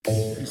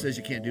Who says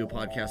you can't do a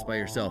podcast by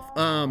yourself?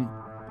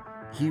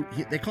 He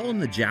they call him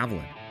the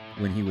Javelin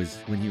when he was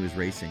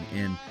racing,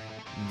 and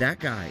that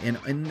guy,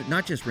 and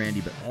not just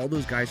Randy, but all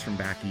those guys from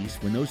back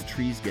east, when those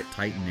trees get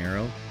tight and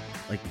narrow,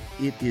 like,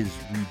 it is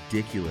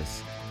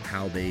ridiculous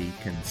how they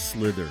can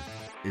slither,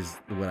 is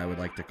what I would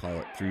like to call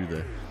it, through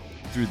the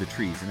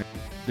trees. And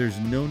there's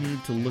no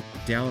need to look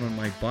down on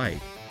my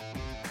bike.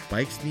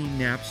 Bikes need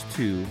naps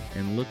too,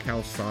 and look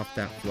how soft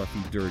that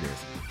fluffy dirt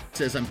is. It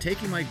says, I'm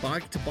taking my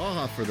bike to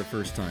Baja for the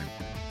first time.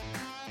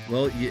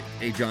 Well,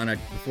 hey, John,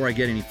 before I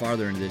get any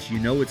farther into this, you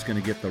know it's going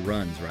to get the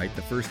runs, right?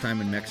 The first time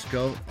in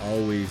Mexico,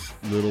 always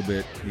little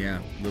bit,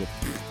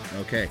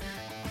 okay.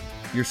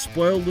 Your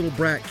spoiled little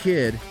brat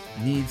kid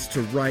needs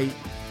to write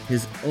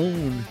his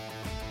own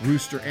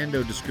Roost or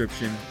Endo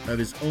description of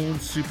his own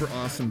super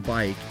awesome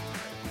bike,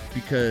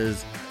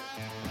 because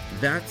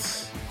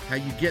that's how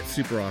you get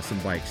super awesome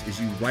bikes, is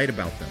you write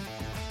about them.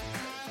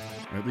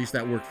 Or at least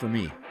that worked for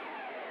me.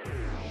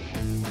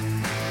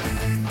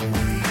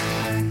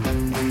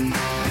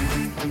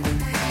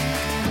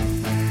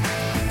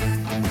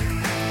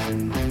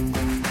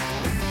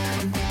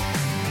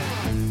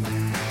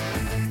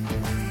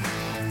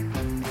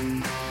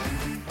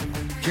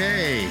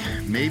 Okay,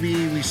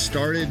 maybe we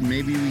started,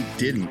 maybe we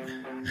didn't.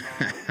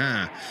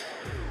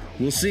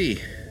 We'll see.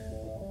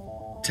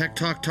 Tech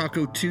Talk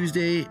Taco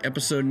Tuesday,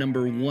 episode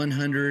number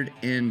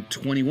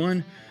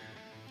 121.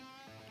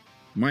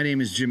 My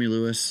name is Jimmy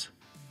Lewis.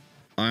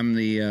 I'm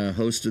the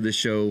host of this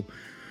show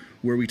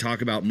where we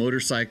talk about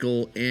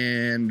motorcycle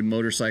and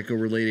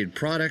motorcycle-related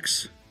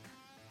products,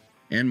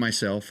 and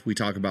myself. We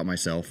talk about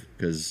myself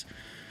because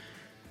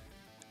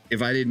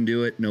if I didn't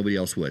do it, nobody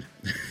else would.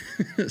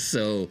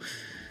 So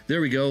there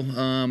we go.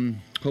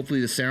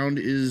 Hopefully the sound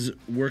is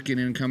working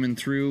and coming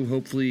through.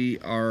 Hopefully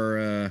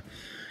our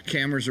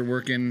cameras are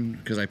working,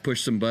 because I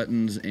pushed some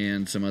buttons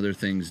and some other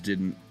things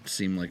didn't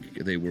seem like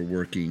they were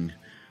working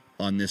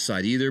on this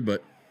side either,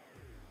 but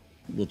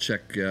we'll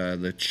check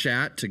the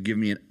chat to give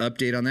me an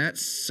update on that.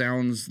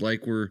 Sounds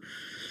like we're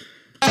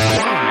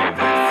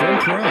live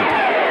from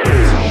Toronto.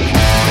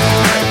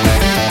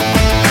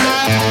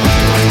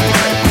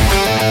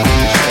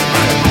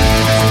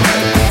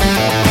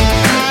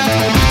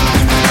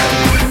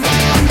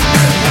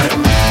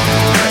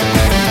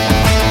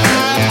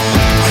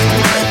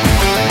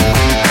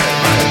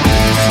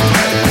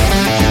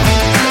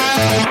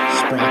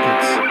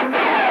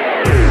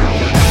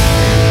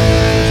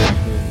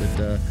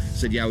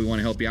 Said, yeah, we want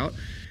to help you out.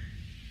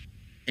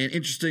 And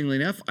interestingly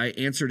enough, I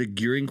answered a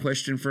gearing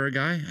question for a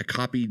guy. I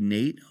copied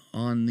Nate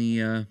on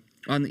the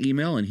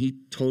email, and he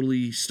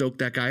totally stoked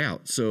that guy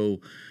out. So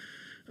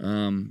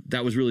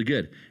that was really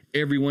good.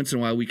 Every once in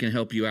a while, we can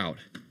help you out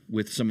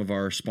with some of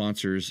our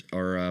sponsors,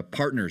 our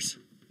partners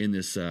in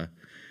this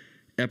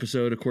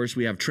episode. Of course,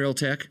 we have Trail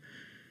Tech,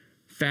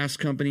 Fast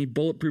Company,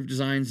 Bulletproof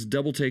Designs,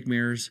 Double Take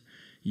Mirrors.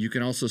 You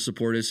can also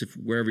support us if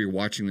wherever you're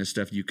watching this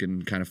stuff. You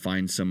can kind of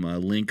find some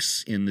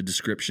links in the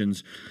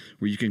descriptions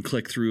where you can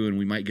click through, and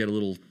we might get a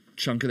little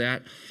chunk of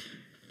that.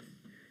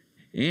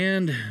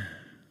 And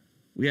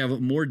we have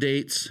more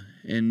dates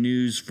and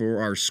news for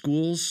our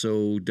schools.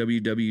 So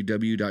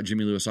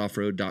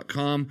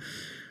www.jimmylewisoffroad.com.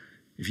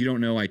 If you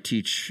don't know, I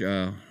teach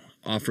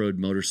off-road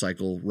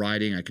motorcycle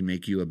riding. I can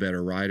make you a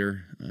better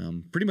rider,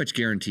 pretty much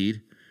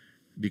guaranteed,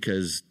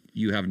 because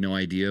you have no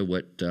idea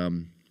what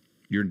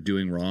you're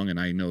doing wrong, and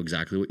I know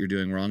exactly what you're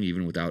doing wrong,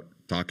 even without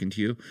talking to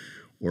you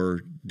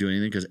or doing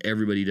anything, because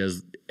everybody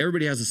has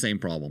the same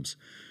problems,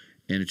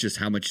 and it's just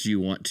how much do you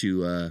want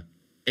to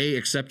A,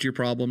 accept your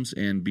problems,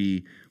 and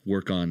B,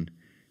 work on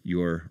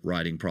your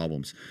riding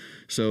problems.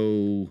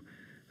 So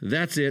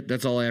that's it.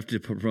 That's all I have to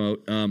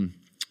promote.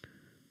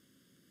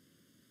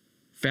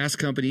 Fast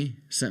Company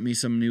sent me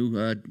some new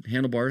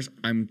handlebars.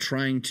 I'm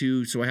trying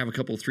to, so I have a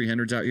couple of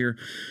 300s out here.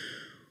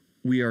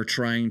 We are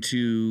trying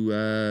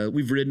to,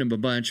 we've ridden them a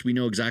bunch. We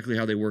know exactly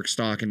how they work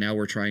stock, and now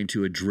we're trying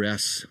to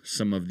address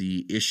some of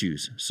the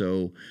issues.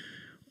 So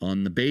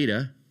on the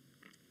beta,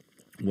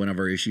 one of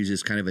our issues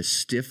is kind of a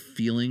stiff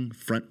feeling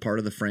front part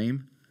of the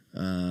frame,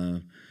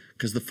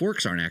 because the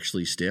forks aren't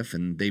actually stiff,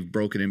 and they've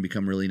broken and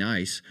become really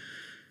nice.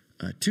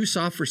 Too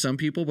soft for some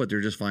people, but they're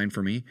just fine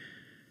for me.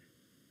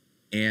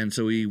 And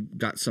so we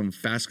got some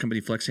Fast Company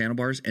Flex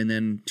handlebars, and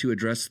then to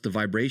address the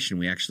vibration,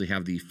 we actually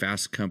have the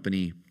Fast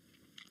Company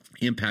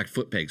Impact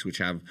foot pegs, which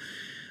have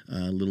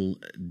a little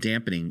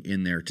dampening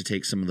in there to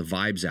take some of the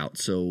vibes out.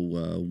 So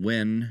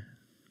when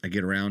I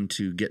get around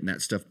to getting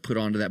that stuff put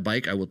onto that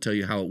bike, I will tell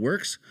you how it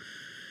works.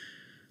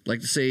 I'd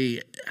like to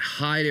say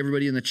hi to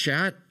everybody in the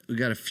chat. We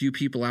got a few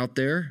people out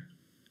there.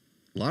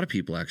 A lot of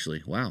people,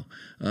 actually. Wow.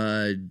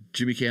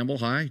 Jimmy Campbell,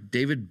 hi.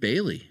 David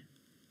Bailey.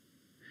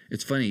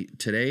 It's funny.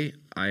 Today,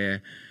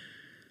 I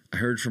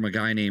heard from a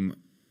guy named,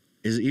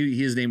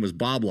 his name was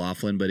Bob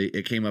Laughlin, but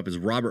it came up as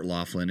Robert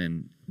Laughlin,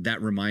 and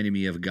that reminded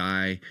me of a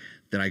guy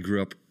that I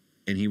grew up,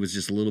 and he was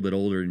just a little bit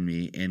older than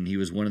me, and he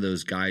was one of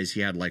those guys. He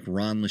had like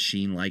Ron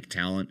Lachine-like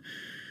talent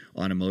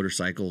on a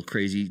motorcycle,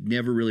 crazy.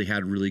 Never really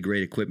had really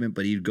great equipment,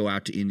 but he'd go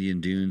out to Indian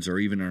Dunes or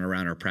even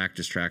around our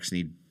practice tracks, and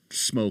he'd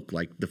smoke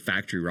like the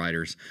factory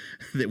riders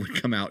that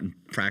would come out and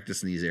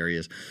practice in these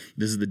areas.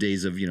 This is the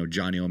days of,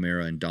 Johnny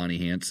O'Mara and Donnie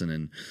Hansen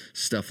and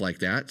stuff like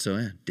that.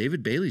 So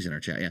David Bailey's in our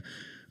chat.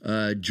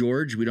 Yeah.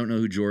 George, we don't know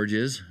who George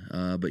is,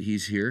 but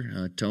he's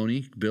here.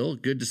 Tony, Bill,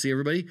 good to see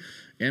everybody.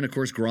 And of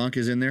course, Gronk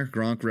is in there.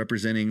 Gronk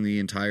representing the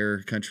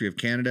entire country of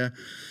Canada.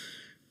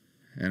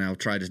 And I'll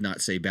try to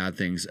not say bad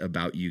things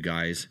about you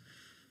guys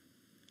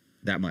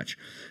that much.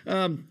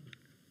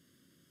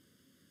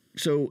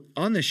 So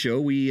on this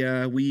show, we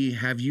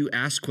have you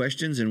ask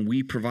questions and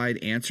we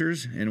provide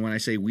answers. And when I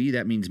say we,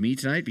 that means me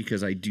tonight,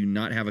 because I do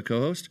not have a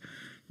co-host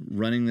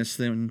running this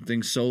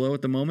thing solo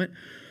at the moment.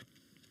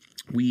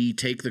 We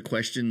take the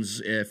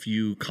questions if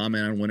you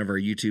comment on one of our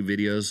YouTube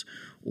videos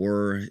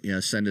or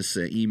send us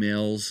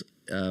emails.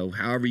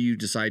 However you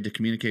decide to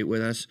communicate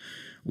with us,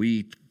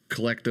 we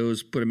collect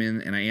those, put them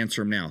in, and I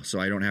answer them now. So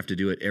I don't have to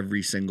do it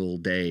every single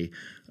day.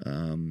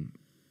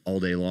 All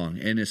day long,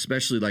 and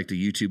especially like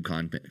the YouTube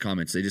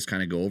comments, they just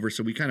kind of go over.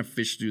 So we kind of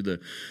fish through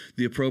the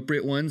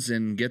appropriate ones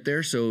and get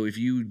there. So if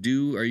you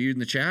are you in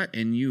the chat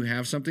and you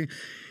have something,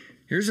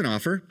 here's an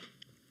offer.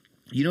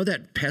 You know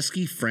that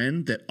pesky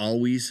friend that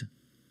always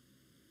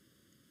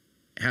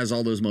has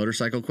all those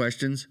motorcycle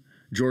questions?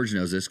 George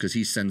knows this because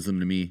he sends them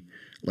to me.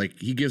 Like,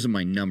 he gives them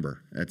my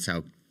number. That's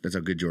how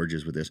good George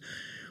is with this.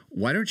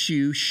 Why don't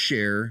you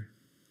share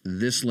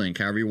this link,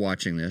 however you're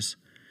watching this,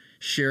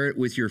 share it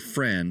with your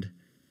friend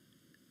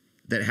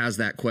that has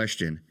that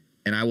question,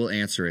 and I will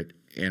answer it,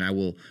 and I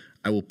will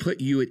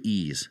put you at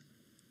ease,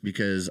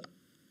 because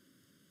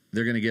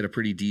they're going to get a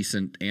pretty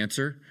decent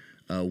answer,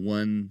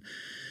 one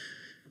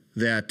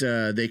that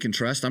they can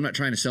trust. I'm not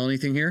trying to sell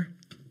anything here,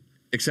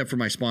 except for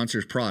my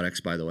sponsors' products,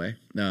 by the way.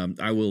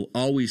 I will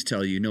always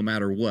tell you, no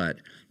matter what,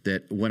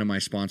 that one of my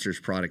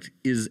sponsors' product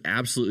is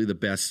absolutely the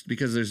best,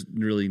 because there's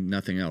really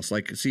nothing else.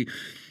 Like, see,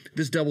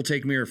 this double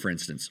take mirror, for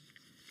instance.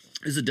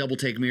 This is a double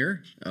take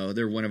mirror.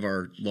 They're one of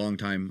our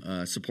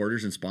longtime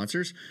supporters and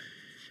sponsors.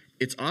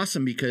 It's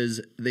awesome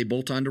because they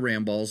bolt onto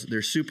ram balls.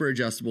 They're super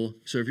adjustable.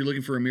 So if you're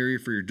looking for a mirror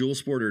for your dual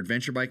sport or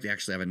adventure bike, they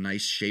actually have a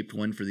nice shaped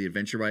one for the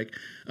adventure bike.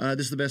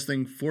 This is the best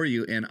thing for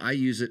you, and I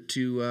use it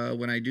to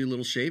when I do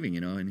little shaving,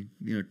 and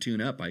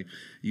tune up. I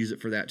use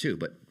it for that too.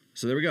 But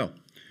so there we go.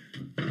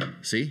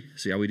 See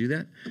how we do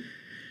that?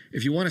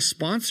 If you want to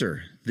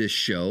sponsor this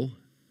show,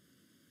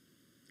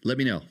 let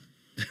me know.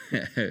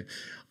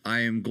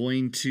 I am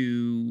going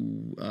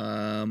to,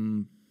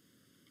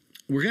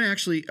 we're going to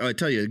actually, I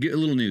tell you, get a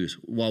little news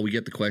while we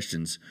get the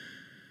questions.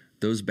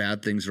 Those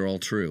bad things are all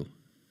true,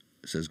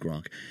 says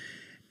Gronk.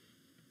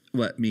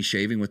 What, me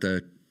shaving with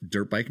a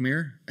dirt bike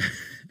mirror?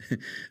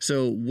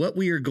 So what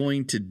we are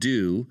going to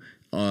do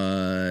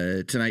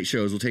tonight's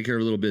show is we'll take care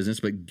of a little business,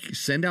 but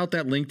send out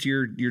that link to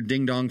your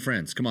ding-dong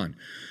friends. Come on.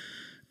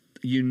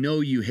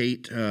 You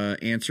hate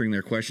answering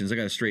their questions. I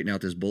got to straighten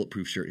out this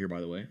bulletproof shirt here, by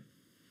the way.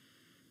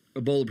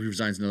 Bulletproof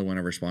Design is another one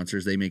of our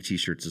sponsors. They make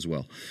T-shirts as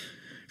well.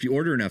 If you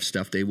order enough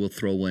stuff, they will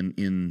throw one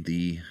in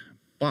the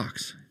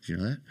box. Did you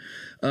know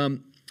that?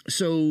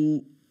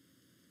 So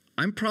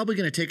I'm probably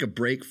going to take a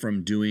break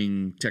from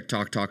doing Tech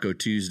Talk Taco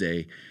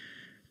Tuesday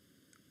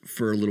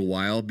for a little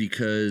while,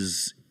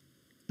 because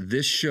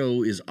this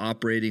show is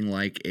operating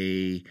like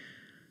a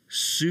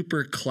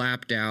super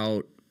clapped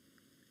out,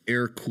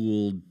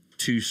 air-cooled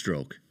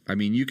two-stroke. I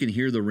mean, you can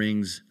hear the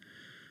rings.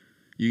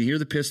 You can hear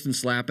the piston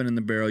slapping in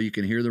the barrel. You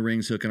can hear the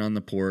rings hooking on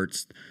the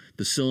ports.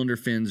 The cylinder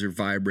fins are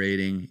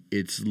vibrating.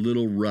 It's a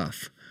little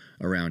rough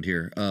around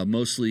here,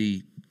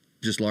 mostly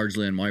just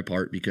largely on my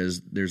part,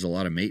 because there's a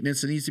lot of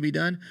maintenance that needs to be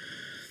done.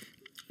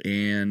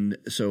 And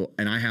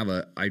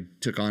I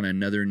took on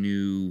another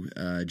new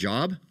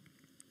job.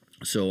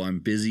 So I'm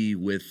busy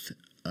with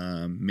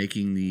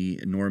making the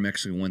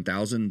Nora-Mexican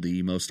 1000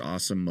 the most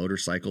awesome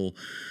motorcycle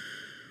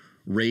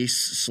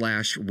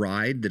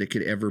race/ride that it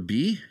could ever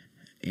be.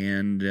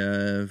 And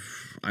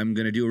I'm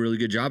going to do a really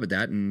good job at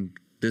that, and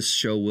this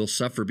show will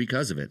suffer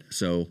because of it.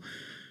 So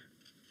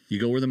you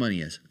go where the money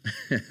is.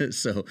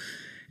 So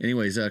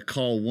anyways,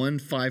 call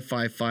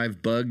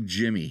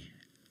 1-555-BUG-JIMMY.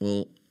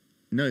 Well,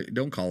 no,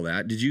 don't call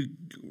that. Did you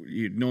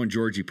knowing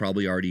George, you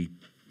probably already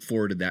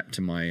forwarded that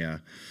to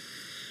my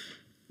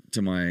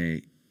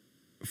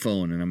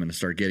phone, and I'm going to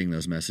start getting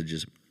those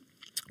messages.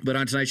 But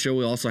on tonight's show,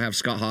 we also have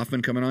Scott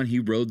Hoffman coming on. He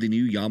rode the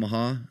new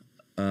Yamaha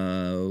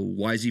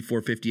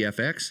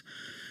YZ450FX.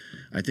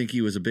 I think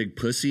he was a big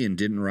pussy and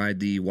didn't ride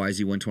the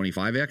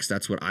YZ125X.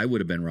 That's what I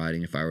would have been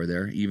riding if I were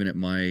there, even at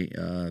my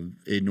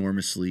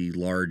enormously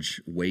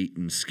large weight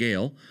and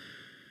scale.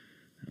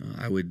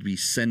 I would be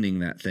sending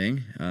that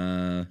thing.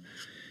 And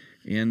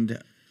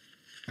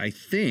I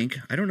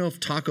don't know if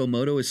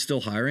Takamoto is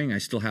still hiring. I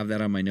still have that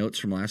on my notes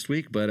from last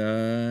week, but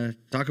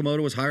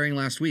Takamoto was hiring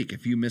last week.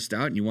 If you missed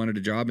out and you wanted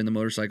a job in the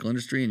motorcycle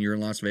industry and you're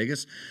in Las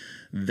Vegas,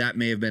 that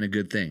may have been a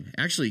good thing.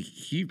 Actually,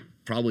 he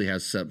probably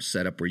has some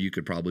set up where you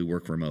could probably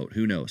work remote.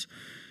 Who knows?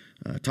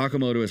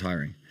 Takamoto is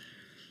hiring.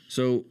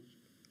 So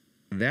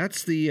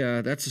that's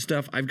the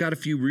stuff. I've got a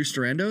few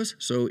Rooster Endos.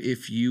 So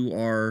if you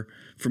are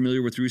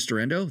familiar with Rooster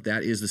Endo,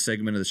 that is the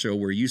segment of the show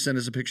where you send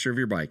us a picture of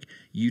your bike.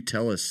 You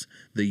tell us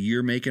the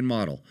year, make, and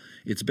model.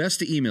 It's best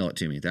to email it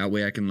to me. That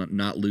way I can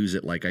not lose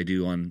it like I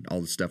do on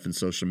all the stuff in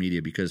social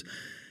media, because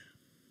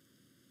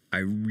I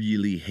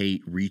really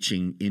hate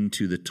reaching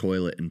into the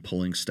toilet and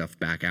pulling stuff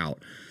back out.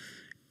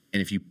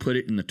 And if you put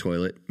it in the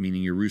toilet,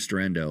 meaning your Rooster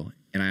Endo,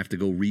 and I have to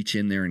go reach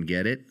in there and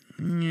get it,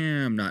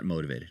 I'm not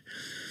motivated.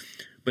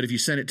 But if you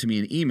send it to me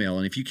in email,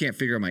 and if you can't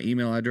figure out my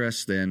email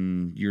address,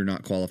 then you're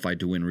not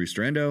qualified to win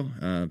Rooster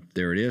Endo.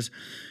 There it is.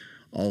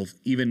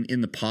 Even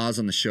in the pause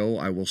on the show,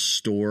 I will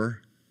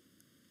store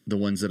the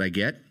ones that I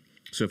get.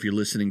 So if you're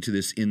listening to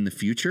this in the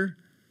future,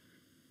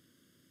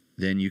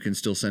 then you can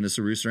still send us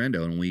a Rooster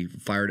Endo, and we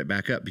fired it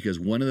back up, because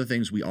one of the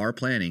things we are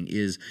planning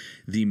is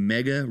the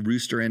Mega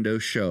Rooster Endo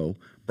Show,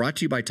 brought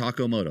to you by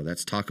Takomoto.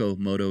 That's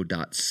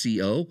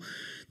takomoto.co.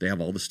 They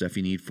have all the stuff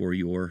you need for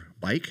your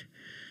bike.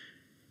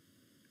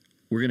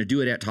 We're going to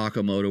do it at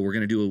Takomoto. We're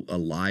going to do a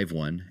live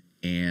one,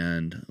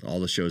 and all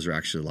the shows are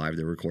actually live.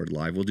 They're recorded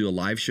live. We'll do a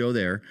live show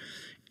there,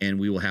 and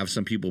we will have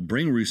some people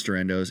bring Rooster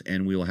Endos,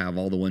 and we will have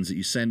all the ones that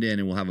you send in,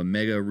 and we'll have a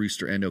Mega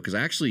Rooster Endo, because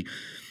I actually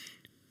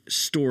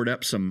stored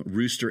up some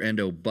Rooster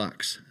Endo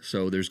bucks.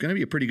 So there's going to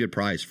be a pretty good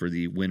prize for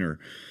the winner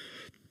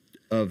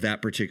of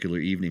that particular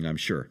evening, I'm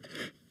sure.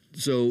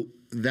 So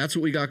that's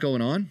what we got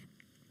going on.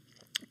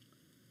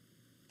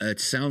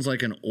 It sounds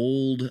like an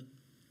old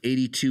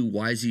 82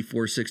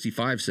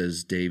 YZ465,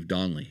 says Dave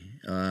Donnelly.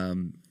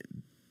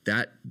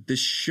 This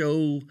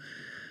show,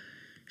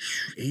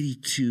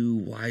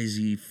 82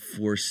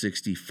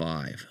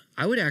 YZ465.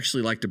 I would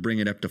actually like to bring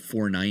it up to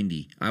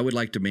 490. I would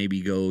like to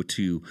maybe go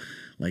to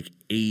like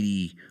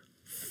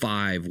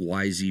 85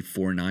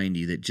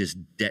 YZ490 that just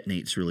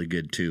detonates really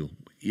good too,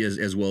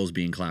 as well as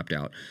being clapped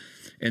out.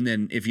 And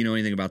then if you know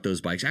anything about those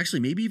bikes,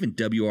 actually maybe even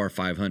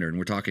WR500, and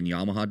we're talking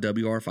Yamaha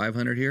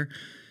WR500 here,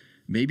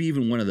 maybe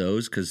even one of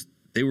those, because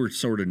they were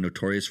sort of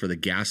notorious for the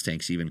gas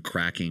tanks even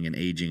cracking and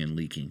aging and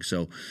leaking.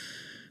 So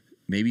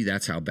maybe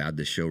that's how bad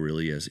this show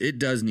really is. It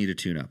does need a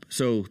tune-up.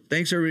 So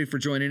thanks, everybody, for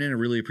joining in. I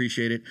really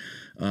appreciate it.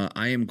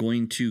 I am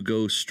going to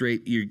go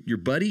straight. Your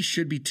buddy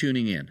should be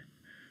tuning in.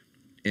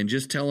 And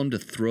just tell him to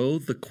throw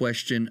the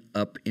question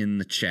up in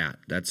the chat.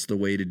 That's the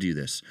way to do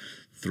this.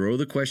 Throw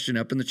the question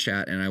up in the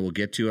chat, and I will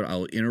get to it.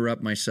 I'll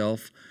interrupt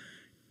myself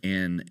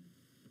and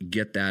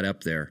get that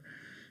up there.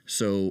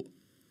 So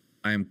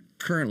I'm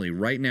currently,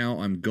 right now,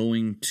 I'm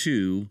going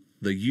to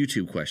the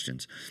YouTube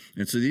questions.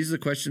 And so these are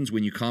the questions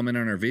when you comment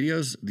on our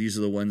videos. These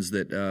are the ones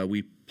that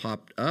we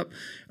popped up.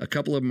 A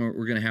couple of them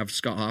we're going to have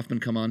Scott Hoffman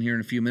come on here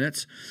in a few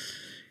minutes,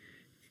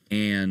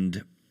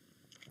 and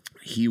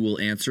he will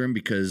answer them,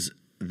 because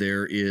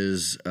there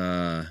is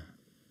WR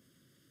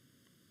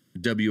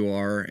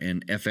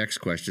and FX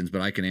questions, but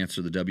I can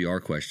answer the WR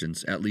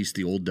questions, at least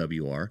the old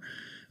WR,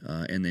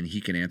 and then he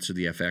can answer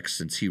the FX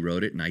since he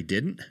wrote it and I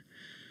didn't.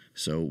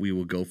 So we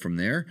will go from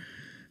there.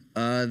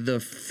 The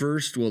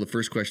first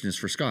question is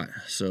for Scott.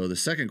 So the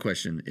second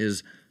question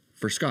is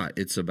for Scott.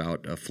 It's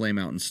about a flame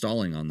out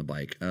installing on the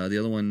bike. The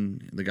other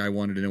one, the guy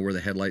wanted to know where the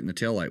headlight and the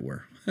taillight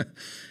were.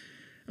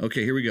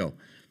 Okay, here we go.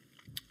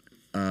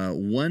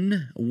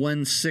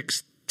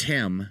 116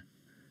 Tem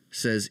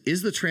says,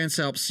 is the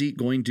Transalp seat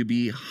going to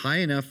be high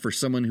enough for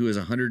someone who is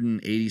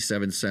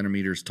 187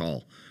 centimeters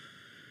tall?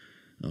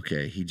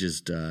 Okay, he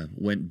just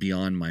went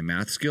beyond my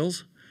math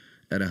skills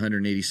at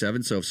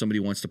 187. So if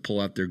somebody wants to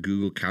pull out their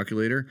Google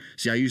calculator,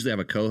 see, I usually have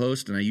a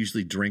co-host and I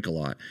usually drink a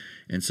lot.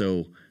 And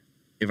so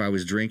if I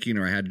was drinking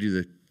or I had to do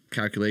the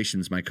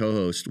calculations, my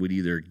co-host would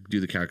either do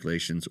the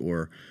calculations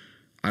or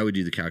I would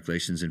do the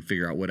calculations and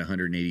figure out what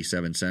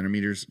 187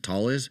 centimeters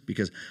tall is,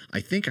 because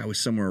I think I was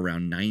somewhere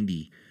around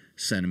 90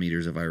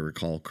 centimeters if I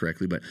recall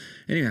correctly. But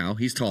anyhow,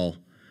 he's tall.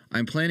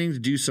 I'm planning to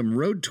do some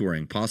road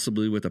touring,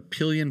 possibly with a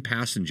pillion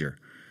passenger.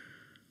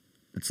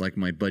 It's like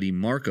my buddy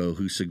Marco,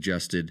 who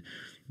suggested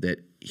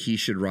that he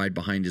should ride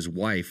behind his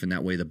wife, and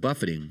that way the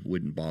buffeting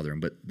wouldn't bother him.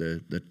 But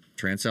the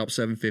Transalp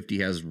 750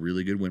 has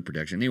really good wind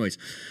protection. Anyways,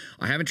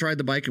 I haven't tried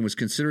the bike and was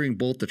considering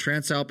both the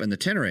Transalp and the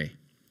Tenere.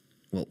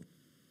 Well,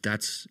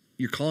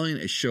 you're calling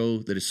a show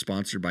that is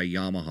sponsored by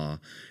Yamaha,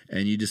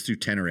 and you just threw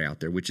Tenere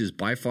out there, which is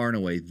by far and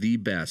away the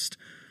best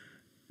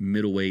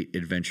middleweight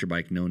adventure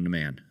bike known to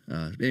man.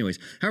 Anyways,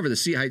 however, the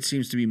seat height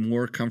seems to be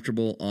more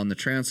comfortable on the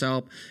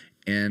Transalp,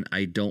 and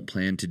I don't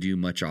plan to do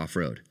much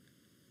off-road.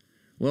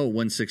 Well,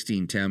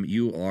 116 Tem,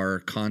 you are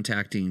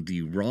contacting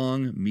the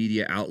wrong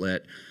media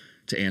outlet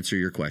to answer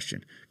your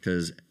question,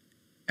 because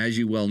as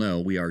you well know,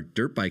 we are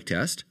Dirt Bike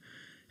Test,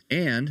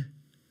 and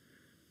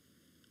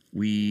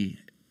we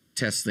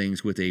test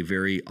things with a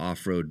very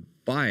off-road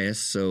bias.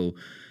 So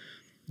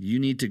you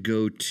need to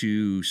go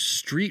to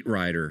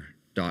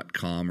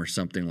streetrider.com or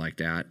something like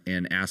that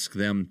and ask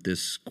them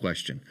this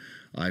question.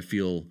 I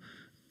feel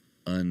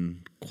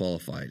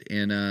unqualified.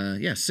 And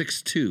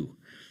 6'2",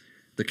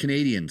 the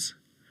Canadians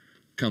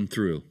come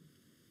through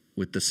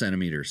with the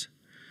centimeters.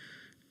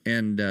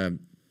 And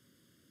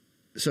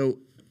so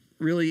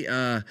really,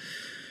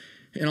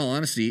 In all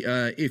honesty,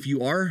 if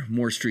you are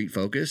more street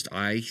focused,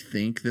 I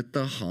think that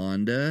the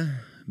Honda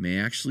may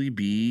actually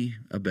be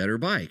a better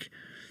bike.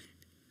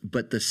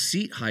 But the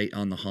seat height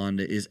on the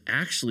Honda is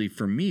actually,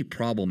 for me,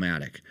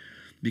 problematic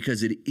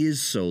because it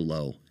is so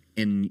low.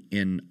 And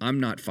I'm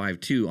not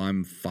 5'2",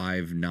 I'm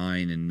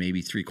 5'9" and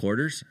maybe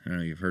 3/4. I don't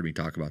know, you've heard me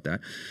talk about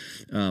that.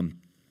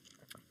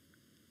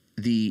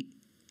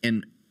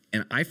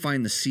 And I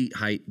find the seat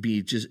height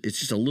it's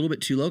just a little bit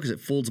too low because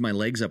it folds my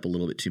legs up a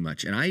little bit too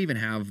much. And I even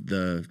have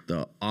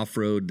the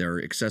off-road,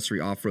 their accessory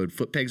off-road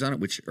foot pegs on it,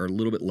 which are a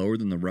little bit lower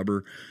than the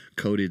rubber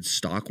coated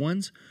stock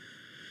ones.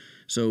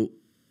 So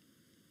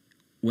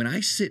when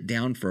I sit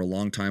down for a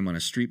long time on a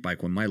street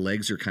bike, when my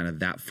legs are kind of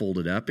that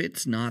folded up,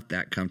 it's not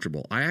that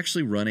comfortable. I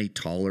actually run a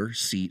taller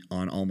seat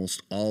on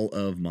almost all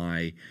of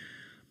my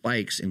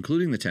bikes,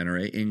 including the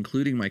Tenere,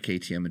 including my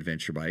KTM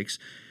adventure bikes.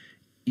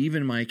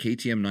 Even my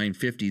KTM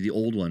 950, the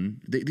old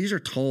one, these are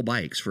tall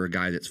bikes for a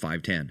guy that's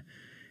 5'10".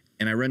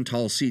 And I run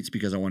tall seats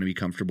because I want to be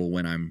comfortable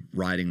when I'm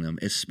riding them,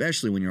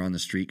 especially when you're on the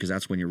street, because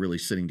that's when you're really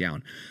sitting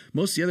down.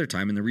 Most of the other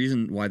time, and the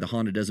reason why the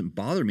Honda doesn't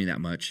bother me that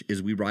much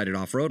is we ride it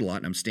off-road a lot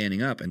and I'm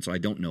standing up, and so I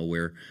don't know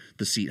where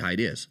the seat height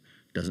is.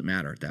 Doesn't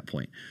matter at that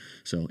point.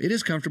 So it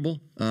is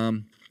comfortable.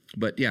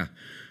 But yeah,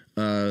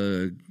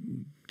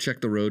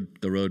 check the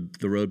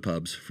road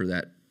pubs for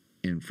that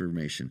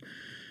information.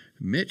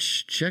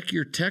 Mitch, check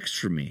your text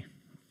from me.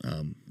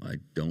 I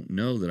don't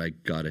know that I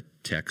got a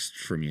text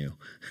from you.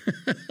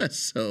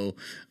 So,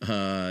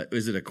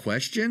 is it a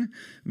question,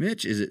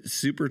 Mitch? Is it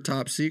super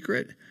top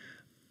secret?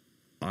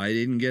 I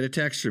didn't get a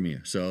text from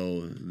you.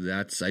 So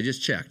I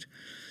just checked.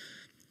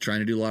 Trying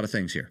to do a lot of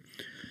things here.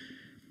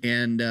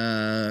 And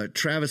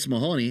Travis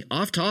Mahoney,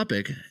 off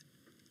topic.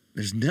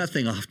 There's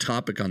nothing off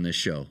topic on this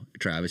show,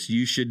 Travis.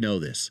 You should know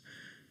this.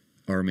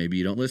 Or maybe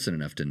you don't listen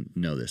enough to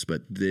know this,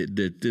 but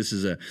this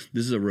is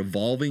a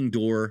revolving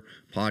door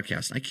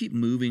podcast. I keep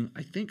moving.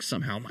 I think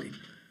somehow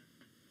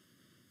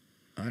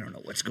I don't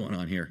know what's going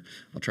on here.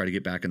 I'll try to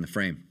get back in the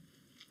frame.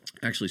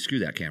 Actually, screw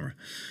that camera.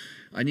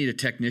 I need a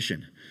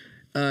technician.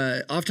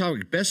 Off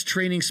topic, best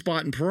training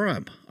spot in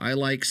Pahrump. I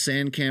like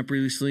sand camp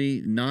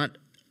recently, not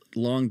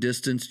long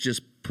distance,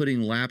 just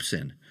putting laps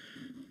in.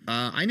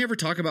 I never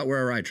talk about where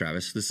I ride,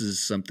 Travis. This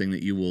is something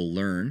that you will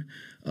learn.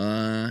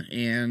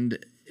 And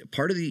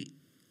part of the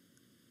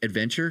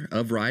adventure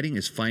of riding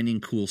is finding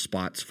cool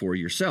spots for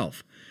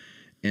yourself.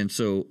 And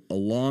so for a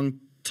long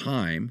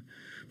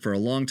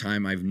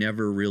time, I've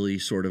never really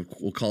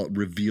we'll call it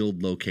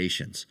revealed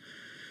locations,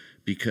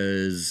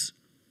 because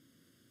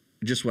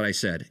just what I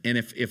said. And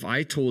if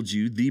I told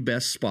you the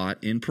best spot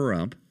in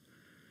Pahrump,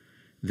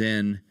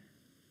 then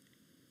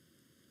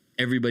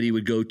everybody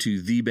would go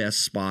to the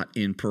best spot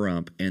in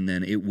Pahrump, and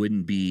then it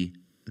wouldn't be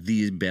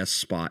the best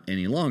spot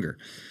any longer.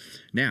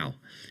 Now,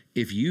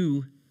 if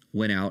you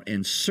went out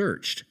and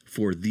searched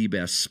for the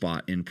best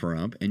spot in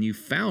Pahrump and you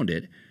found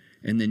it,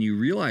 and then you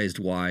realized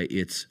why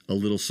it's a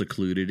little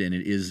secluded and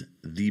it is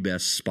the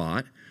best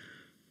spot,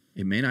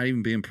 it may not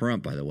even be in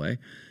Pahrump, by the way,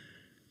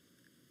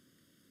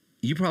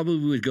 you probably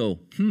would go,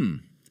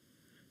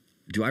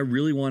 do I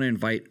really want to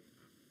invite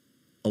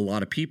a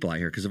lot of people out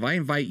here? Because if I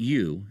invite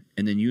you,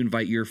 and then you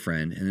invite your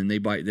friend, and then they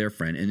invite their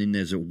friend, and then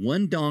there's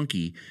one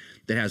donkey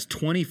that has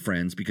 20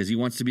 friends because he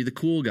wants to be the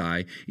cool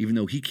guy, even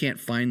though he can't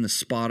find the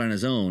spot on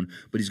his own,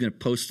 but he's going to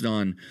post it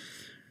on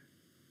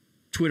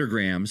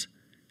Twittergrams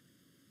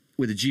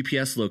with a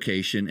GPS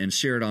location and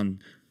share it on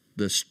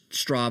the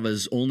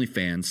Strava's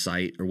OnlyFans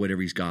site or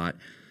whatever he's got.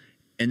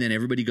 And then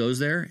everybody goes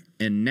there,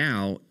 and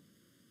now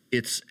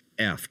it's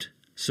effed.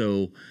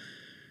 So,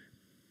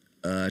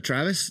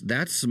 Travis,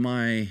 that's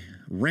my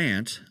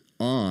rant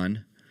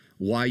on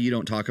why you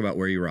don't talk about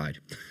where you ride.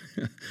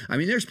 I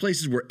mean, there's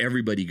places where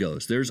everybody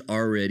goes. There's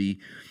already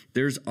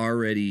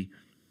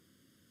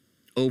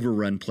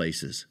overrun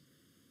places,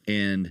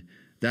 and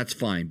that's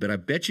fine. But I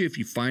bet you if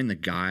you find the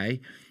guy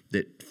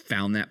that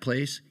found that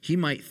place, he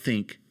might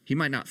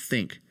not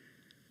think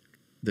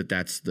that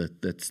that's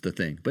the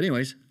thing. But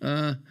anyways,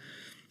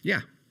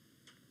 yeah.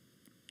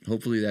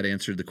 Hopefully that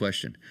answered the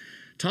question.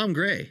 Tom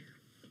Gray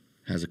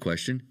has a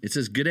question. It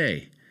says,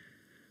 "G'day,"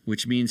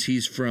 which means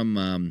he's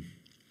from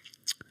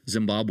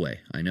Zimbabwe.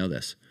 I know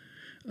this.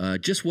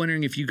 Just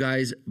wondering if you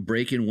guys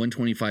break in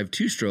 125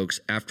 two-strokes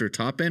after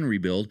top-end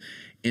rebuild,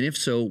 and if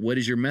so, what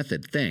is your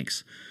method?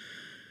 Thanks.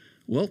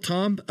 Well,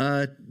 Tom,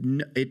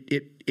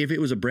 if it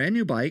was a brand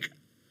new bike,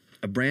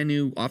 a brand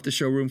new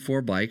off-the-showroom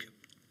floor bike,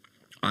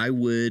 I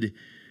would,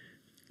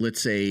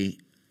 let's say,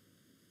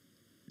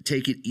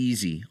 take it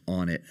easy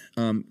on it.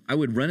 I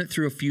would run it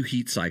through a few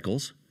heat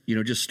cycles,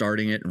 just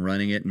starting it and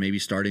running it, and maybe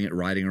starting it,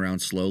 riding around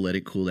slow, let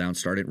it cool down,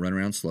 start it, run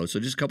around slow. So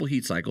just a couple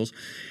heat cycles.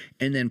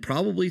 And then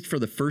probably for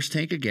the first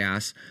tank of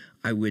gas,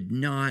 I would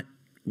not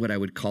what I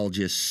would call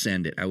just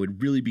send it. I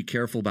would really be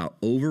careful about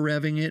over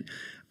revving it.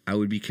 I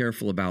would be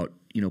careful about,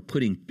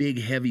 putting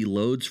big, heavy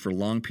loads for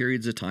long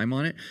periods of time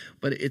on it.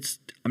 But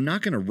I'm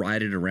not going to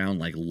ride it around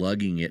like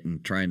lugging it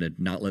and trying to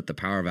not let the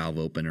power valve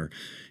open or,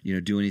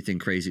 do anything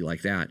crazy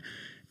like that.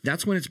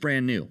 That's when it's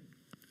brand new.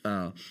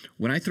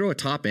 When I throw a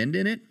top end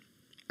in it,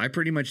 I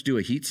pretty much do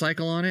a heat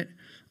cycle on it.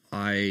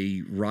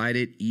 I ride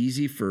it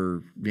easy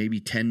for maybe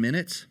 10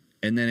 minutes,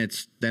 and then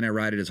I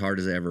ride it as hard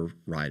as I ever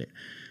ride it.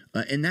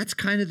 And that's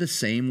kind of the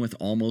same with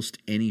almost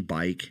any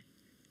bike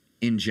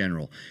in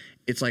general.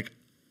 It's like,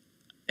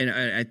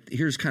 and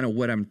here's kind of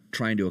what I'm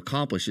trying to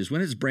accomplish is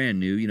when it's brand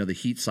new, you know, the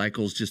heat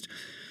cycles just,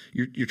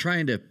 you're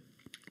trying to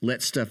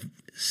let stuff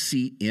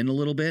seat in a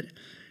little bit,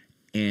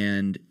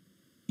 and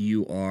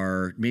you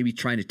are maybe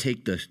trying to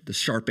take the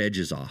sharp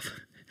edges off.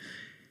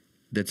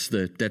 That's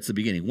the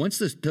beginning. Once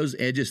those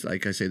edges,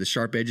 like I say, the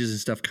sharp edges and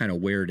stuff kind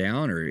of wear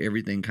down, or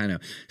everything kind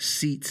of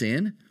seats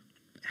in,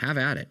 have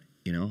at it.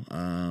 You know,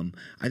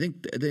 I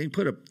think they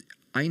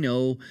I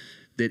know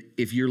that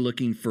if you're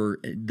looking for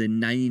the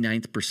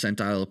 99th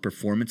percentile of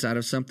performance out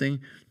of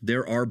something,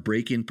 there are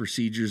break-in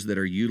procedures that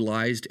are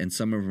utilized, and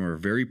some of them are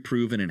very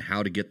proven in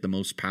how to get the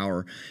most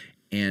power.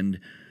 And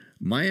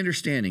my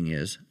understanding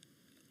is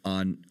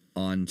on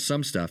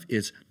some stuff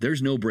is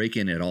there's no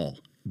break-in at all.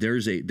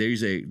 There's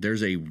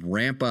a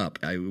ramp up.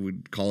 I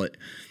would call it.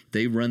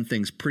 They run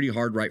things pretty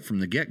hard right from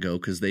the get-go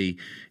because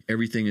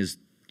everything is,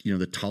 you know,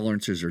 the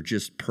tolerances are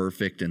just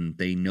perfect, and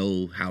they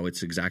know how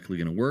it's exactly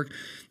going to work.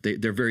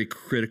 They're very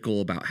critical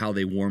about how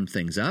they warm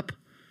things up,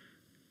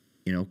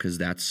 you know, because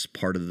that's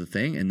part of the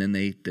thing. And then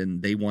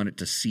they want it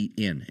to seat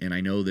in. And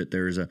I know that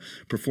there's a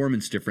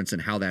performance difference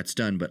in how that's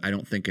done, but I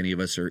don't think any of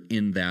us are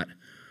in that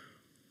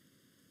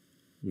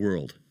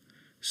world.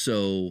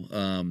 So,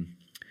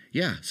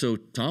 yeah. So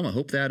Tom, I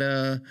hope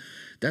that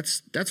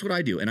that's what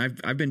I do, and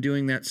I've been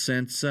doing that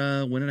since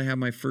when did I have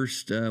my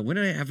first? When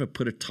did I have to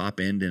put a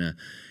top end in a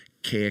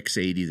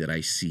KX80 that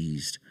I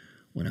seized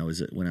when I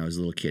was a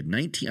little kid?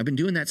 I've been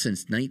doing that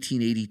since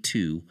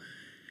 1982,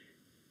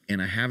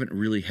 and I haven't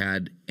really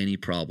had any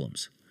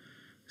problems.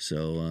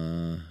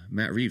 So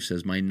Matt Reeves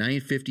says my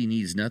 950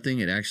 needs nothing;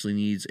 it actually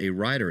needs a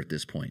rider at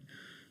this point.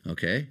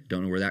 Okay,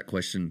 don't know where that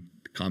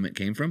comment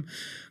came from.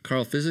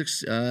 Carl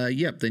Physics,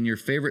 yep, then your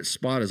favorite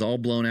spot is all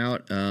blown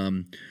out.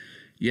 And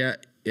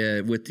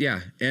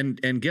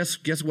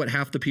guess what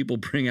half the people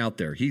bring out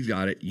there? He's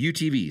got it.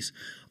 UTVs.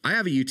 I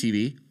have a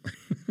UTV.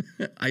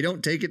 I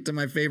don't take it to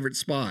my favorite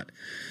spot.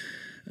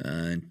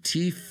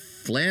 T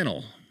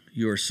Flannel,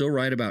 you are so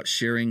right about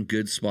sharing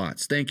good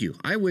spots. Thank you.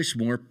 I wish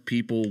more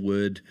people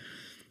would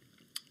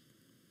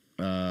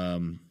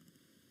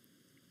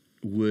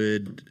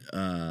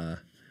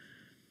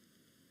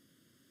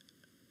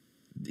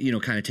you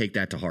know, kind of take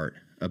that to heart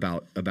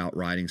about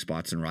riding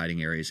spots and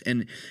riding areas.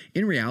 And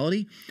in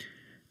reality,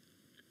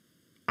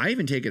 I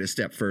even take it a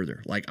step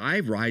further. Like,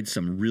 I ride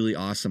some really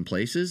awesome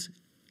places,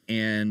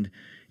 and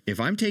if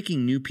I'm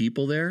taking new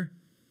people there,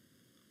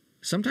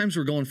 sometimes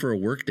we're going for a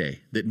work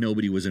day that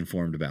nobody was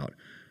informed about.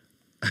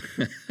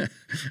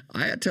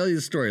 I tell you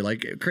the story.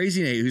 Like,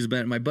 Crazy Nate, who's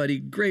been my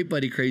great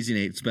buddy Crazy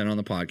Nate, has been on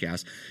the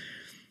podcast.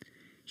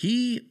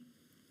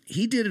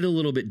 He did it a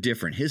little bit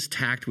different. His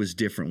tact was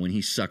different when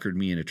he suckered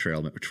me into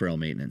trail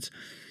maintenance.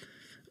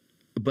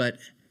 But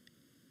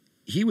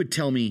he would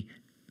tell me,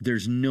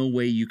 there's no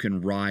way you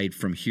can ride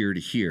from here to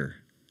here.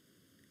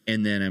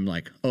 And then I'm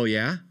like, oh,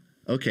 yeah?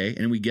 Okay.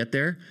 And we get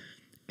there.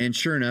 And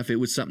sure enough, it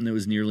was something that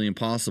was nearly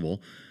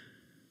impossible.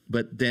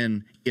 But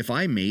then if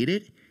I made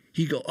it,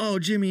 he'd go, oh,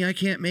 Jimmy, I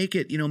can't make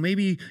it. You know,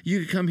 maybe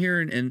you could come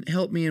here and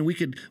help me. And we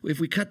could,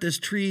 if we cut this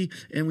tree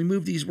and we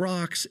move these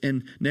rocks.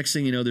 And next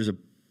thing you know, there's a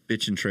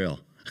bitchin' trail.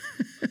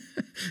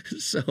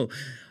 So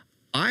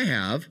I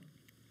have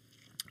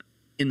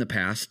in the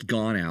past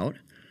gone out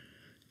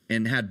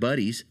and had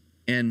buddies,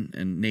 and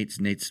Nate's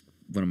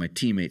one of my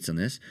teammates on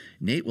this.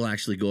 Nate will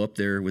actually go up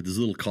there with his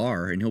little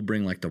car, and he'll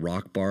bring like the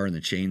rock bar and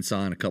the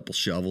chainsaw and a couple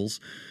shovels,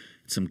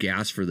 some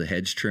gas for the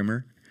hedge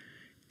trimmer,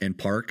 and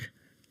park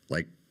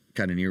like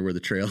kind of near where the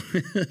trail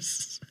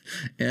is.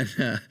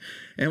 And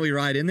we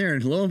ride in there,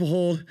 and lo and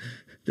behold,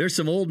 there's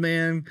some old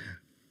man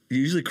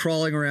usually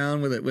crawling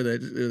around with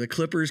a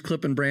clippers,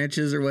 clipping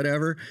branches or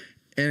whatever.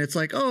 And it's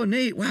like, oh,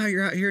 Nate, wow,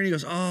 you're out here. And he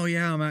goes, oh,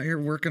 yeah, I'm out here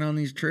working on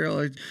these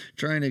trails,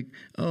 trying to,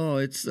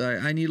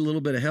 I need a little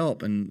bit of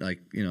help. And like,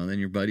 you know, then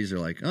your buddies are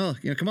like, oh,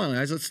 you know, come on,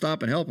 guys, let's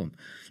stop and help them.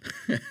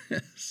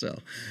 So,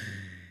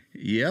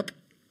 yep,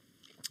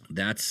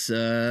 that's how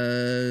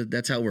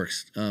it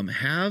works.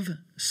 Have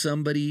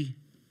somebody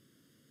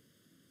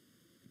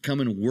come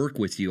and work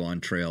with you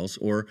on trails,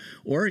 or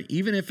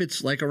even if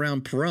it's like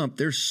around Pahrump,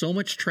 there's so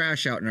much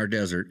trash out in our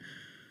desert.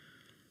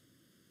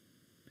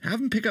 Have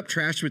them pick up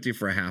trash with you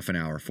for a half an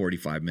hour,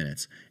 45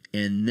 minutes,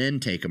 and then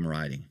take them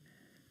riding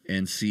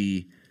and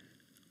see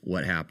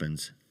what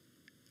happens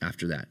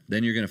after that.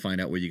 Then you're going to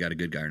find out whether you got a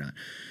good guy or not.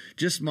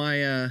 Just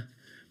my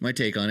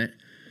take on it.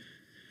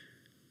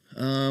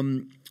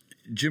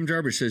 Jim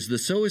Jarber says, the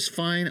so is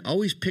fine,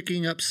 always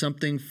picking up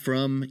something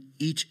from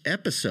each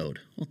episode.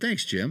 Well,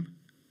 thanks, Jim.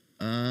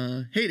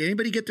 Hey, did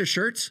anybody get their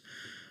shirts?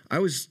 I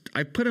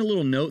put a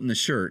little note in the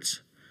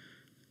shirts,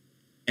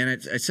 and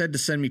I said to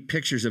send me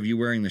pictures of you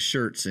wearing the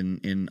shirts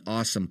in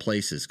awesome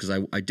places, because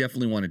I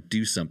definitely want to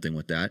do something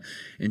with that.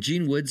 And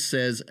Gene Woods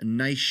says,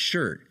 nice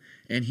shirt.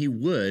 And he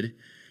would,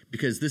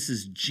 because this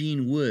is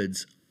Gene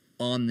Woods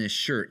on this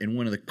shirt. And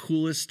one of the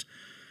coolest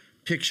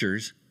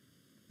pictures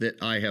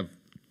that I have.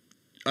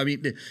 I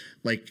mean,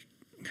 like,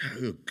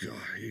 oh God,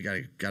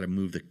 you gotta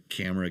move the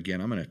camera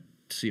again. I'm gonna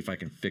see if I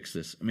can fix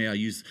this. I mean, I'll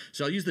use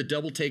the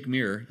double take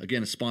mirror,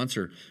 again, a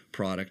sponsor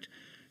product,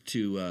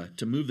 to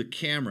move the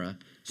camera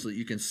so that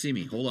you can see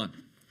me. Hold on.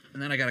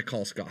 And then I got to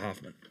call Scott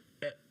Hoffman.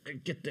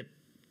 Get the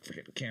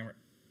freaking camera.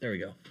 There we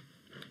go.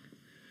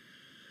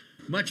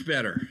 Much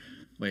better.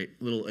 Wait,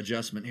 little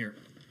adjustment here.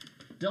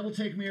 Double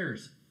take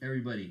mirrors,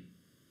 everybody.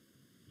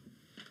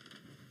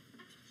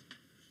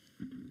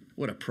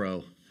 What a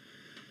pro.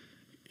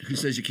 Who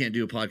says you can't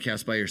do a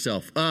podcast by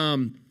yourself?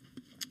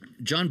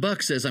 John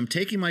Buck says, I'm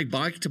taking my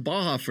bike to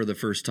Baja for the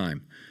first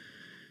time.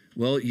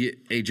 Well,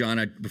 hey,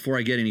 John, before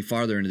I get any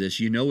farther into this,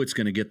 you know it's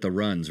going to get the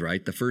runs,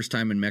 right? The first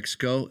time in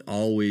Mexico,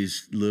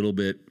 always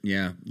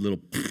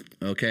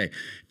okay.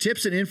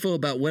 Tips and info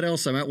about what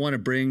else I might want to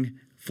bring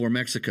for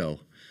Mexico.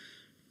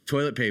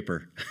 Toilet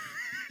paper.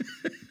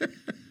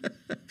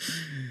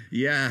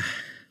 Yeah.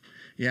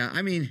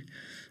 I mean,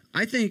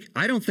 I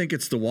don't think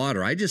it's the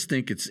water. I just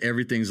think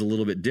everything's a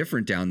little bit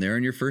different down there.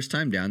 And your first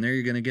time down there,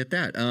 you're going to get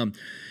that.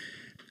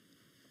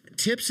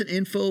 Tips and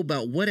info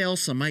about what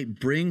else I might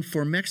bring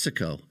for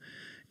Mexico.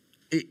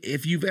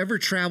 If you've ever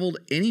traveled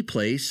any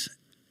place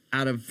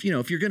if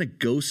you're going to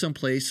go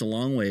someplace a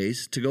long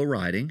ways to go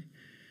riding,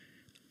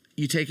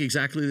 you take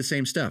exactly the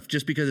same stuff.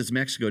 Just because it's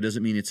Mexico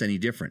doesn't mean it's any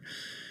different.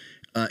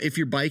 If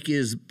your bike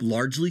is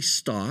largely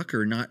stock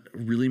or not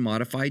really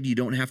modified, you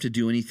don't have to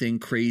do anything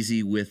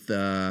crazy with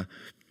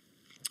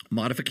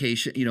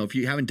modification. If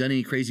you haven't done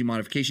any crazy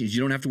modifications,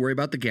 you don't have to worry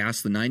about the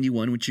gas. The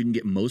 91, which you can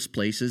get most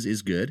places,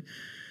 is good.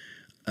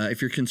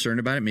 If you're concerned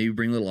about it, maybe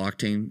bring a little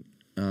octane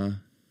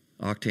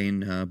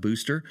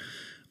booster.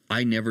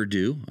 I never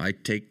do. I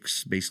take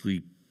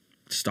basically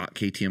stock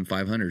KTM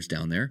 500s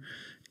down there.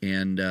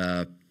 And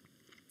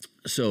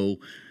so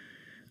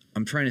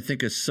I'm trying to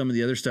think of some of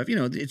the other stuff.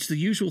 It's the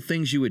usual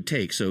things you would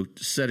take. So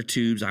set of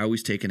tubes. I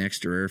always take an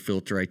extra air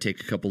filter. I take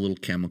a couple little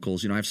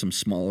chemicals. I have some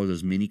smaller,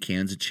 those mini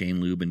cans of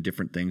chain lube and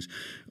different things.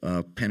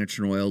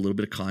 Penetrant oil, a little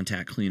bit of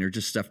contact cleaner,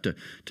 just stuff to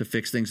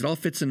fix things. It all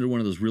fits into one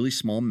of those really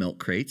small milk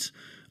crates.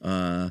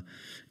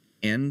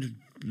 And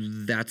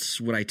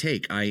that's what I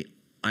take. I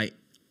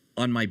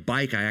on my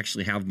bike, I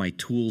actually have my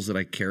tools that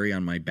I carry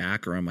on my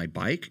back or on my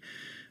bike.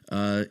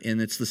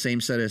 And it's the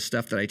same set of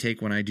stuff that I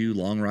take when I do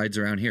long rides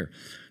around here.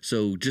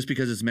 So just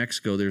because it's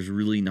Mexico, there's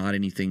really not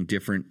anything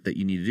different that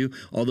you need to do.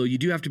 Although you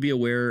do have to be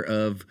aware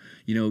of,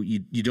 you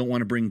don't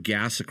want to bring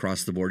gas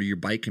across the border. Your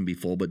bike can be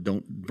full, but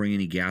don't bring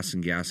any gas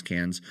in gas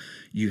cans.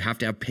 You have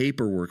to have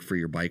paperwork for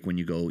your bike when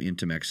you go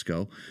into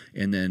Mexico.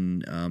 And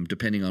then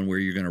depending on where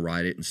you're going to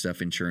ride it and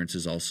stuff, insurance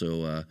is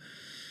also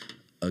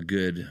a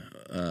good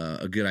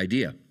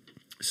idea.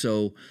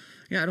 So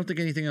yeah, I don't think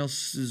anything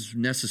else is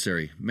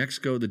necessary.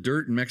 Mexico, the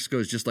dirt in Mexico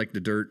is just like the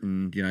dirt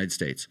in the United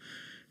States.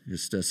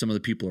 Just some of the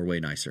people are way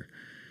nicer.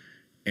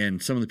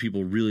 And some of the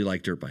people really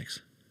like dirt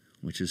bikes,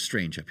 which is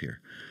strange up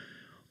here.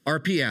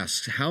 RP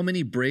asks, how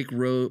many brake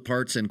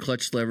parts and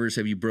clutch levers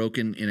have you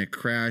broken in a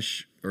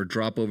crash or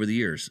drop over the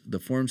years? The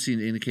forms seem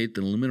to indicate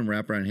that aluminum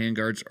wraparound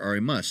handguards are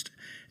a must.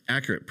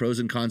 Accurate. Pros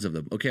and cons of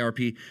them. Okay,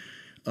 RP.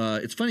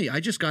 It's funny. I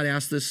just got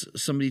asked this.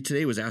 Somebody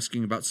today was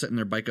asking about setting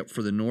their bike up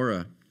for the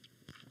NORA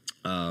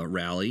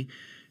rally,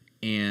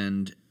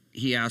 and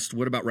he asked,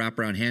 what about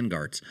wraparound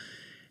handguards?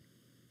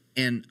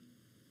 And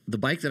the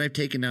bike that I've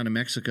taken down to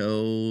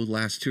Mexico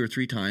last 2 or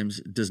 3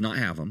 times does not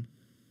have them,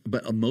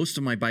 but most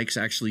of my bikes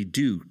actually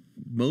do,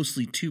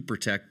 mostly to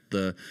protect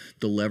the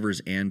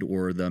levers and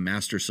or the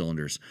master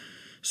cylinders.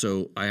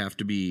 So I have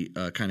to be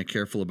kind of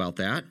careful about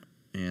that,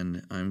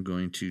 and I'm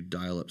going to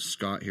dial up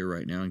Scott here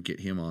right now and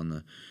get him on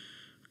the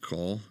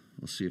call.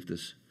 Let's see if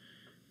this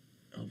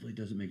hopefully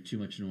doesn't make too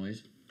much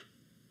noise.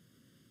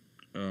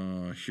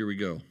 Here we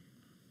go.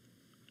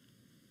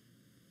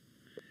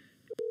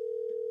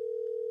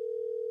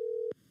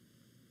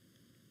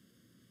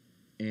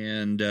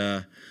 And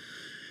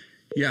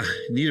yeah,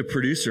 need a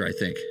producer, I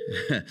think.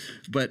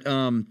 But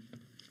over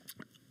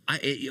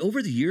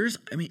the years,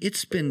 I mean,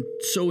 it's been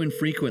so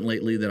infrequent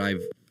lately that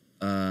I've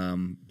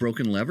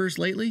broken levers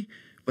lately,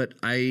 but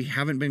I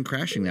haven't been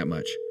crashing that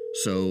much.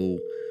 So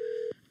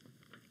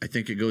I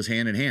think it goes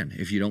hand in hand.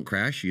 If you don't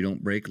crash, you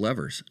don't break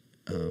levers.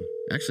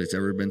 Actually, it's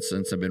ever been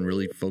since I've been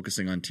really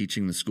focusing on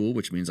teaching the school,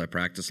 which means I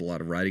practice a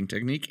lot of riding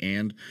technique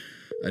and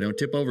I don't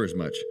tip over as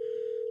much.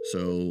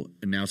 So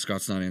now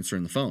Scott's not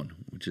answering the phone,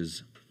 which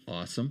is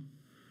awesome.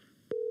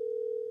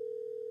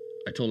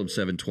 I told him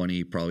 7:20.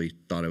 He probably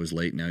thought I was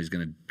late. Now he's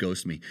going to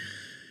ghost me.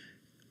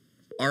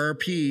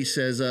 RP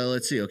says,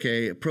 let's see.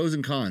 Okay. Pros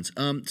and cons.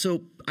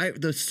 So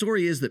the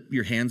story is that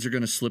your hands are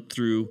going to slip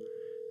through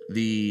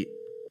the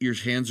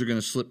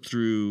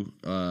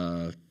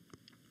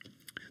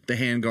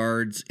hand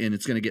guards, and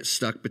it's going to get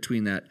stuck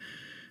between that,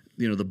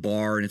 the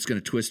bar, and it's going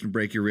to twist and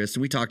break your wrist.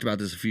 And we talked about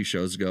this a few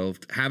shows ago.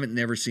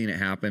 Never seen it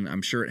happen.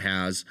 I'm sure it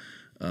has.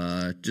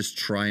 Just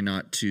try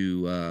not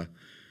to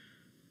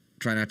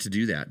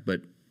do that.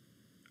 But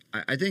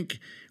I think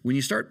when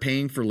you start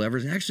paying for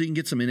levers, actually you can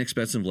get some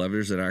inexpensive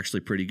levers that are actually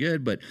pretty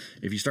good. But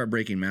if you start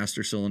breaking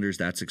master cylinders,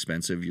 that's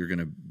expensive. You're going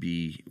to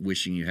be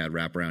wishing you had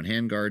wraparound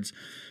handguards.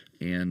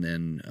 And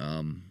then,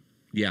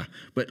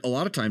 but a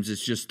lot of times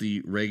it's just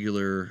the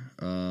regular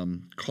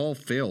call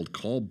failed,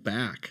 call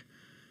back.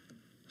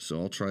 So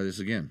I'll try this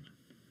again.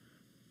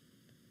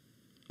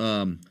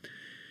 So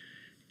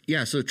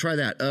try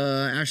that.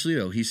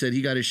 Ashley, he said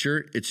he got his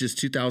shirt. It's just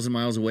 2,000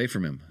 miles away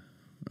from him.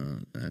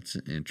 That's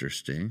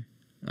interesting.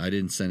 I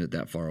didn't send it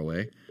that far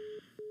away.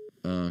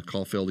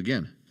 Call failed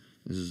again.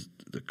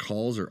 The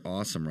calls are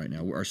awesome right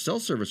now. Our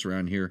cell service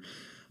around here,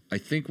 I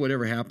think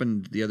whatever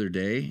happened the other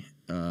day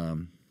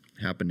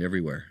happened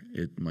everywhere.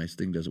 My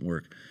thing doesn't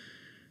work.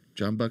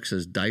 John Buck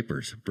says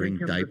diapers. Bring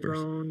diapers.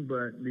 Phone,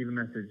 but leave a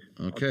message.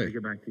 Okay. I'll try to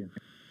get back to you.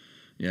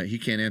 Yeah, he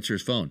can't answer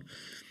his phone.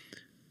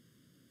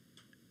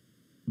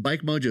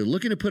 Bike Mojo,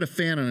 looking to put a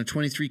fan on a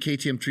 23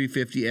 KTM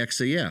 350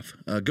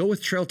 XAF. Go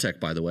with Trail Tech,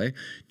 by the way.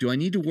 Do I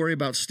need to worry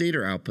about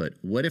stator output?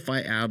 What if I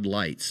add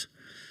lights?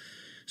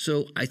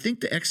 So I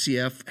think the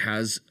XCF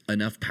has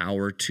enough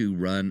power to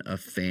run a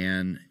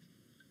fan,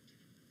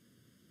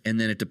 and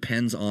then it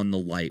depends on the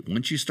light.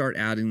 Once you start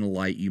adding the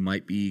light, you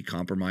might be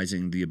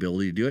compromising the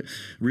ability to do it.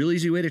 Real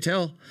easy way to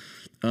tell.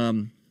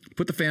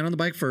 Put the fan on the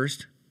bike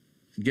first.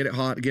 Get it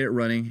hot, get it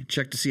running,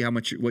 check to see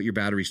what your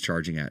battery's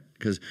charging at.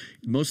 Because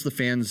most of the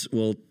fans,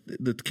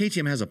 the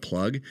KTM has a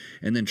plug,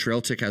 and then Trail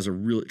Tech has a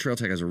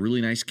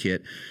really nice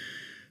kit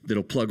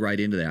that'll plug right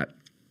into that.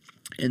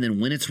 And then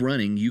when it's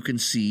running, you can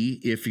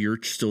see if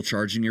you're still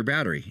charging your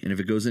battery. And if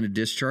it goes into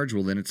discharge,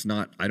 well, then it's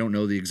not. I don't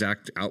know the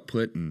exact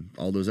output and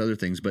all those other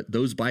things, but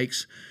those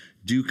bikes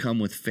do come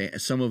with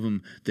fans. Some of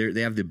them,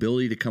 they have the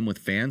ability to come with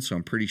fans, so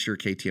I'm pretty sure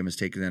KTM has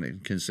taken that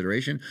into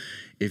consideration.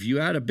 If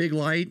you add a big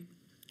light,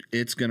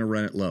 it's going to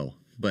run it low.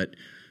 But,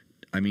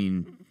 I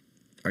mean,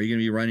 are you going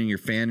to be running your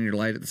fan and your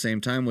light at the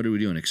same time? What are we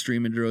doing?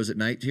 Extreme enduros at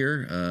night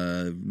here?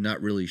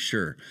 Not really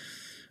sure.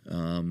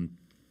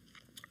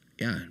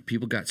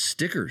 People got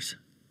stickers.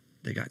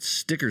 They got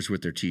stickers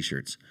with their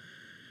T-shirts.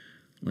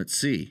 Let's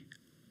see.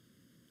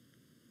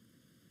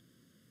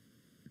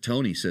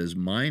 Tony says,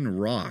 mine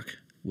rock.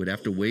 Would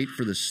have to wait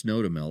for the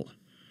snow to melt.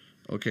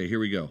 Okay, here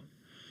we go.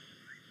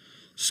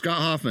 Scott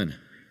Hoffman.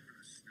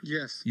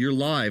 Yes. You're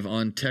live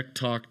on Tech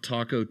Talk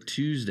Taco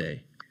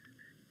Tuesday.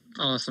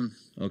 Awesome.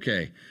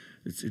 Okay.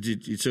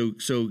 So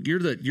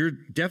you're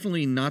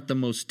definitely not the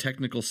most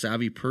technical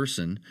savvy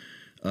person.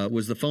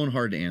 Was the phone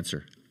hard to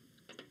answer?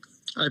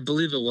 I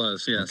believe it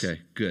was, yes.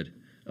 Okay, good.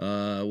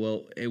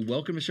 Welcome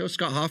to the show.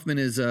 Scott Hoffman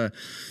is,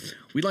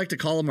 we'd like to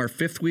call him our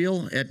fifth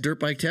wheel at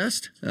Dirt Bike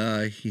Test.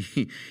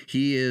 He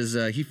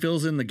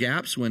fills in the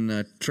gaps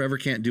when Trevor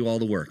can't do all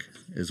the work,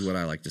 is what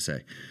I like to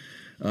say.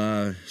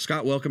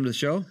 Scott, welcome to the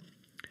show.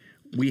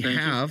 We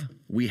have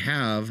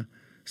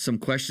some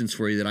questions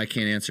for you that I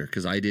can't answer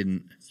because I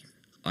didn't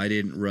run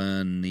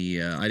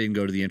I didn't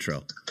go to the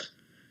intro.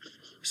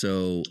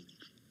 So,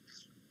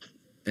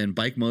 and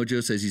Bike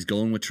Mojo says he's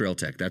going with Trail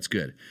Tech. That's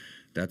good.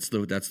 That's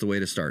the way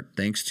to start.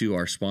 Thanks to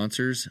our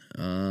sponsors.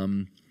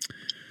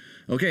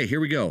 Okay, here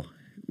we go.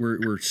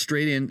 We're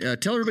straight in.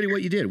 Tell everybody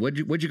what you did.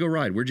 What'd you go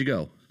ride? Where'd you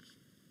go?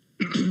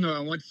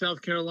 I went to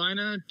South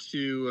Carolina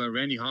to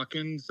Randy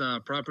Hawkins'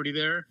 property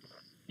there,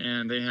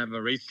 and they have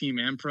a race team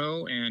and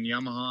pro, and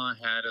Yamaha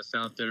had us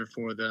out there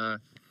for the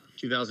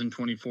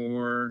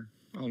 2024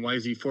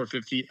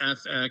 YZ450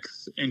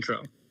 FX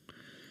intro.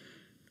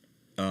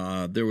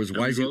 There was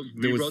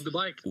YZ. We rode the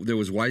bike. There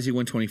was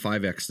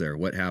YZ125X there.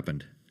 What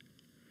happened?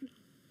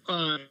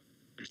 I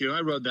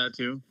rode that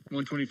too.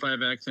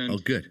 125X. And oh,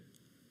 good.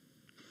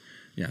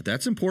 Yeah,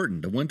 that's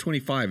important. The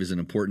 125 is an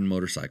important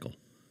motorcycle.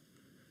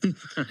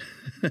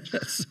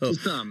 So,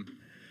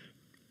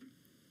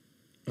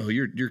 oh,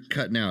 you're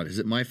cutting out. Is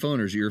it my phone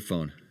or is it your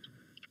phone?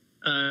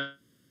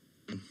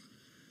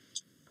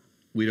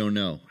 We don't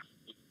know.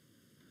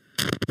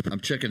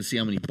 I'm checking to see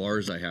how many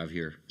bars I have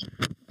here.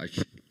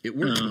 It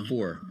worked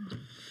before.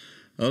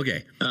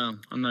 Okay. I'm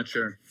not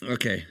sure.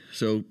 Okay,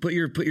 so put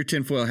your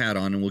tinfoil hat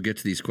on, and we'll get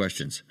to these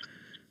questions.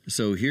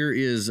 So here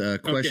is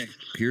question. Okay.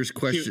 Here's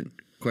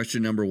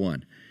question number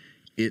one.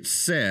 It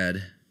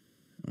said,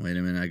 "Wait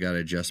a minute, I got to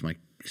adjust my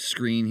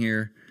screen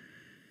here."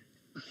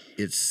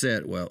 It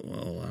said, "Well,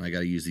 hold on, I got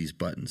to use these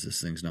buttons. This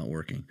thing's not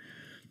working."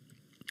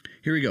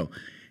 Here we go.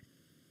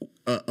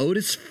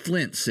 Otis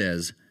Flint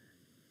says,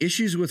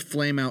 issues with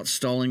flame out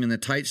stalling and the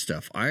tight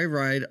stuff. I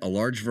ride a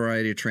large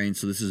variety of trains,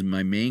 so this is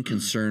my main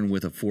concern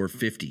with a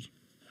 450.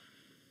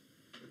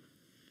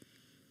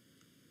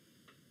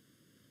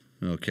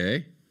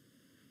 Okay.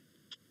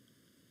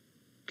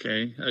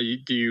 Okay.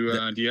 Do you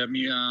have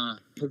me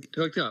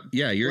hooked up?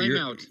 Yeah,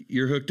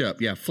 you're hooked up.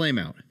 Yeah, flame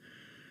out.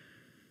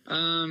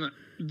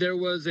 There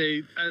was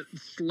a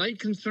slight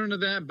concern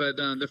of that, but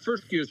the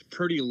first gear is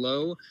pretty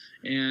low,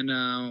 and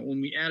when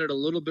we added a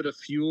little bit of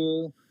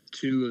fuel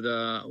to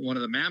one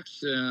of the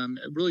maps,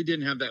 it really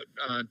didn't have that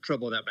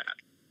trouble that bad.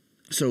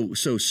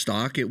 So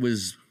stock, it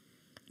was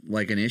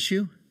like an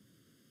issue?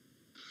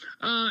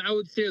 I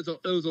would say it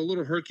was a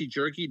little herky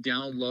jerky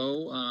down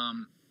low.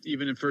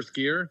 even in first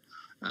gear.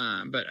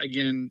 But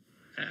again,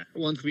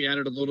 once we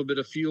added a little bit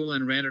of fuel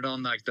and ran it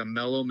on like the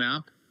mellow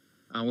map,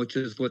 which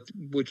is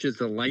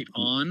the light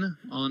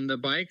on the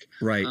bike.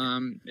 Right.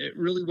 It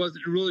really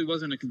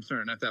wasn't a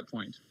concern at that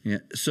point. Yeah.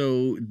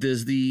 So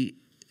does the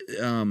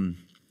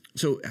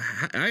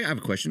I have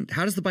a question.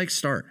 How does the bike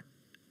start?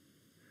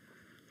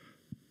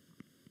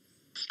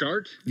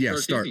 Start? Yeah,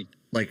 start. Easy.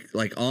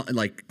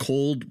 Like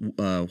cold,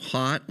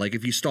 hot. Like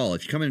if you stall,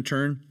 if you come in and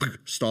turn,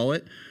 stall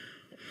it.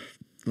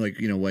 Like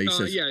why he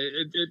says. Yeah,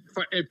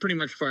 it pretty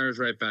much fires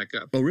right back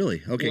up. Oh,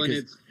 really?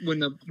 Okay. When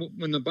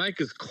the bike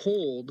is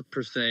cold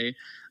per se,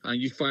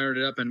 you fired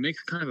it up and it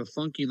makes kind of a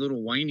funky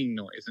little whining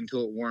noise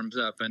until it warms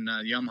up. And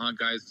Yamaha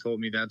guys told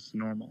me that's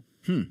normal.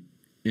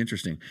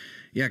 Interesting.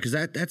 Yeah, because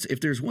that's if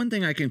there's one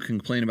thing I can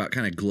complain about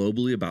kind of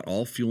globally about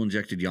all fuel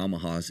injected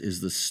Yamahas is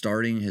the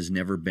starting has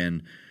never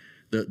been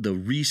the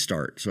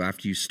restart. So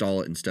after you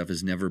stall it and stuff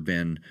has never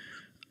been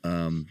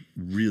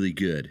really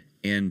good.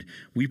 And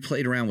we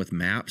played around with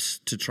maps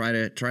to try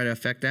to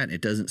affect that. And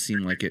it doesn't seem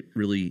like it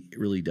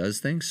really does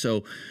things.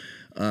 So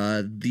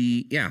I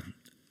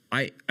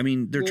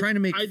mean they're trying to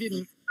make. I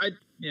didn't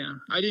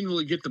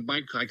really get the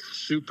bike like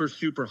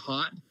super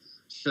hot.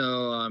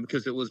 So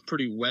because it was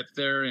pretty wet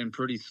there and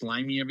pretty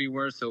slimy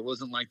everywhere, so it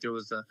wasn't like there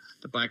was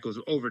the bike was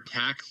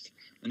overtaxed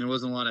and there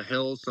wasn't a lot of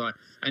hills. So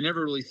I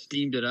never really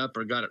steamed it up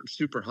or got it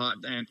super hot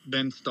and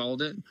then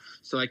stalled it.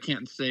 So I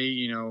can't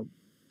say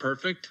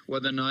perfect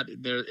whether or not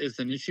there is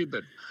an issue,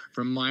 but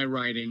from my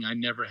riding, I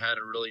never had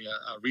a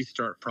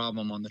restart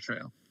problem on the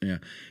trail. Yeah,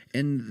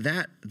 and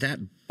that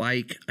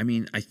bike, I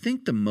mean, I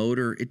think the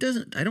motor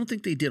I don't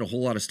think they did a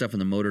whole lot of stuff in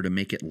the motor to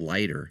make it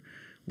lighter.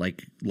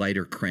 Like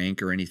lighter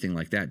crank or anything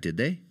like that, did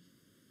they?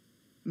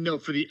 No,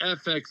 for the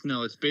FX,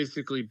 no. It's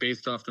basically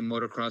based off the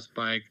motocross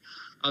bike.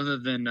 Other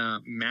than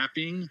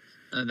mapping,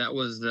 that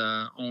was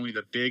only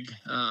the big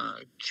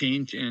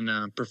change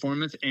in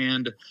performance,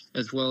 and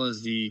as well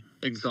as the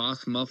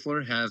exhaust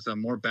muffler has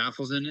more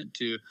baffles in it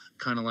to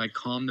kind of like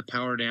calm the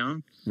power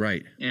down.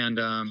 Right. And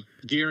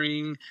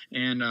gearing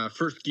and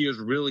first gear is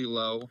really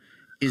low.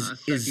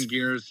 Second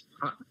gears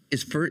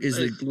is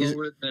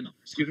the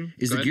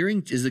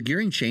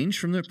gearing changed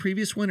from the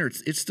previous one, or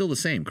it's still the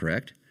same,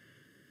 correct?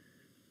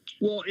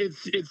 Well,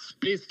 it's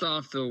based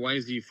off the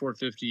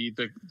YZ450,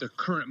 the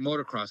current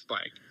motocross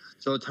bike.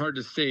 So it's hard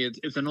to say.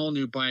 It's an all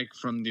new bike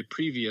from the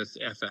previous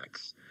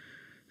FX.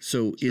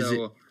 So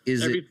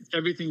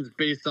everything's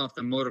based off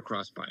the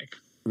motocross bike.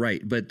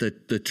 Right, but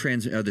the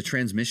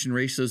transmission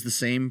ratio is the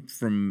same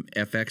from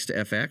FX to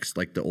FX,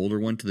 like the older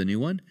one to the new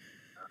one.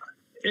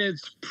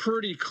 It's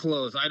pretty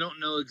close. I don't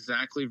know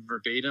exactly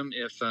verbatim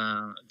if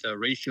the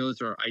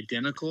ratios are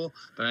identical,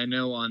 but I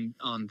know on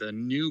the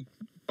new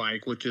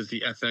bike, which is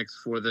the FX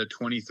for the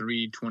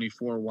 23-24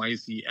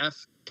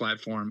 YZF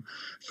platform,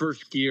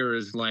 first gear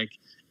is like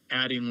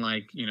adding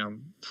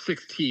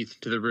 6 teeth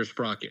to the rear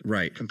sprocket,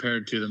 right,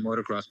 compared to the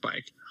motocross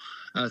bike.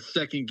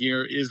 Second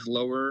gear is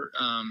lower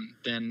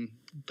than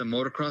the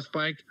motocross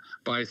bike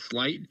by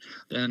slight,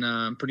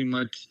 and pretty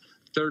much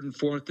third and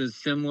fourth is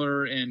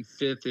similar, and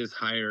fifth is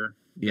higher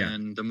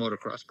than the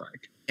motocross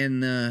bike.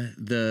 And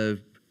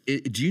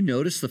do you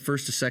notice the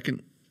first to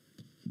second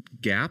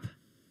gap?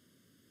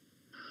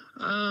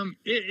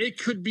 It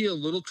could be a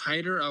little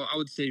tighter. I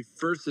would say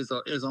first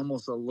is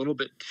almost a little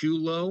bit too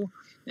low,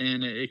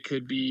 and it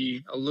could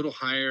be a little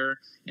higher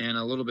and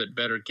a little bit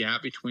better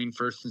gap between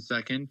first and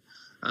second.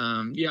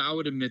 I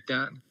would admit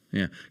that.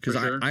 Yeah, because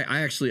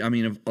I actually, I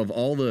mean, of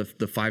all the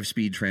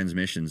 5-speed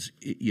transmissions,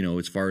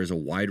 as far as a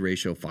wide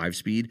ratio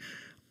 5-speed,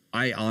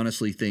 I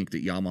honestly think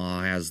that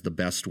Yamaha has the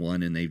best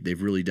one, and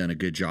they've really done a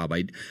good job.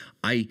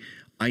 I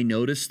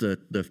noticed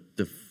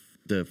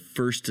the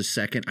first to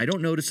second. I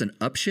don't notice an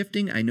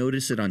upshifting. I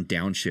notice it on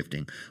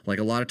downshifting. Like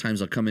a lot of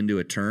times I'll come into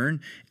a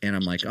turn and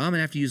I'm like, I'm gonna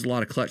have to use a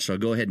lot of clutch, so I'll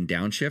go ahead and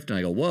downshift, and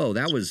I go, whoa,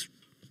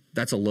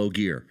 that's a low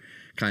gear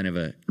kind of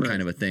a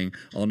thing.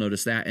 I'll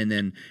notice that, and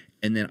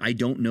then I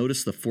don't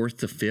notice the fourth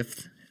to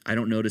fifth. I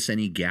don't notice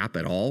any gap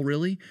at all,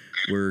 really.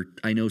 Where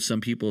I know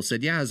some people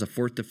said, yeah, there's a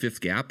fourth to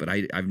fifth gap, but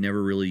I've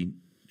never really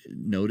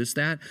noticed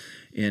that,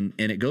 and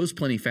it goes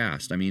plenty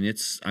fast. I mean,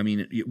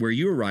 where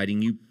you were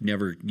riding, you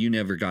never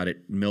got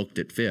it milked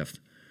at fifth.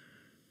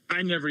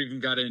 I never even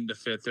got it into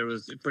fifth. There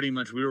was pretty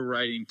much, we were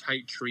riding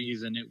tight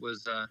trees, and it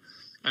was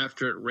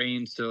after it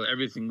rained, so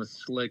everything was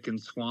slick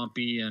and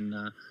swampy, and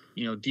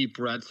deep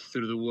ruts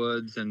through the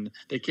woods, and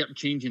they kept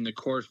changing the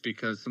course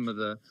because some of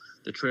the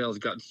trails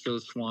got so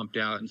swamped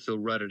out and so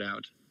rutted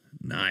out.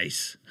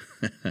 Nice.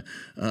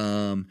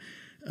 And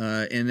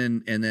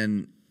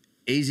then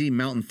AZ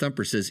Mountain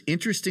Thumper says,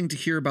 interesting to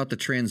hear about the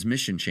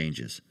transmission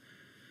changes.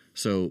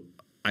 So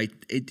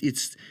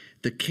it's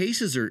the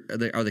cases are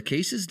the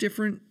cases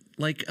different,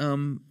 like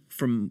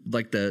from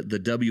like the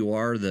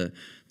WR, the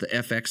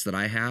FX that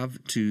I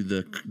have to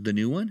the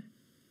new one?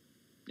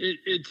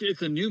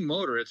 It's a new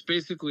motor. It's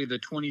basically the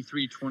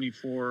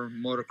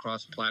 23-24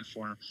 motocross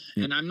platform,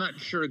 and I'm not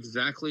sure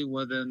exactly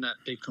whether or not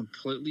they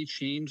completely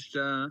changed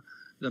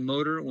the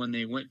motor when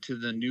they went to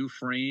the new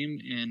frame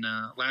in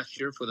last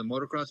year for the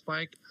motocross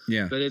bike.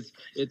 Yeah. But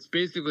it's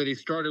basically they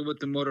started with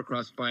the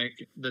motocross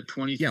bike, the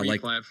 23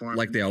 platform,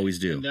 like they always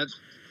do. And that's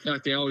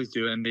like they always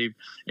do, and they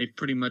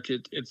pretty much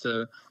it's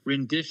a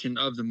rendition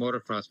of the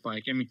motocross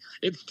bike. I mean,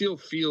 it still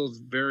feels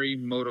very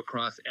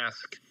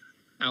motocross-esque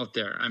out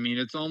there. I mean,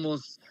 it's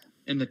almost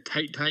in the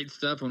tight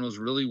stuff when it was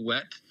really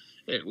wet.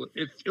 It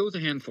was a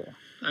handful.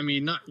 I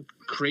mean, not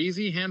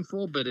crazy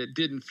handful, but it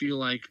didn't feel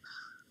like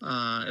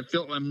it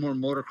felt like more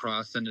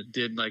motocross than it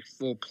did like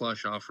full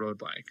plush off-road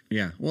bike.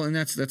 Yeah, well, and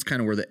that's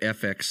kind of where the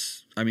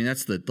FX. I mean,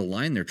 that's the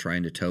line they're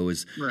trying to toe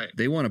is right.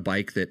 They want a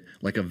bike that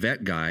like a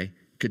vet guy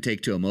could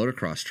take to a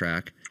motocross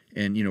track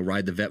and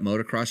ride the vet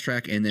motocross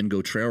track and then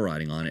go trail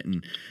riding on it.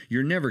 And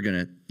you're never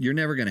gonna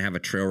have a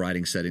trail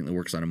riding setting that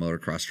works on a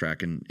motocross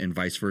track and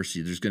vice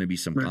versa. There's going to be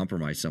some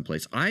compromise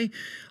someplace. I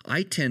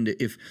tend to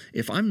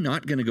if I'm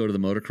not going to go to the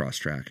motocross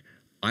track,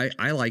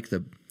 I like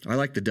the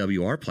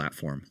WR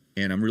platform.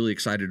 And I'm really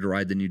excited to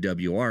ride the new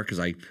WR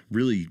because I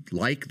really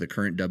like the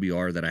current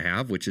WR that I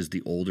have, which is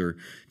the older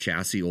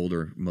chassis,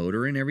 older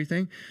motor and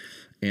everything.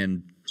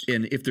 And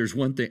if there's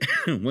one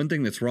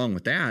thing that's wrong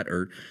with that,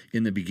 or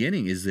in the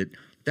beginning, is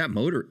that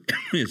motor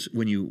is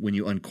when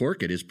you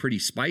uncork it is pretty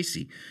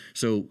spicy.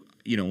 So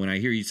when I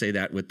hear you say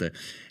that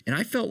and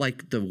I felt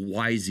like the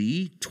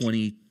YZ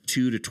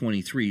 22 to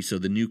 23, so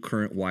the new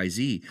current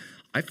YZ,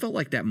 I felt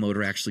like that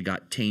motor actually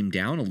got tamed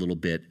down a little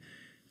bit,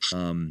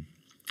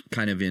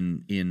 kind of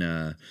in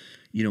the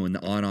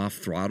on-off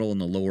throttle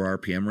and the lower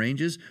RPM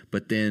ranges,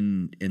 but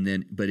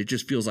it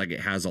just feels like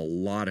it has a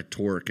lot of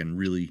torque and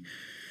really.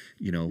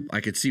 I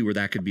could see where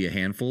that could be a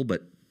handful,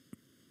 but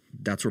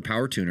that's where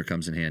Power Tuner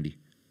comes in handy.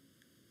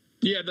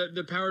 Yeah,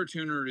 the Power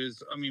Tuner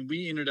is. I mean,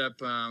 we ended up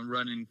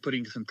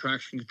putting some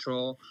traction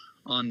control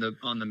on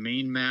the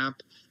main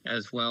map,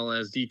 as well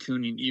as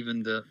detuning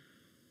even the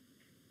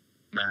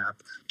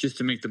map, just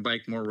to make the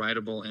bike more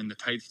rideable in the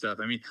tight stuff.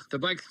 I mean, the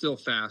bike's still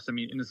fast. I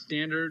mean, in the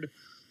standard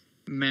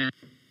map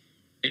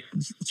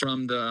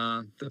from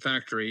the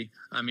factory,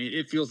 I mean,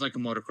 it feels like a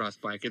motocross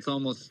bike. It's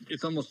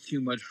almost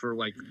too much for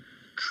like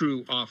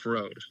true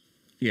off-road,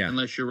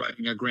 unless you're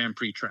riding a Grand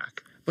Prix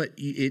track. But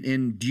do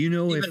you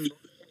know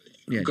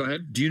go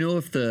ahead. Do you know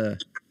if the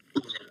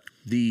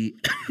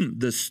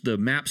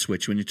map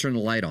switch when you turn the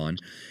light on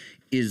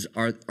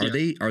are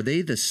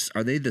they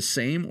the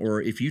same,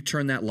 or if you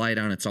turn that light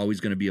on, it's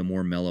always going to be a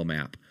more mellow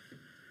map?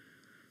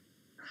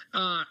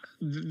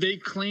 They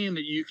claim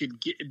that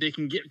they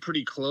can get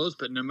pretty close,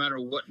 but no matter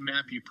what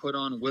map you put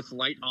on with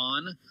light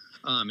on,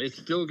 it's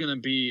still going to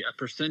be a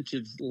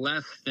percentage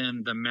less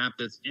than the map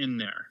that's in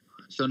there.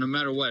 So no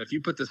matter what, if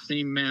you put the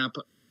same map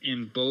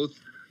in both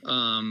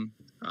A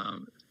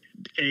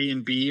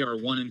and B or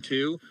 1 and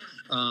 2,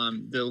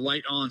 the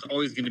light on is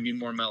always going to be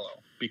more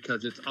mellow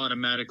because it's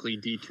automatically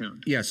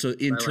detuned. Yeah, so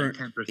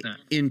 10%.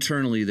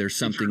 Internally, there's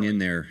something in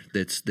there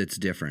that's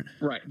different.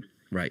 Right.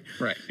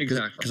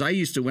 Exactly. Because I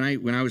used to,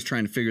 when I was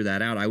trying to figure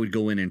that out, I would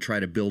go in and try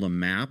to build a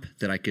map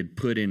that I could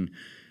put in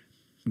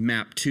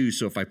map 2,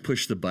 so if I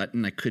push the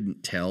button, I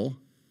couldn't tell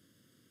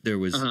there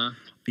was,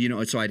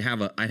 so I'd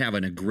have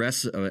an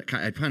aggressive,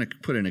 I'd kind of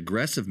put an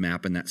aggressive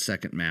map in that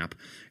second map,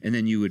 and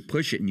then you would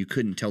push it and you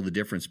couldn't tell the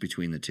difference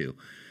between the two.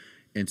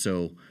 And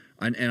so,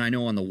 and I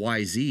know on the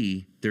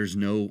YZ, there's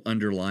no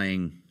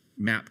underlying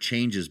map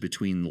changes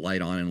between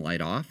light on and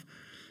light off.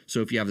 So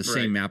if you have the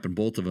same map in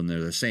both of them, they're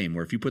the same.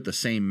 Where if you put the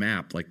same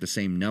map, like the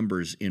same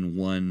numbers in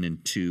 1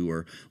 and 2,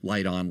 or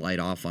light on, light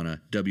off on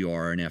a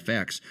WR and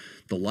FX,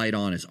 the light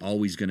on is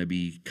always going to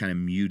be kind of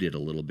muted a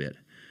little bit.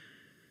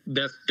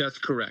 That's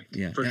correct.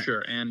 Yeah, for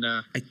sure. And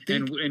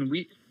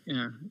we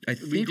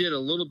did a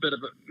little bit of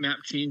a map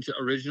change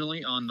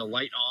originally on the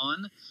light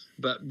on,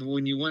 but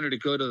when you wanted to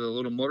go to the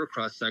little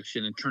motocross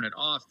section and turn it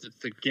off,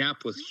 the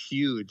gap was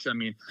huge. I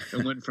mean,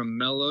 it went from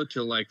mellow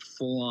to like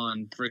full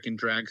on freaking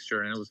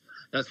dragster, and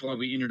that's why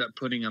we ended up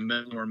putting a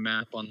mellower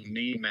map on the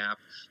main map,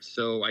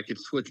 so I could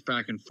switch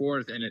back and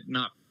forth and it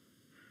not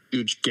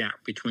huge gap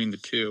between the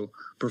two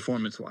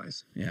performance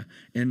wise. Yeah.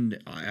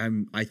 And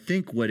I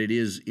think what it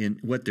is in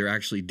what they're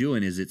actually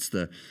doing is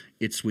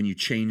it's when you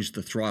change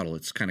the throttle,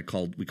 it's kind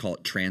of we call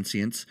it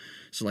transients.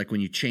 So like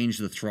when you change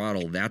the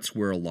throttle, that's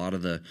where a lot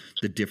of the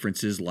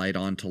differences light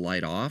on to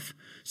light off,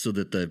 so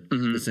that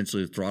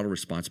essentially the throttle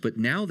response. But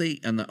now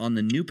on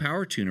the new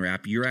Power Tuner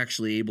app, you're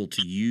actually able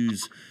to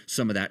use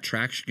some of that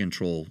traction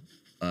control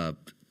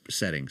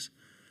settings.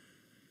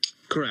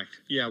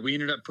 Correct. Yeah. We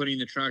ended up putting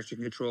the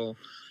traction control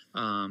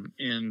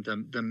in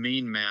the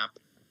main map.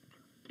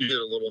 We did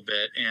a little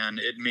bit, and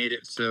it made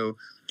it so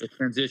the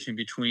transition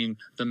between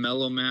the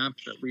mellow map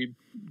that we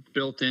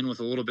built in with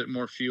a little bit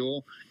more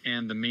fuel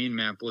and the main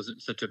map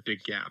wasn't such a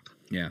big gap.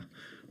 Yeah.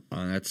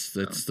 That's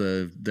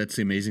the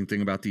amazing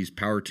thing about these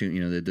Power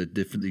Tune, the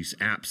different these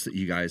apps that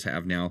you guys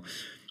have now.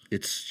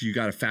 You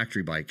got a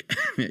factory bike.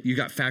 You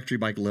got factory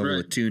bike level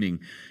of tuning,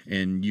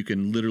 and you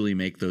can literally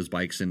make those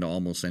bikes into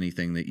almost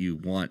anything that you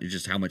want. It's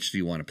just how much do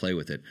you want to play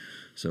with it.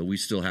 So we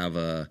still have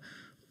a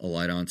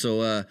light on.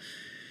 So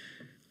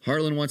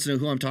Harlan wants to know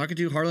who I'm talking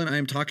to. Harlan, I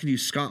am talking to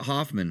Scott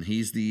Hoffman.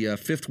 He's the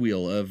fifth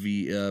wheel of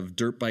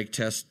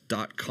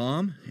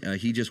dirtbiketest.com.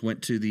 He just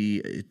went to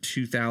the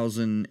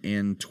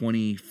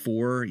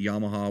 2024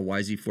 Yamaha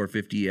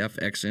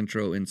YZ450F X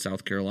Intro in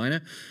South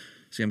Carolina.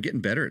 See, I'm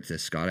getting better at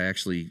this, Scott. I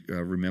actually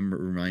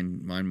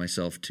remind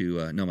myself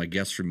to, my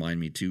guests remind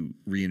me to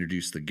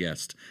reintroduce the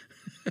guest.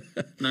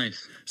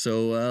 Nice.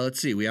 So let's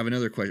see. We have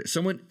another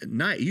question.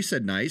 You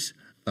said nice.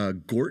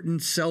 Gorton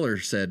Seller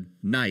said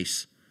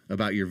nice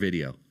about your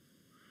video.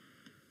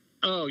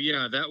 Oh,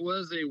 yeah, that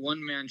was a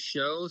one-man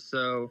show.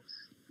 So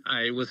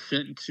I was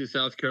sent to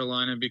South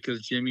Carolina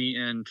because Jimmy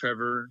and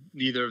Trevor,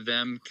 neither of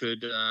them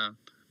could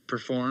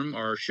perform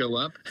or show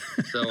up.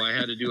 So I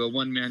had to do a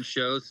one-man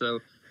show. So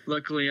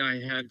luckily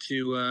I had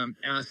to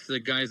ask the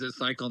guys at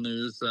Cycle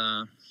News,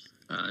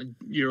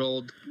 your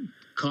old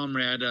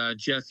comrade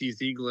Jesse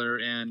Ziegler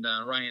and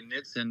Ryan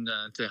Nitzen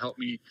to help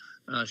me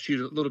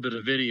shoot a little bit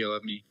of video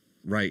of me.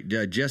 Right.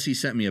 Jesse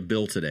sent me a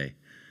bill today.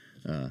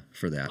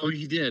 For that. Oh,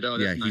 he did. Oh,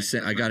 that's yeah. Nice. He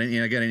sent. I got an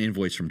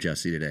invoice from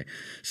Jesse today.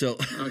 So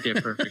okay,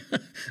 perfect.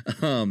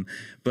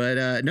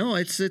 But no,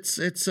 it's.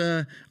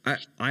 I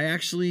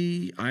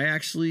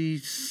actually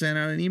sent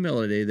out an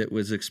email today that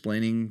was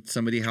explaining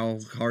somebody how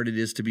hard it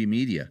is to be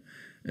media.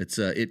 It's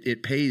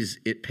it pays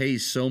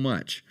so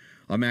much.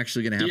 I'm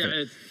actually going to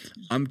have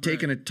I'm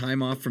taking a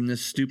time off from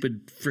this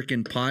stupid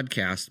freaking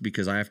podcast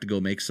because I have to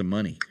go make some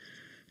money,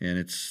 and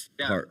it's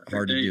hard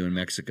to do in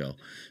Mexico.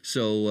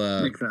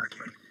 So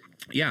exactly.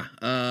 Yeah,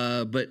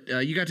 but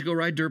you got to go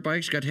ride dirt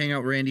bikes. You got to hang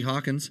out with Randy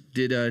Hawkins.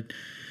 Did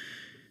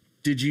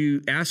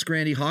you ask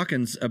Randy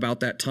Hawkins about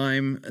that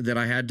time that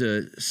I had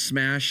to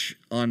smash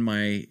on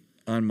my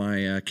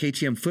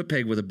KTM foot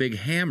peg with a big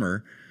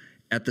hammer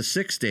at the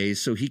 6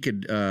 days so he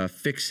could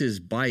fix his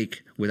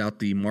bike without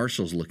the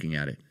marshals looking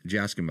at it? Did you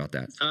ask him about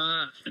that?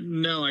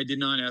 No, I did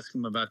not ask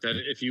him about that.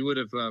 If you would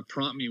have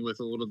prompted me with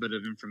a little bit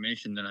of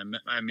information, then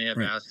I may have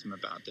asked him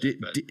about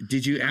that.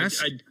 Did you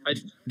ask?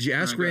 Did you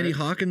ask Randy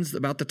Hawkins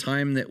about the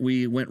time that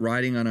we went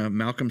riding on a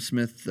Malcolm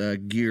Smith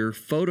gear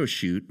photo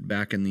shoot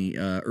back in the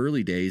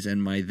early days,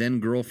 and my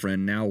then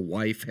girlfriend, now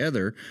wife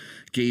Heather,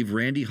 gave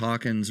Randy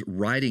Hawkins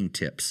riding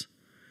tips?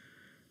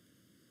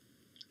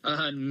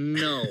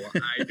 No,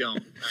 I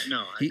don't.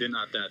 No, I did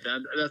not.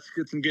 That's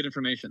some good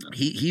information, though.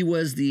 He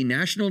was the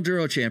national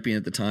enduro champion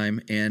at the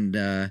time,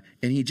 and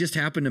he just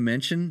happened to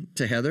mention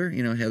to Heather,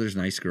 Heather's a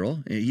nice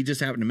girl. He just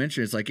happened to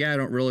mention it's like, I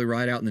don't really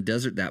ride out in the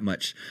desert that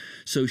much.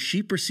 So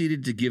she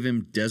proceeded to give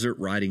him desert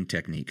riding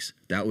techniques.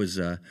 That was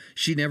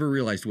she never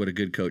realized what a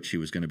good coach she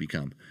was going to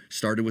become.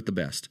 Started with the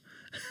best.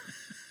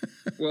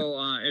 Well,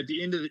 at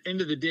the end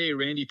of the day,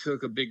 Randy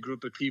took a big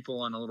group of people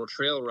on a little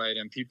trail ride,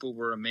 and people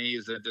were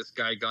amazed that this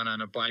guy got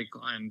on a bike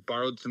and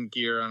borrowed some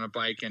gear on a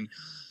bike, and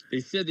they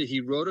said that he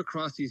rode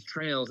across these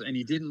trails and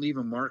he didn't leave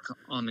a mark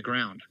on the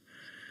ground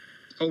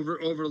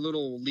over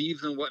little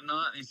leaves and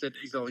whatnot. He said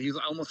he's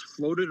almost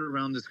floated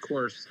around this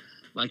course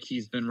like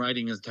he's been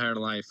riding his entire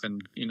life,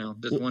 and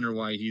just wonder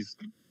why he's.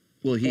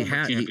 Well, he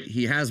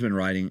has been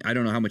riding. I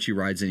don't know how much he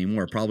rides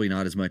anymore. Probably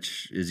not as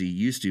much as he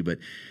used to. But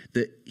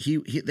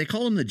they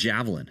call him the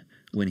Javelin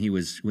when he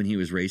was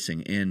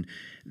racing. And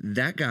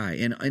that guy,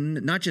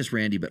 and not just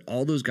Randy, but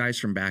all those guys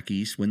from back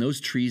east, when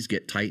those trees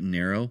get tight and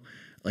narrow,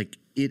 like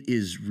it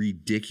is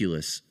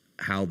ridiculous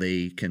how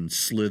they can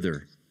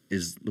slither,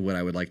 is what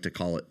I would like to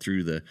call it,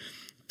 through the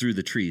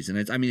trees. And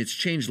it's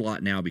changed a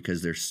lot now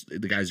because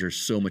the guys are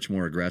so much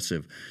more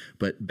aggressive.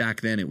 But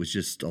back then it was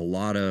just a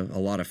lot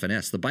of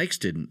finesse. The bikes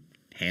didn't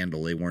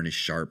handle. They weren't as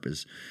sharp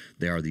as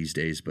they are these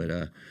days.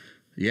 But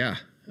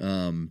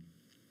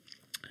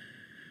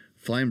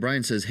Flying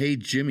Brian says, "Hey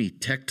Jimmy,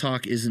 tech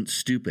talk isn't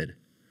stupid."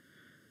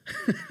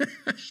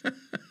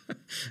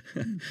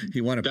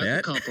 You want to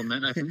bet? That's a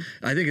compliment, I think.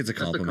 I think it's a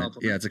compliment.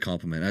 Yeah, it's a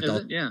compliment.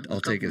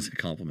 I'll take it as a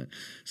compliment.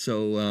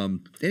 So,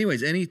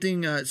 anyways,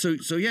 anything?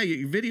 So yeah,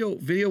 your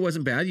video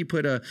wasn't bad. You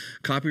put a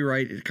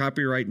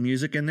copyright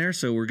music in there,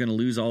 so we're going to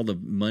lose all the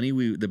money,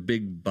 the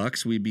big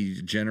bucks we'd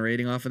be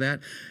generating off of that.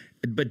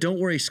 But don't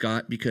worry,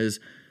 Scott,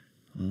 because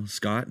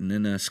Scott and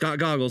then Scott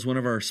Goggles, one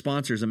of our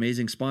sponsors,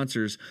 amazing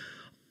sponsors.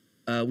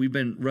 We've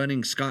been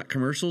running Scott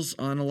commercials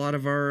on a lot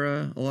of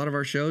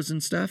our shows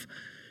and stuff.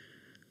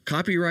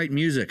 Copyright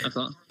music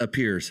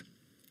appears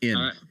in.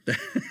 All right.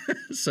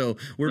 So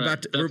we're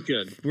about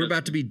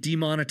to be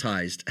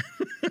demonetized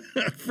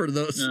for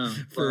those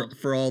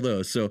for all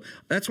those. So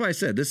that's why I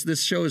said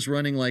this show is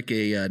running like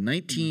a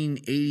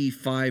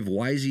 1985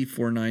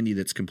 YZ490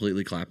 that's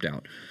completely clapped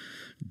out,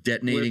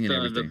 detonating with,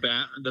 and everything.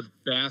 The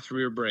bass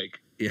rear brake.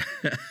 Yeah,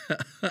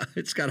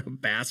 it's got a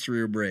bass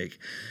rear brake.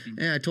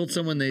 Yeah, I told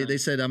someone they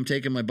said I'm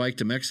taking my bike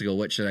to Mexico.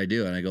 What should I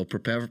do? And I go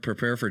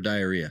prepare for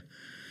diarrhea.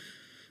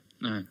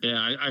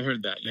 Yeah, I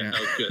heard that. Yeah,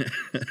 that was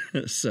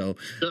good. So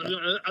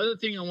the other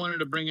thing I wanted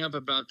to bring up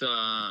about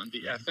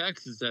the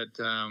FX is that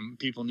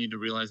people need to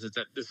realize is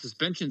that the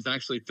suspension is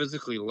actually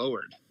physically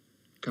lowered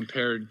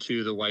compared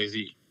to the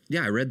YZ.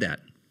 Yeah, I read that.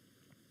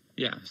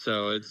 Yeah,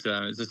 so it's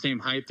the same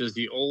height as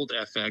the old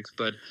FX,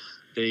 but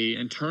they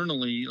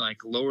internally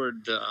like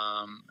lowered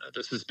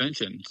the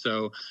suspension,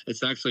 so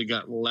it's actually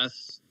got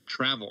less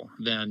travel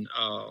than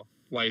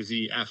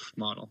YZF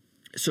model.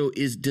 So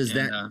does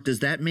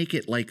that make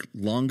it like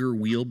longer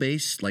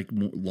wheelbase, like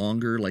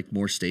longer, like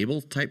more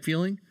stable type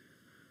feeling?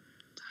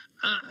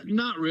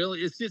 Not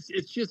really.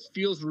 It just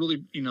feels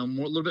really, a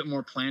little bit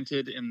more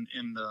planted in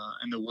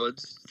the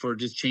woods for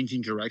just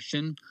changing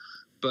direction.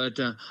 But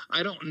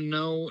I don't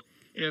know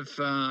if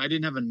I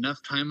didn't have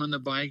enough time on the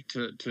bike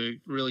to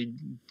really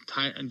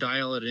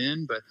dial it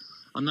in. But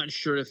I'm not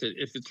sure if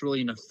it's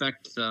really an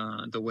effect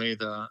the way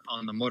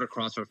on the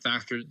motocross or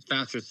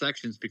faster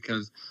sections,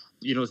 because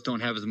you just don't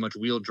have as much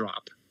wheel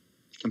drop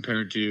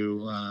compared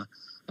to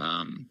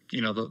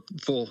the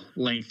full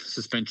length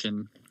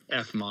suspension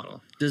F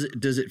model.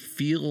 Does it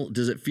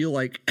feel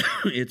like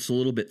it's a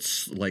little bit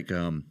like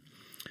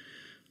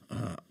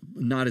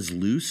not as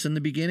loose in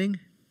the beginning?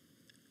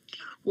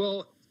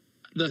 Well,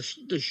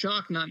 the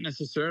shock not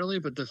necessarily,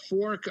 but the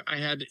fork I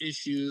had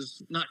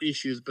not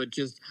issues, but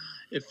just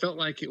it felt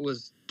like it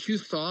was too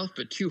soft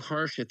but too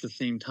harsh at the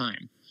same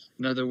time.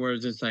 In other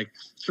words, it's like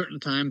certain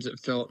times it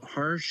felt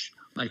harsh,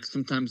 like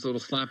sometimes little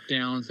slap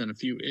downs and a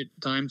few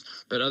times,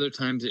 but other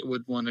times it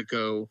would want to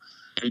go.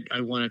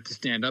 I wanted to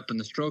stand up in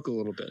the stroke a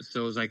little bit.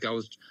 So it was like I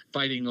was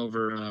fighting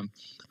over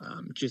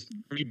just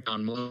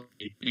rebound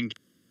mobility and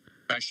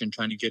compression,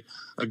 trying to get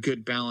a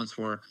good balance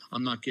where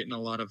I'm not getting a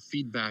lot of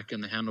feedback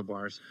in the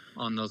handlebars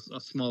on those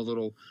small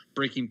little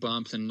braking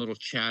bumps and little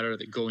chatter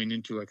that going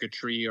into like a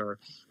tree or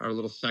a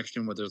little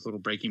section where there's little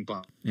braking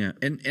bumps. Yeah,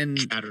 and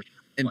chatter.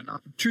 And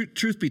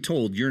truth be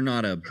told, you're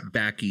not a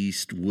back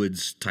east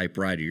woods type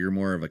rider. You're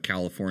more of a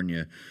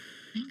California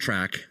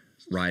track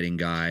riding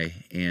guy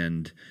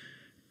and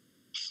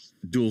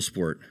dual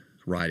sport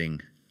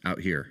riding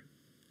out here.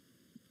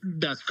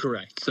 That's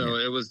correct. So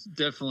it was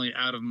definitely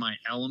out of my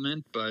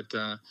element, but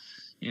so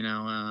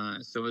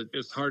it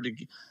was hard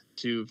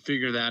to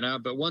figure that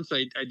out. But once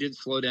I did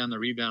slow down the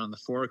rebound on the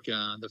fork,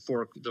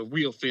 the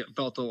wheel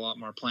felt a lot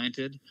more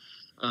planted.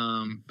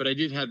 But I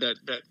did have that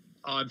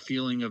odd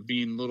feeling of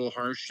being a little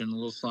harsh and a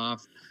little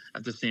soft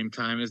at the same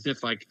time, as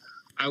if like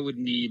I would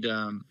need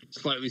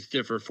slightly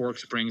stiffer fork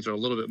springs or a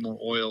little bit more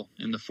oil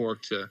in the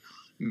fork to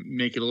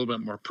make it a little bit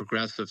more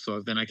progressive, so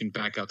then I can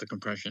back out the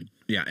compression.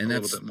 Yeah, and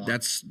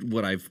that's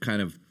what I've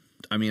kind of.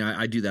 I mean,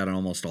 I do that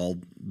on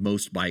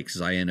most bikes.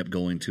 Is I end up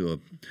going to a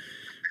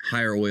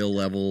higher oil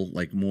level,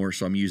 like more.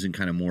 So I'm using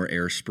kind of more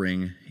air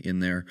spring in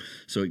there,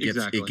 so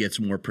it gets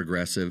more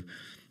progressive,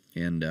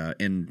 and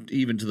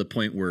even to the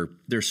point where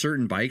there's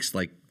certain bikes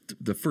like.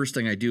 The first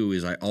thing I do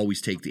is I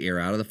always take the air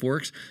out of the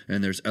forks,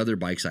 and there's other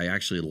bikes I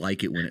actually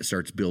like it when it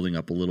starts building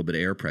up a little bit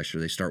of air pressure.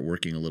 They start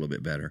working a little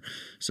bit better.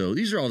 So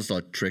these are all just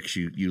like tricks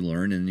you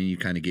learn, and then you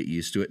kind of get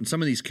used to it. And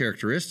some of these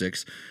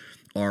characteristics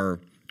are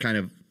kind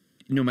of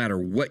no matter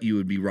what you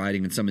would be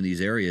riding in some of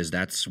these areas,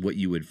 that's what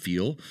you would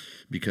feel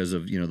because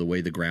of the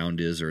way the ground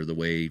is or the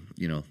way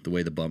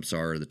the bumps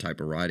are or the type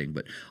of riding.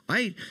 But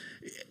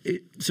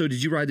so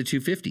did you ride the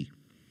 250?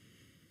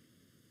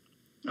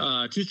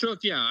 Two-stroke,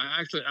 yeah.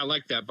 I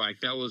like that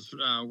bike. That was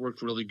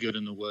worked really good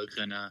in the woods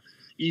and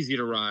easy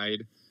to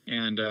ride.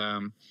 And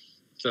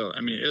so,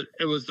 I mean,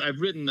 it was.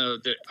 I've ridden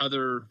the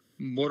other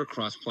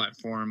motocross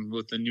platform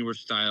with the newer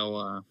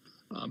style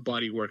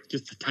bodywork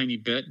just a tiny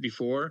bit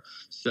before.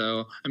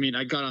 So, I mean,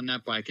 I got on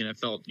that bike and it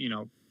felt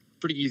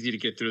pretty easy to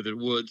get through the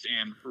woods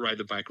and ride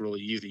the bike really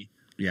easy.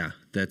 Yeah,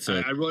 that's.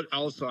 I rode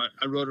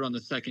it on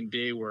the second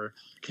day where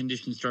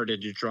conditions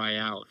started to dry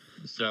out,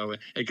 so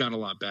it got a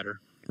lot better.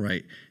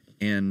 Right.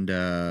 And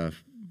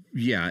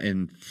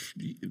and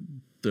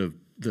the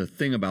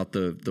thing about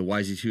the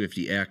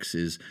YZ250X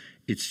is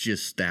it's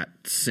just that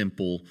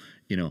simple,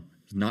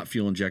 not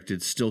fuel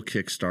injected, still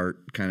kickstart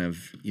kind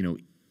of,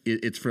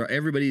 it's for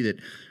everybody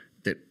that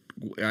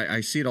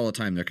I see it all the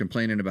time. They're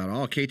complaining about,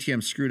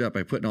 KTM screwed up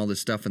by putting all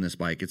this stuff in this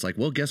bike. It's like,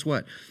 well, guess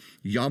what?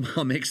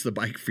 Yamaha makes the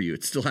bike for you.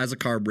 It still has a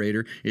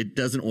carburetor. It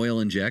doesn't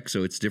oil inject,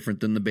 so it's different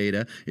than the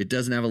Beta. It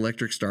doesn't have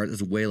electric start.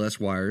 There's way less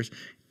wires.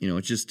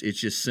 It's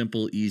just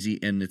simple, easy,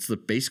 and it's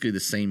basically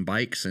the same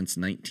bike since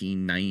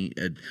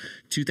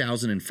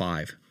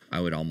 2005,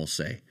 I would almost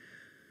say.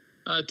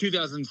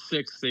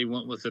 2006, they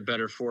went with a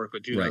better fork,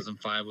 but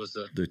 2005 was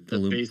the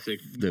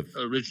basic, the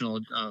original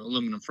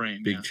aluminum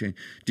frame. Big change.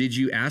 Did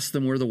you ask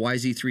them where the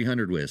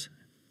YZ300 was?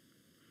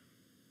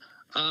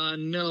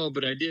 No,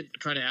 but I did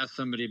try to ask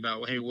somebody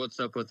about, hey, what's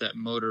up with that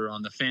motor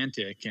on the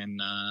Fantic? And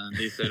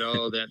they said,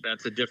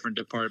 that's a different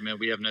department.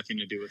 We have nothing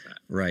to do with that.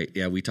 Right.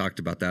 Yeah, we talked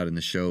about that in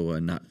the show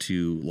not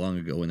too long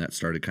ago when that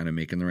started kind of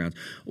making the rounds.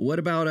 What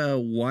about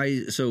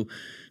So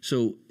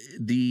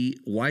the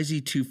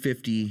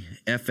YZ250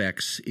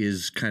 FX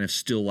is kind of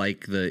still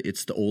like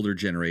it's the older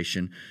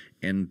generation,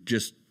 and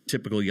just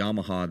typical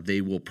Yamaha,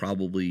 they will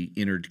probably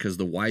enter because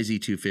the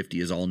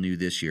YZ250 is all new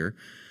this year.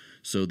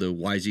 So the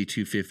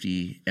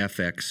YZ250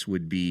 FX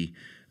would be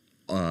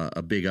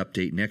a big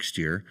update next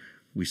year,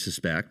 we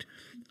suspect.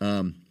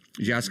 Did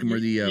you ask them where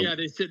the?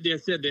 They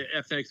said the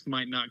FX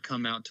might not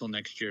come out till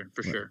next year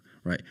for sure.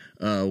 Right.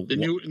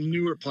 The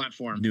newer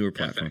platform. Newer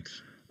platform.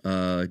 FX.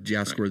 Did you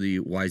ask where the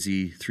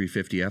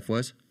YZ350F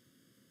was?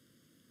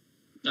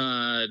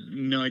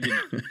 No, I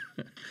didn't.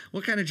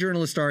 What kind of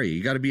journalist are you?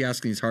 You got to be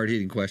asking these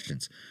hard-hitting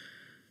questions.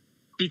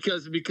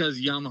 Because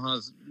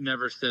Yamaha's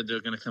never said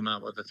they're going to come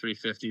out with a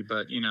 350,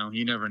 but you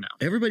never know.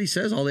 Everybody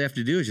says all they have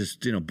to do is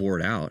just bore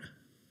it out,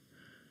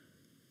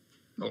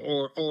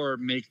 or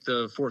make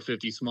the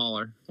 450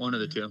 smaller. One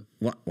of the two.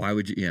 Why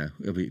would you? Yeah,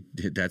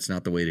 that's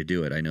not the way to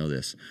do it. I know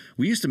this.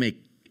 We used to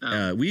make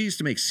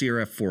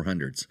CRF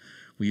 400s.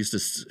 We used to,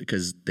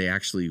 because they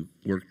actually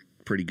worked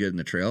pretty good in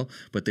the trail,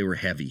 but they were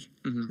heavy.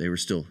 Mm-hmm. They were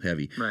still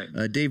heavy. Right.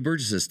 Dave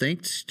Burgess says,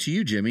 thanks to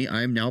you, Jimmy,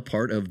 I am now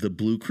part of the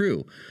Blue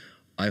Crew.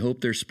 I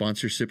hope their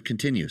sponsorship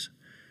continues.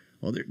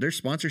 Well, their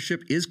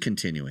sponsorship is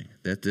continuing.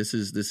 That this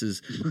is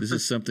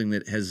something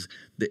that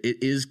it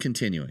is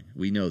continuing.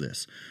 We know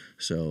this.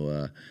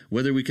 So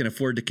whether we can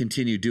afford to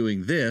continue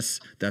doing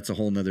this, that's a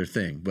whole nother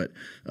thing. But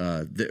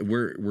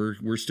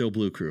we're still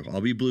Blue Crew.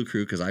 I'll be Blue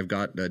Crew because I've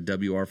got a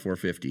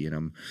WR450 and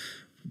I'm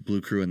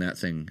Blue Crew in that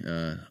thing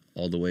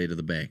all the way to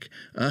the bank.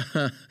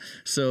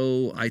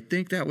 So I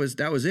think that was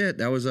it.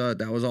 That was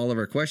all of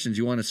our questions.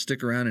 You want to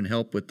stick around and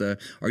help with the?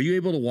 Are you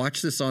able to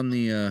watch this on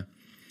the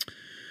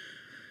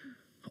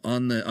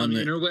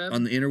interweb?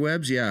 On the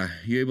interwebs? Yeah,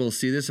 you able to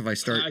see this if I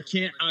start? I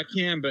can,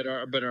 but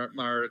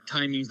our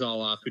timing's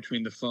all off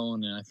between the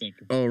phone and I think.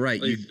 Oh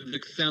right,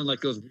 it sounded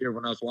like it was weird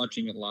when I was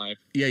watching it live.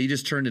 Yeah, you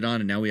just turned it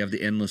on and now we have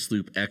the endless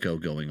loop echo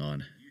going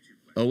on.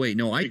 Oh wait,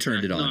 no, I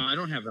turned it on. No, I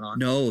don't have it on.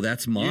 No,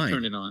 that's mine. You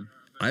turned it on.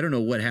 I don't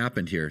know what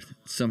happened here.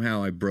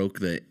 Somehow I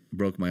broke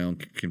my own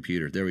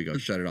computer. There we go.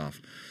 Shut it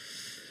off.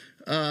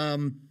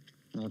 Ron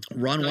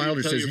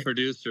Wilder says, your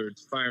producer,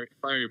 fire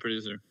your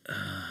producer.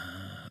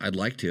 I'd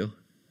like to.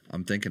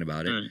 I'm thinking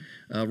about it.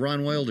 Right.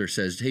 Ron Wilder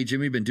says, hey,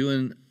 Jimmy,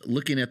 been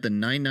looking at the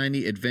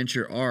 990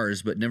 Adventure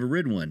Rs, but never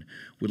rid one.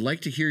 Would like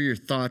to hear your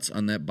thoughts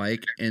on that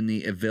bike and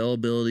the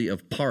availability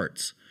of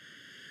parts.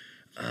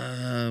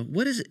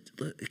 What is it?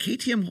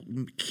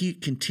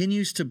 KTM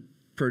continues to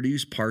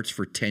produce parts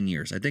for 10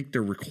 years. I think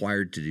they're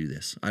required to do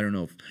this. I don't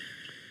know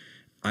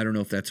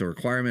if that's a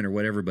requirement or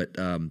whatever, but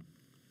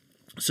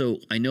so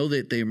I know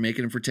that they're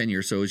making them for 10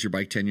 years. So is your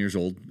bike 10 years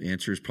old? The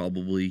answer is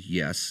probably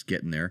yes,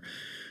 getting there.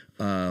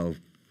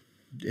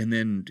 And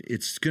then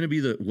it's going to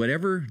be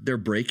whatever they're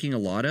breaking a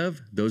lot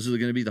of, those are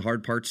going to be the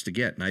hard parts to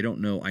get. And I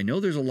don't know. I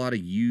know there's a lot of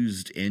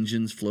used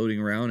engines floating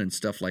around and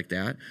stuff like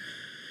that.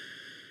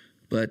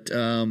 But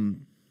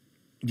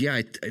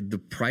yeah, the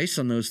price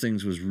on those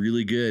things was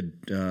really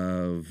good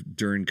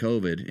during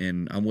COVID,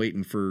 and I'm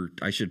waiting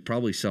I should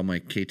probably sell my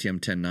KTM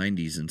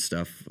 1090s and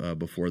stuff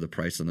before the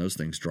price on those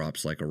things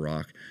drops like a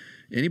rock.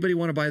 Anybody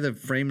want to buy the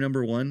frame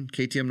number 1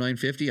 KTM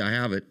 950? I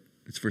have it.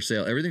 It's for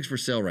sale. Everything's for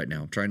sale right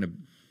now. I'm trying to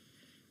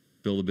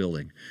build a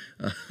building.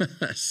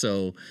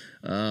 So,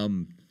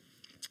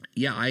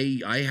 yeah,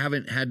 I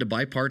haven't had to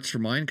buy parts for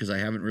mine because I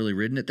haven't really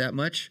ridden it that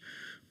much.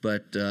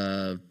 But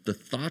the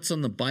thoughts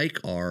on the bike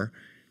are,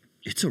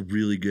 it's a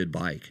really good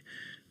bike.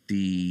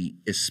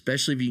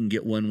 Especially if you can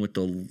get one with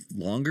the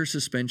longer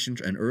suspension,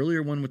 an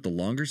earlier one with the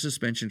longer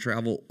suspension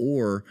travel,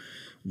 or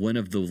one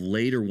of the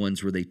later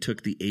ones where they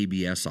took the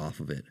ABS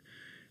off of it,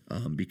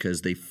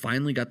 because they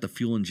finally got the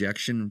fuel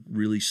injection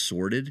really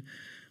sorted,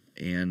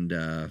 and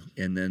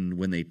then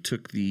when they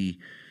took the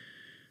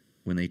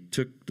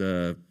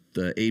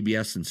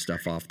ABS and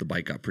stuff off, the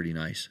bike got pretty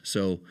nice.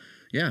 So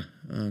yeah,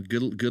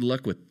 good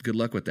luck with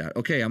that.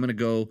 Okay, I'm gonna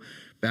go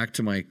back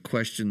to my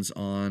questions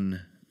on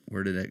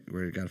where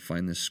I got to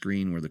find this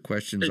screen where the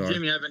questions are.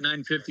 Jimmy, I have a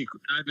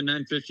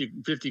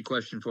 950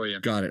 question for you.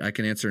 Got it. I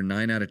can answer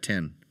 9 out of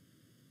 10.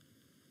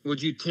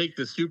 Would you take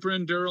the Super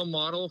Enduro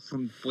model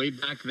from way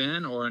back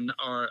then, or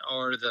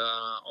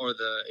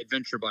the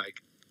adventure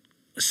bike?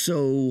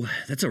 So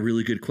that's a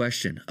really good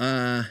question.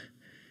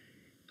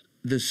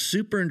 The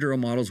Super Enduro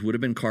models would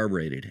have been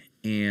carbureted.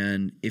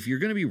 And if you're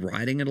going to be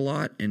riding it a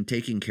lot and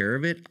taking care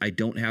of it, I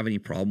don't have any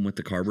problem with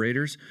the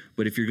carburetors.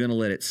 But if you're going to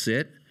let it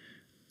sit,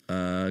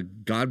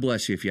 God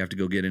bless you if you have to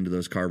go get into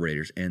those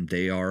carburetors. And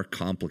they are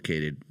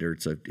complicated.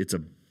 It's a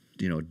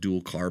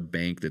dual carb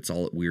bank that's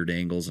all at weird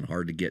angles and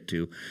hard to get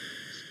to.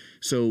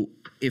 So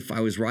if I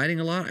was riding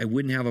a lot, I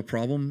wouldn't have a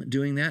problem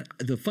doing that.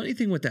 The funny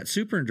thing with that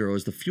Super Enduro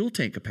is the fuel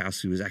tank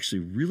capacity was actually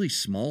really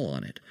small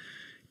on it.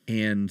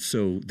 And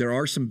so there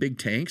are some big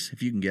tanks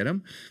if you can get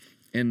them.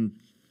 And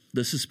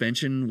the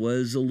suspension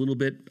was a little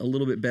bit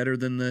better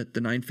than the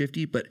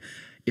 950. But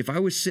if I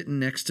was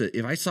sitting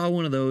if I saw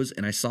one of those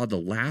and I saw the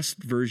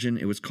last version,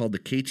 it was called the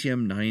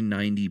KTM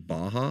 990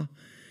 Baja,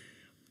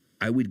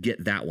 I would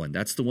get that one.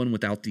 That's the one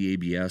without the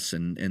ABS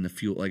and the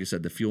fuel. Like I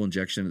said, the fuel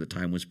injection at the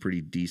time was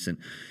pretty decent.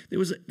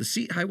 The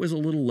seat height was a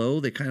little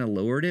low. They kind of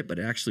lowered it, but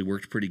it actually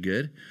worked pretty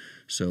good.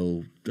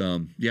 So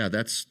yeah,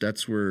 that's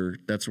where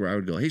I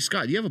would go. Hey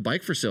Scott, you have a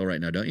bike for sale right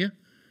now, don't you?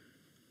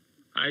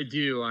 I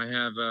do. I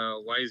have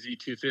a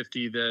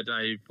YZ250 that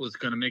I was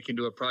going to make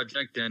into a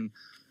project, and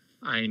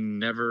I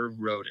never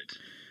rode it.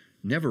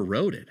 Never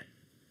rode it?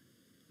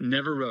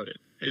 Never rode it.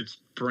 It's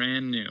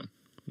brand new.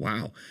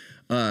 Wow.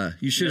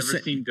 You should have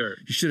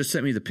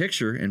sent me the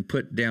picture and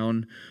put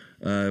down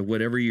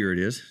whatever year it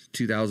is,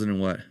 2000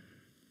 and what?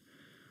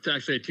 It's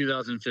actually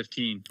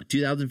 2015.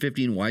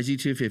 2015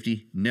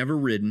 YZ250, never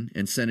ridden,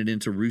 and sent it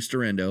into Roost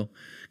or Endo,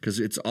 because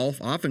it's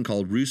often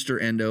called Roost or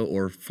Endo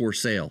or for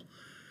sale.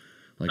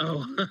 Like,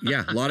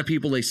 yeah, a lot of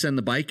people, they send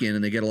the bike in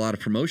and they get a lot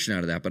of promotion out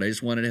of that. But I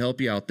just wanted to help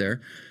you out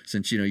there,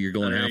 since you're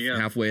going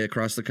halfway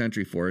across the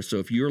country for us. So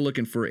if you're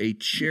looking for a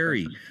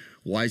cherry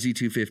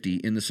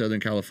YZ250 in the Southern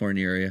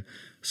California area,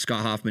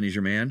 Scott Hoffman is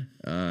your man.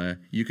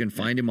 You can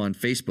find him on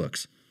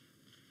Facebooks.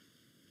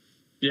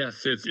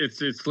 Yes,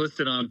 it's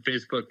listed on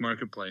Facebook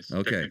Marketplace.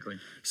 Okay,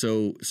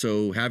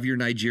 so have your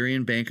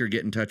Nigerian banker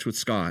get in touch with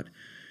Scott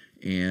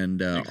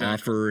and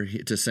offer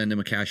to send him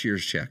a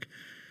cashier's check.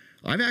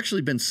 I've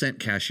actually been sent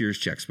cashier's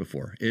checks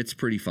before. It's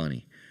pretty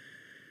funny.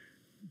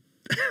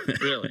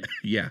 Really?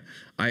 Yeah,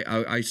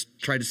 I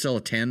tried to sell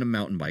a tandem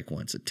mountain bike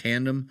once, a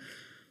tandem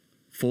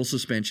full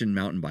suspension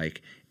mountain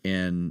bike,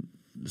 and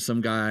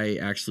some guy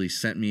actually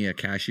sent me a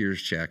cashier's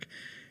check.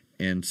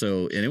 And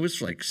it was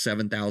like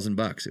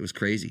 $7,000. It was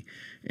crazy.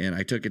 And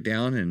I took it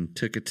down and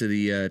took it to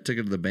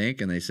the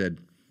bank, and they said,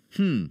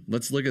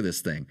 let's look at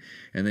this thing.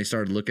 And they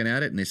started looking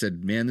at it, and they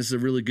said, man, this is a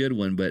really good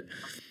one, but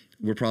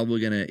we're probably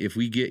going to, if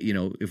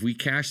we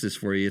cash this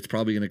for you, it's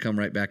probably going to come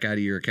right back out of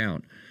your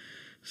account.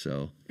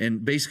 So,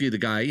 and basically the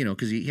guy,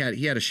 cause he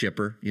had a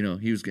shipper, he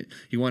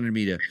wanted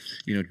me to,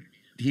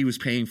 he was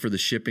paying for the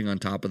shipping on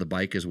top of the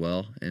bike as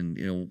well.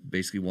 And,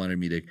 basically wanted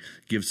me to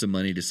give some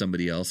money to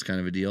somebody else, kind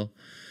of a deal.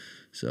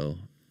 So,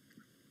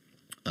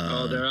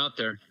 they're out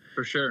there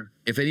for sure.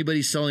 If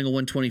anybody's selling a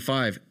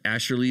 125,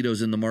 Asher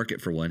Lito's in the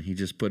market for one. He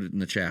just put it in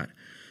the chat.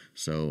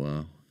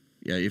 So,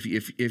 yeah,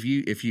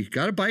 if you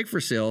got a bike for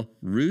sale,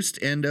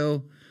 Roost,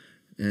 Endo,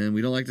 and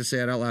we don't like to say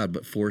it out loud,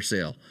 but for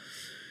sale.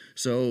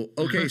 So,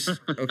 okay,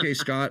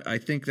 Scott, I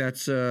think I'm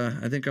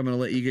going to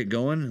let you get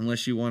going,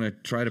 unless you want to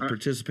try to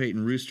participate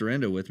in Roost or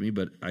Endo with me,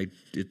 but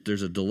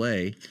there's a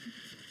delay.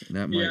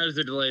 There's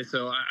a delay,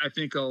 so I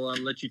think I'll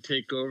let you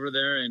take over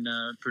there and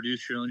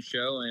produce your own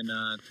show. And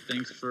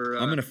thanks for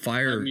I'm going to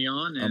fire having me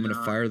on. I'm going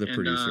to fire the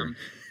producer.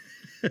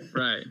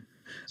 Right.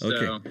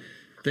 Okay. So,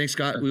 thanks,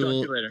 Scott. Talk to you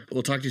later.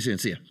 We'll talk to you soon.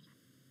 See ya.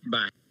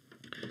 Bye.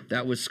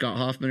 That was Scott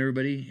Hoffman,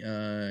 everybody.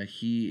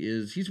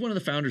 He's one of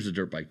the founders of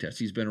Dirt Bike Test.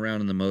 He's been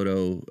around in the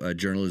moto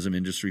journalism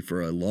industry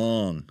for a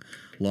long,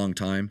 long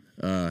time.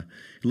 He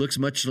looks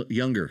much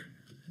younger.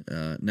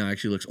 Now,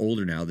 actually looks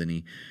older now than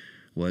he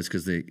was,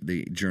 because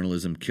the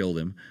journalism killed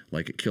him,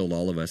 like it killed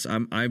all of us.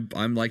 I'm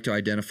like to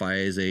identify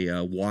as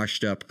a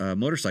washed up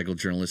motorcycle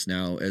journalist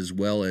now, as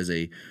well as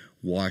a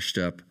washed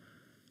up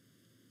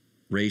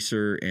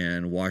racer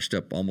and washed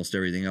up almost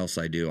everything else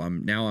I do.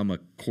 I'm a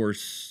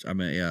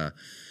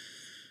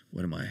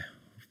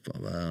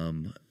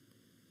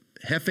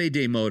Jefe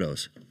de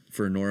Motos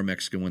for Nora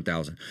Mexican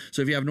 1000.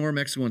 So if you have Nora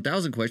Mexican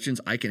 1000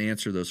 questions, I can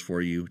answer those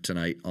for you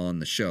tonight on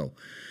the show.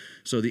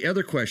 So the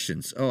other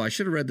questions. Oh, I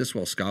should have read this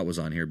while Scott was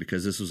on here,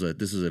 because this is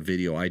a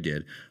video I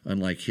did.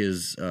 Unlike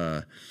his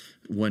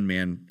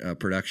one-man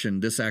production,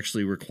 this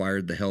actually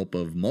required the help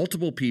of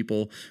multiple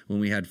people when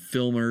we had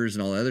filmers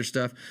and all that other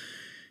stuff.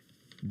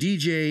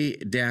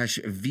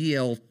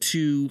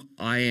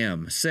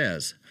 DJ-VL2IM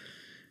says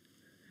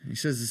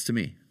this to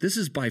me: "This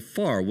is by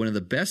far one of the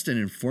best and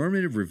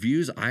informative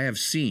reviews I have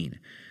seen.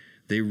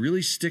 They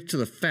really stick to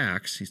the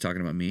facts," he's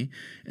talking about me,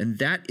 "and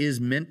that is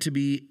meant to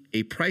be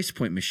a price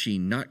point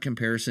machine, not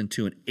comparison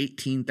to an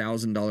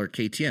 $18,000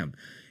 KTM."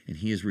 And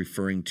he is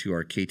referring to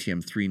our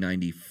KTM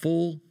 390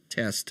 full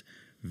test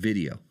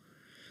video.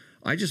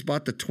 "I just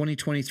bought the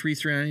 2023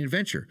 390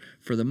 Adventure.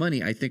 For the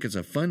money, I think it's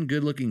a fun,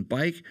 good-looking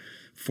bike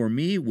for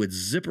me with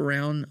zip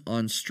around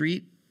on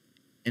street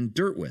and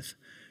dirt with.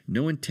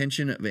 No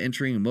intention of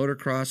entering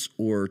motocross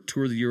or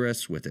Tour de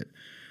US with it.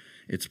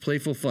 It's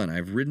playful fun.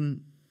 I've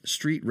ridden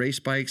street race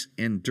bikes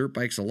and dirt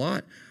bikes a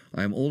lot.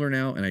 I'm older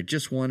now, and I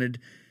just wanted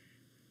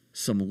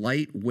some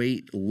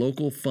lightweight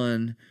local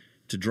fun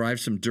to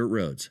drive some dirt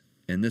roads,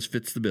 and this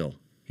fits the bill."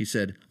 He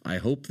said, "I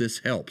hope this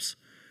helps."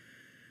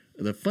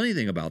 The funny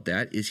thing about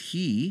that is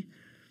he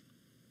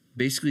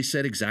basically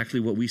said exactly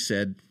what we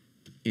said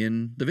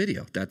in the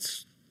video.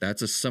 That's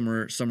a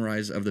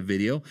summarize of the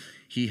video.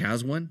 He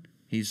has one.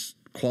 He's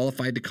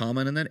qualified to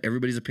comment on that.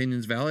 Everybody's opinion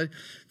is valid.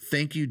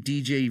 Thank you,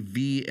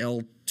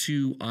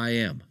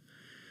 DJ-VL2IM.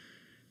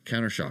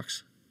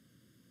 Countershocks.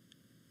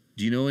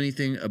 "Do you know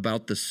anything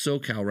about the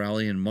SoCal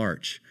rally in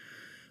March?"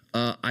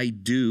 I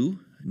do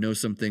know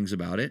some things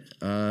about it,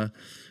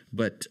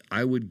 but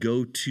I would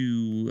go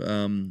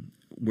to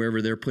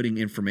wherever they're putting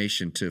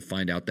information to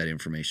find out that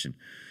information.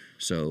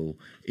 So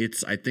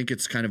I think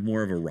it's kind of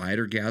more of a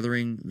rider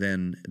gathering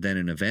than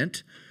an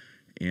event.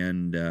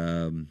 And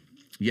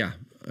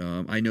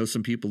I know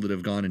some people that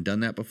have gone and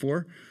done that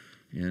before.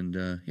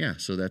 And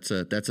so that's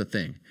a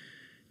thing.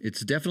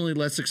 It's definitely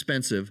less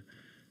expensive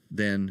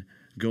than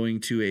going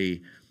to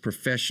a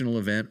professional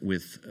event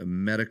with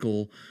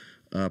medical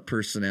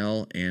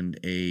personnel and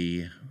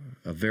a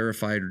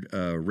verified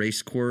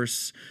race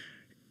course,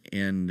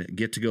 and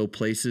get to go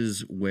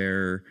places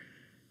where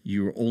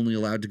you're only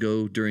allowed to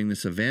go during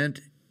this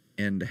event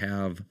and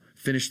have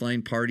finish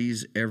line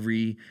parties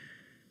every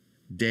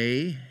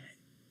day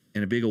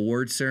and a big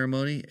award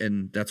ceremony,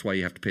 and that's why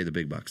you have to pay the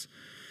big bucks.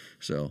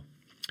 So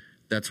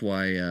that's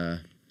why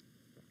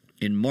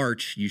in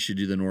March you should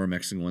do the Nora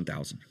Mexican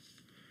 1000.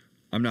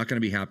 I'm not going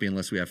to be happy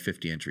unless we have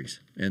 50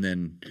 entries. And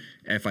then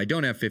if I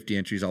don't have 50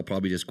 entries, I'll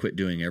probably just quit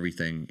doing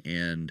everything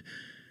and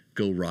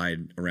go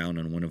ride around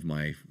on one of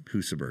my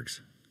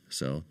Husabergs.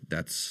 So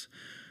that's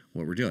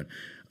what we're doing.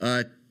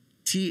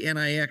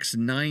 TNIX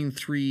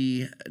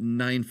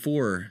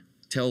 9394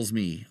 tells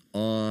me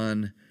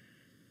on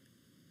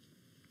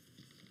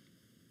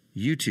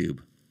YouTube,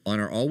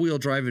 on our all-wheel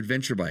drive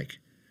adventure bike,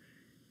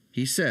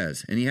 he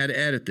says, and he had to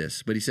edit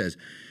this, but he says,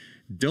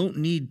 don't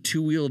need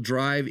two-wheel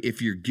drive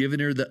if you're giving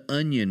her the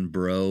onion,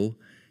 bro.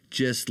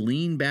 Just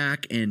lean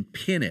back and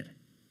pin it.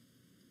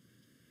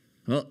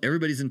 Well,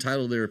 everybody's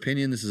entitled to their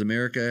opinion. This is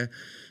America.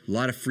 A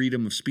lot of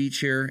freedom of speech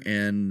here,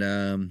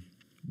 and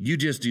you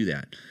just do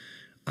that.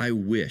 I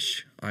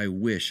wish I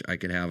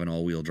could have an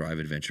all-wheel drive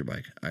adventure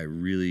bike. I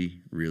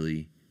really,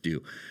 really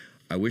do.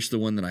 I wish the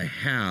one that I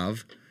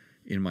have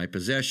in my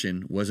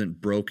possession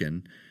wasn't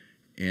broken,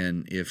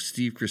 and if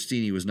Steve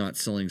Christini was not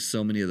selling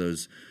so many of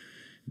those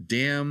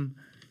damn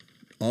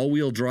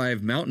all-wheel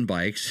drive mountain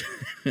bikes,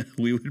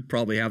 we would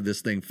probably have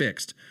this thing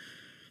fixed.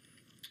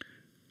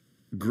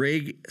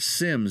 Greg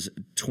Sims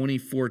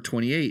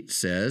 2428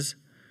 says,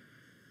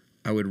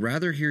 I would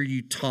rather hear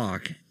you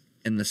talk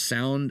and the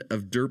sound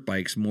of dirt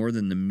bikes more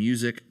than the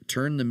music.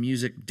 Turn the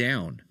music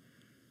down.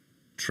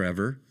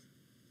 Trevor,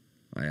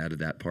 I added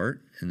that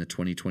part in the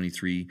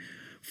 2023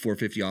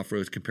 450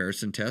 off-road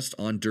comparison test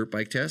on dirt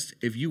bike test.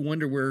 If you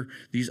wonder where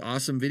these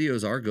awesome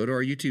videos are, go to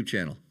our YouTube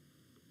channel.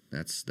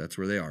 That's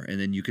where they are. And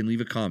then you can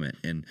leave a comment,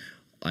 and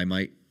I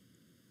might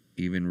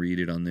even read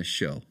it on this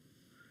show.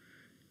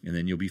 And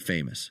then you'll be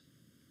famous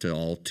to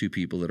all 2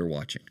 people that are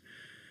watching.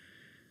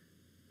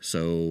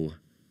 So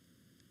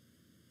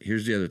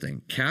here's the other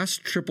thing.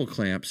 Cast triple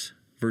clamps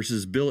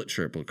versus billet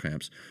triple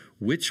clamps.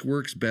 Which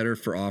works better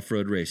for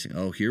off-road racing?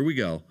 Oh, here we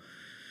go.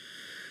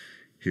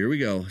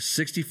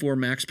 64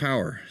 Max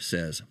Power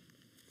says,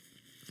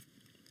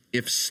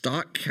 if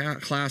stock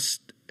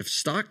cast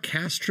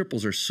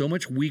triples are so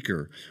much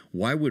weaker,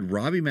 why would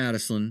Robbie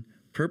Madison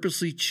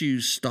purposely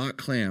choose stock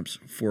clamps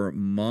for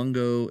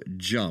Mongo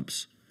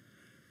jumps?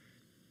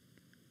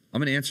 I'm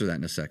going to answer that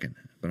in a second,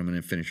 but I'm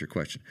going to finish your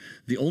question.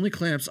 The only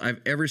clamps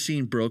I've ever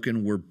seen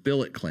broken were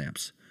billet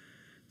clamps.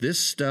 This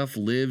stuff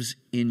lives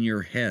in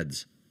your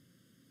heads.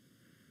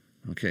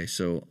 Okay,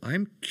 so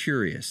I'm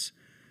curious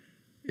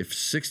if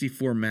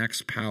 64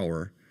 Max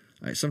Power,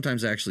 I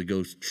sometimes actually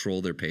go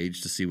troll their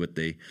page to see what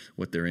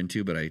they're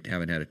into, but I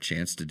haven't had a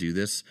chance to do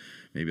this.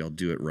 Maybe I'll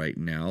do it right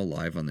now,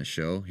 live on the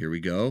show. Here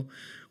we go.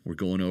 We're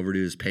going over to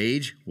his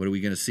page. What are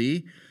we going to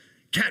see?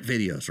 Cat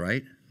videos,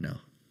 right? No,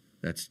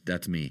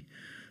 that's me.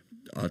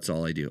 That's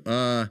all I do.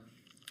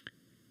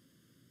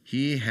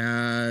 He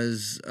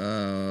has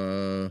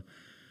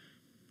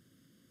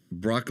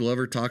Brock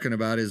Glover talking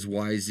about his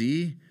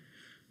YZ.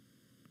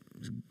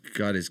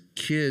 Got his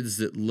kids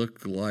that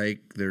look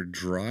like they're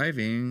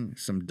driving.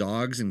 Some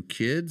dogs and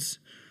kids.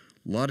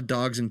 A lot of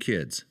dogs and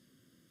kids.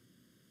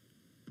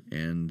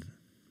 And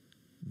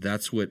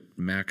that's what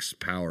Max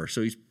Power.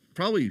 So he's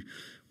probably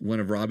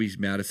one of Robbie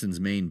Madison's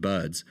main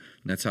buds.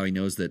 And that's how he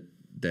knows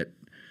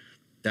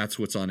that's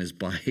what's on his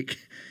bike.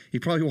 He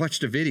probably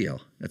watched a video.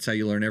 That's how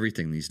you learn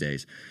everything these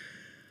days.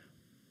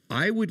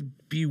 I would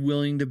be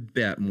willing to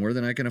bet more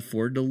than I can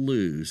afford to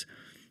lose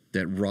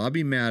that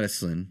Robbie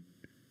Madison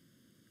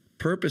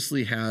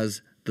purposely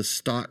has the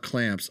stock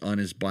clamps on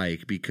his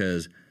bike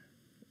because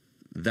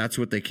that's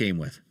what they came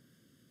with.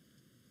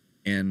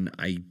 And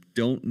I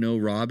don't know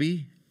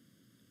Robbie,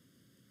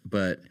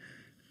 but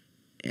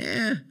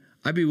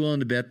I'd be willing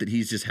to bet that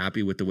he's just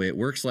happy with the way it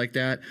works like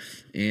that.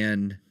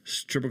 And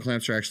triple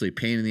clamps are actually a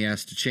pain in the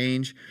ass to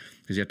change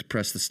because you have to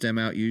press the stem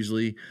out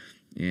usually.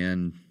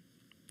 And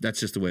that's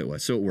just the way it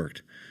was. So it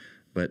worked.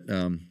 But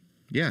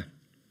yeah.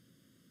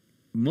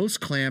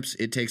 Most clamps,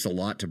 it takes a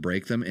lot to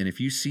break them. And if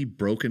you see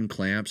broken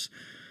clamps,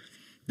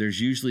 there's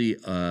usually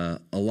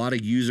a lot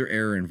of user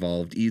error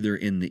involved, either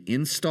in the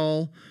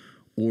install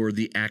or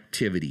the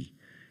activity.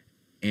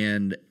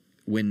 And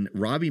when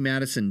Robbie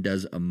Madison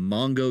does a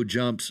Mongo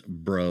jumps,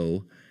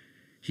 bro,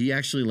 he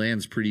actually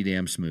lands pretty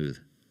damn smooth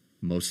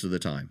most of the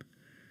time.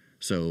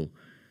 So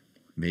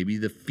maybe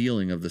the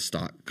feeling of the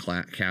stock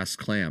cast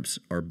clamps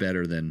are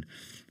better than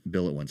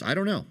billet ones. I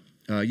don't know.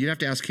 You'd have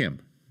to ask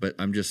him, but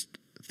I'm just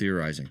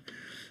theorizing.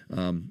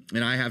 And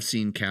I have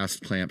seen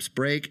cast clamps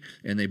break,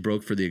 and they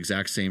broke for the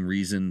exact same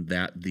reason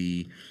that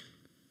the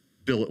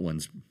billet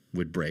ones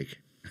would break.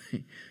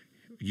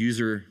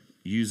 user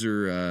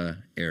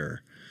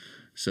error.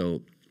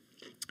 So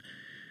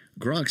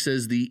Gronk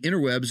says the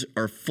interwebs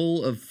are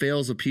full of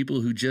fails of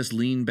people who just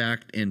leaned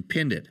back and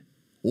pinned it,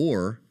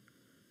 or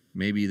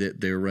maybe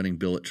that they're running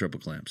billet triple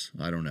clamps.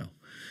 I don't know.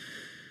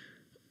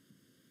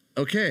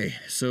 Okay,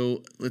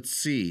 so let's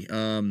see.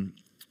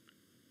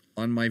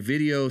 On my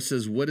video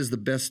says, what is the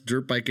best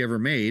dirt bike ever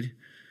made?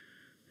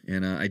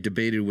 And I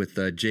debated with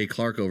Jay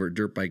Clark over at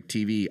Dirt Bike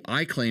TV.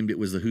 I claimed it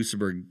was the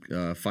Husaberg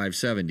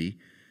 570.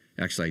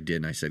 Actually, I did,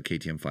 and I said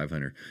KTM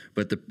 500.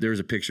 But there's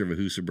a picture of a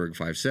Husaberg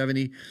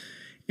 570.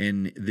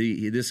 And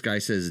this guy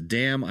says,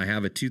 damn, I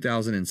have a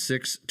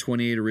 2006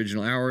 28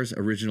 original hours,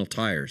 original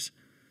tires.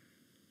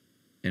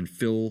 And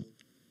Phil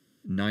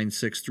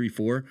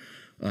 9634,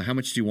 how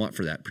much do you want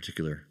for that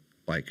particular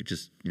bike?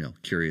 Just,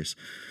 curious.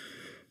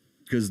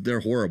 Because they're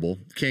horrible.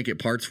 Can't get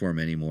parts for them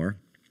anymore.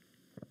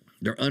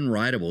 They're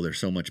unrideable. There's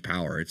so much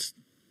power. It's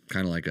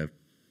kind of like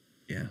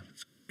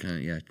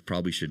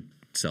probably should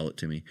sell it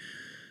to me.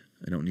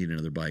 I don't need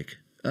another bike.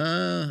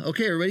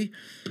 Okay, everybody.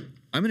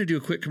 I'm going to do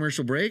a quick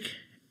commercial break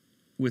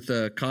with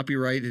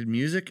copyrighted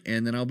music,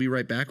 and then I'll be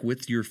right back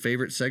with your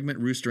favorite segment,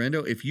 Roost or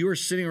Endo. If you are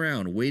sitting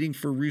around waiting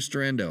for Roost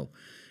or Endo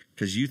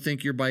because you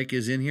think your bike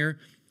is in here,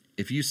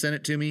 if you send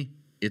it to me,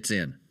 it's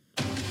in.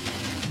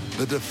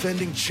 The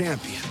defending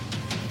champion,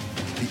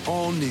 the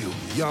all-new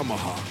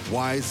Yamaha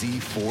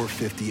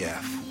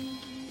YZ450F.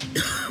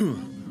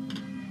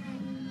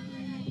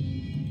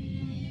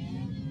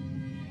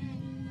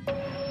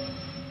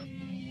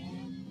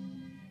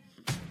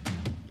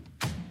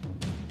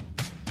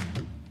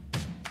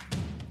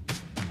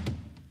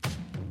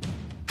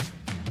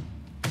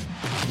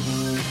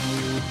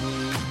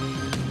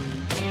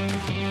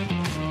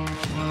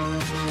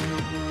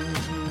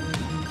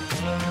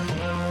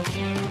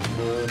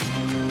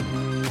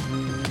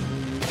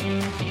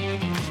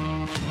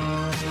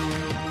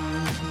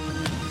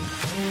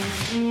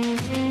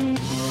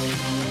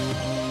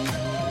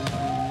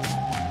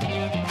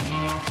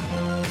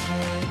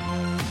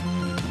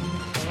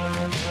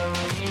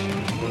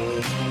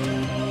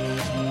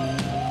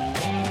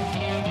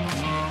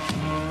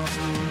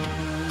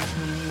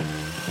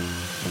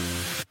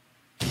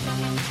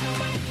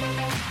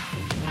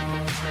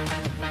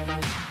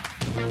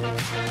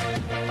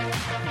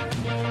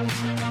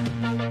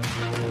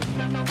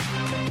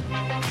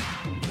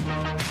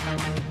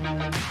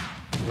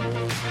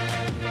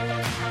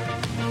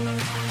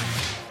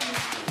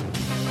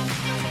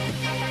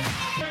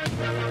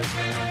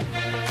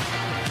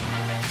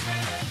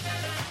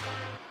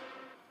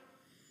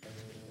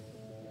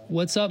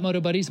 What's up, Moto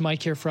Buddies?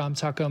 Mike here from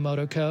Taco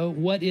Moto Co.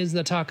 What is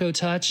the Taco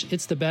Touch?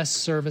 It's the best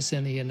service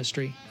in the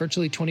industry.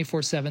 Virtually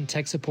 24/7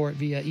 tech support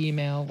via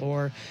email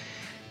or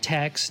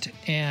text,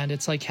 and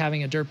it's like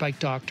having a dirt bike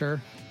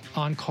doctor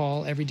on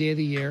call every day of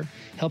the year,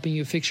 helping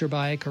you fix your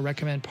bike or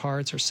recommend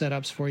parts or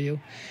setups for you.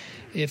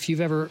 If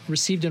you've ever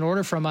received an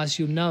order from us,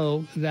 you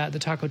know that the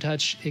Taco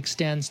Touch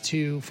extends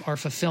to our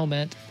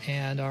fulfillment,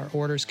 and our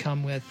orders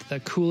come with the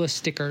coolest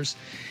stickers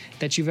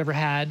that you've ever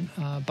had,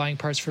 buying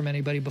parts from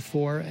anybody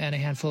before, and a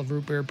handful of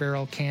root beer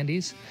barrel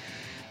candies.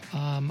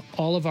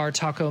 All of our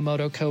Taco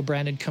Moto Co.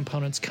 branded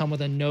components come with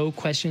a no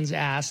questions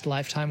asked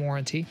lifetime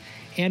warranty,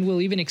 and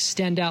we'll even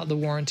extend out the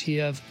warranty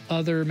of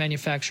other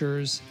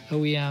manufacturers,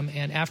 OEM,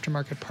 and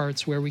aftermarket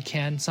parts where we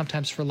can,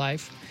 sometimes for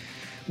life.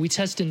 We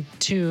test and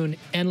tune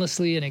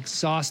endlessly and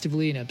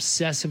exhaustively and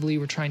obsessively.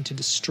 We're trying to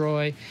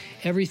destroy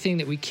everything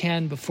that we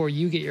can before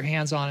you get your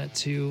hands on it,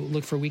 to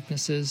look for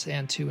weaknesses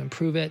and to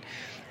improve it,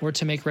 or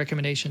to make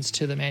recommendations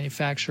to the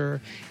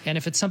manufacturer. And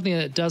if it's something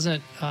that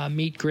doesn't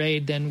meet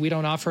grade, then we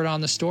don't offer it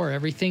on the store.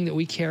 Everything that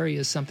we carry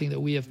is something that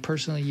we have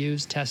personally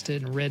used,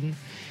 tested, and ridden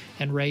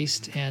and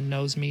raced, and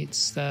knows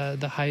meets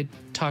the high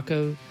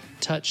Taco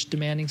Touch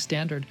demanding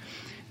standard.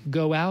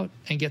 Go out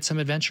and get some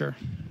adventure.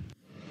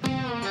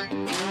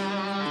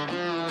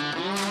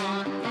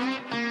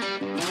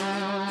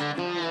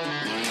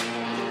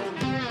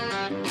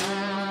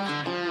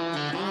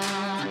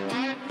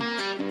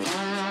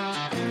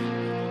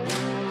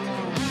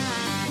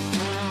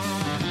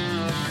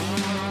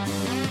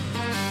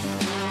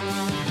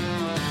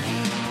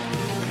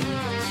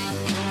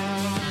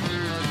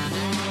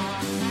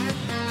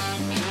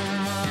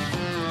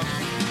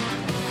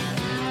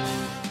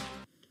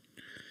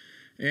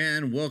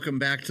 And welcome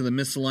back to the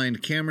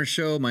Misaligned Camera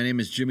Show. My name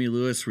is Jimmy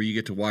Lewis, where you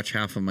get to watch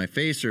half of my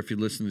face, or if you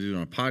listen to it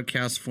on a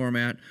podcast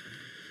format,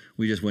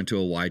 we just went to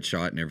a wide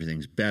shot and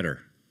everything's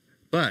better.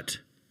 But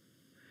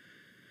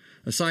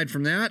aside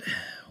from that,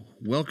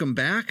 welcome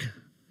back.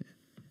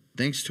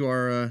 Thanks to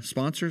our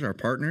sponsors, our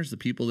partners, the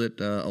people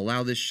that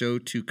allow this show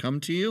to come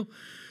to you.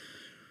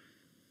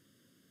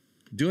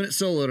 Doing it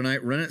solo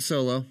tonight, running it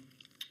solo.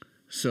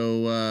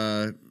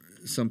 So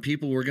some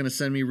people were going to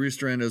send me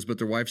Rooster Endos, but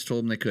their wives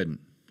told them they couldn't.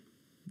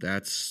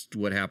 That's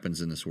what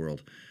happens in this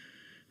world.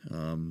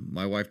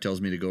 My wife tells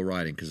me to go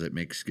riding because it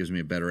gives me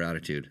a better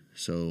attitude.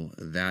 So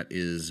that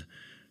is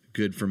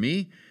good for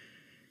me.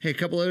 Hey, a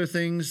couple other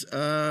things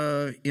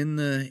in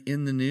the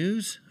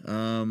news.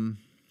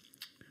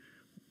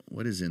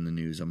 What is in the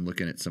news? I'm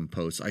looking at some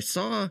posts. A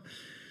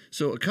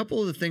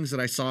couple of the things that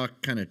I saw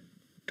kind of,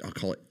 I'll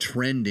call it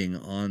trending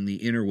on the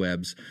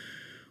interwebs,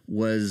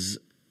 was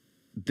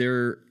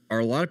there are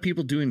a lot of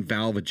people doing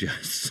valve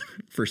adjusts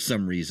for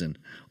some reason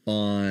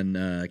on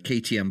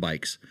KTM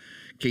bikes,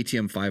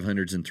 KTM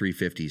 500s and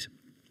 350s.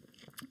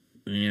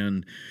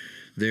 And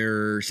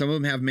some of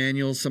them have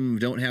manuals, some of them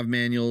don't have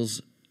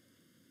manuals.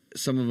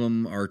 Some of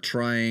them are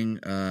trying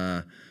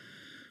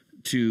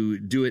to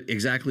do it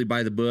exactly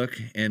by the book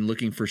and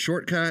looking for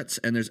shortcuts.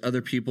 And there's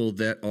other people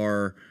that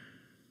are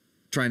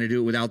trying to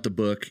do it without the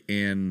book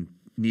and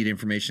need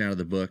information out of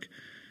the book,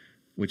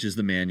 which is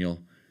the manual.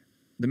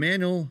 The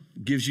manual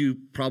gives you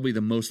probably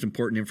the most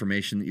important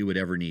information that you would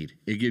ever need.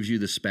 It gives you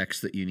the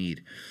specs that you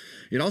need.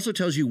 It also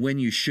tells you when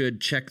you should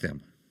check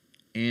them.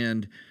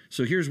 And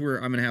so here's where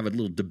I'm going to have a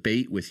little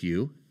debate with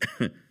you.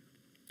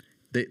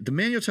 The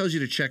manual tells you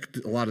to check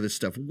a lot of this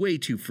stuff way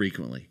too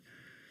frequently.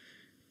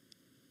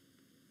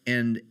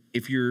 And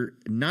if you're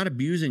not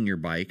abusing your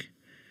bike,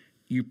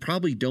 you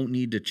probably don't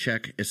need to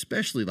check,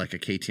 especially like a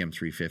KTM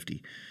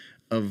 350.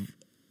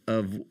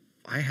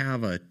 I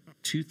have a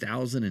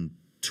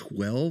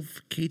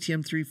 2012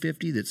 KTM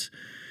 350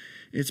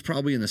 it's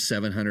probably in the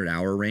 700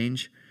 hour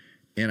range,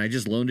 and I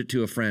just loaned it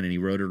to a friend and he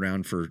rode it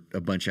around for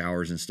a bunch of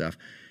hours and stuff.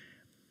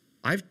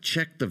 I've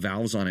checked the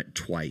valves on it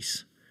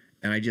twice,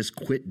 and I just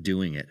quit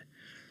doing it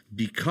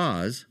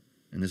because,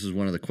 and this is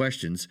one of the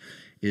questions,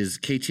 is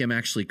KTM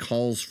actually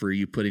calls for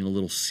you putting a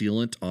little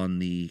sealant on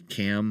the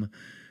cam,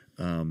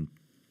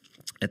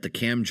 at the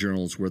cam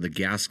journals where the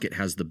gasket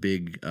has the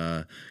big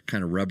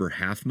kind of rubber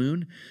half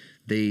moon.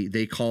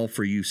 They call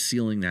for you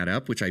sealing that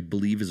up, which I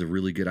believe is a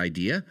really good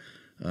idea,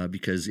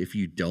 because if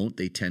you don't,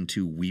 they tend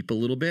to weep a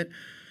little bit.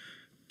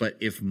 But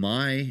if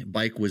my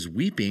bike was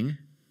weeping,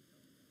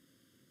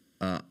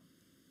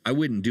 I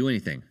wouldn't do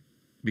anything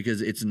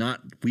because it's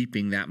not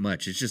weeping that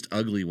much. It's just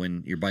ugly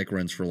when your bike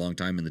runs for a long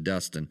time in the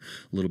dust and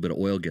a little bit of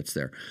oil gets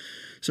there.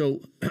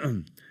 So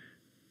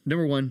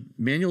number one,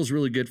 manual is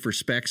really good for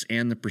specs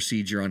and the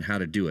procedure on how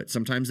to do it.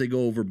 Sometimes they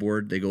go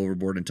overboard. They go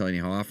overboard and tell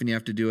you how often you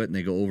have to do it, and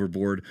they go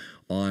overboard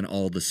on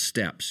all the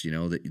steps,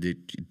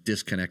 that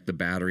disconnect the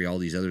battery, all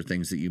these other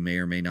things that you may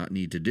or may not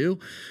need to do.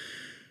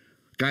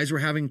 Guys were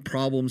having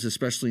problems,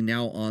 especially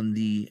now on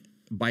the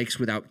bikes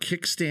without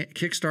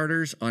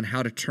kickstarters, on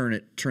how to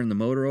turn the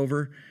motor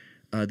over.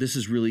 This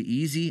is really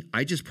easy.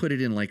 I just put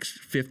it in like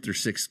 5th or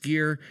 6th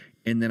gear,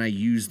 and then I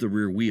use the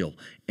rear wheel.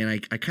 And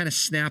I kind of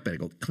snap it. I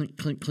go clink,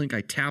 clink, clink.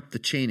 I tap the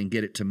chain and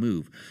get it to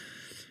move.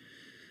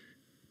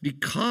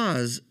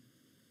 Because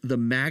the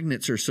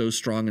magnets are so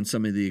strong in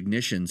some of the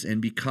ignitions,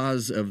 and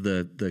because of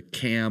the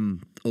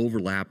cam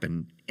overlap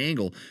and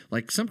angle,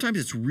 like sometimes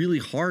it's really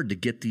hard to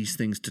get these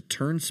things to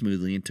turn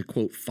smoothly and to,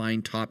 quote,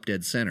 find top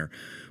dead center.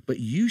 But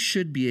you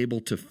should be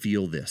able to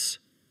feel this,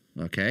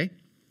 okay?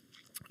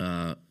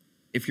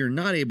 If you're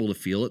not able to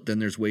feel it, then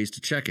there's ways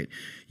to check it.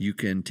 You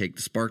can take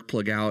the spark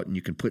plug out and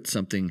you can put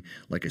something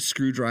like a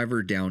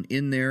screwdriver down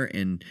in there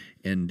and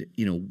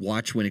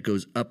watch when it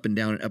goes up and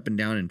down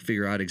and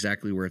figure out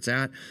exactly where it's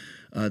at.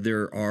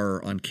 There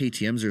are, on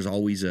KTMs, there's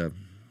always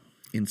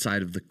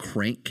inside of the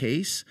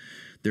crankcase,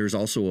 there's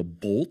also a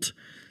bolt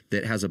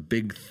that has a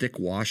big thick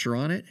washer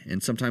on it,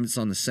 and sometimes it's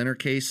on the center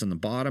case on the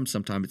bottom,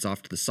 sometimes it's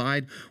off to the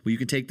side. Well, you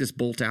can take this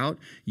bolt out,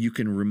 you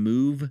can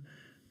remove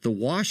the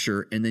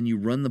washer, and then you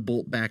run the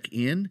bolt back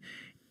in,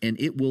 and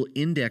it will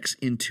index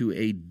into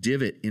a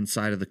divot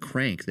inside of the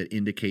crank that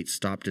indicates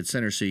stop dead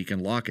center, so you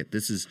can lock it.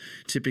 This is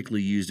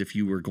typically used if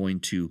you were going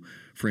to,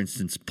 for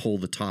instance, pull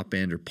the top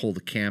end or pull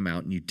the cam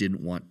out and you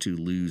didn't want to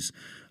lose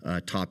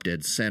top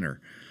dead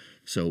center.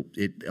 So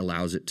it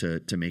allows it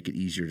to make it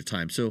easier to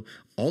time. So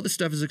all this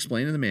stuff is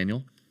explained in the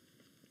manual.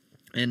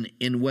 And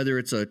whether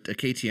it's a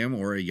KTM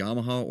or a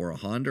Yamaha or a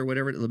Honda or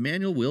whatever, the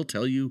manual will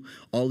tell you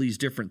all these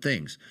different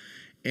things.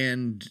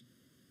 And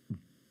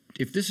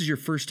if this is your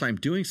first time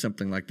doing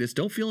something like this,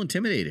 don't feel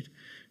intimidated.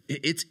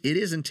 It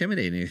is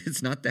intimidating.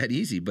 It's not that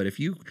easy. But if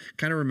you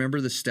kind of remember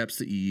the steps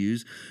that you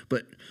use,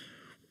 but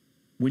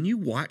when you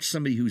watch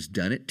somebody who's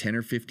done it 10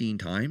 or 15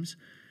 times,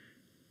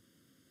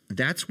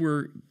 that's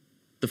where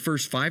the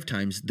first 5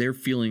 times they're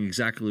feeling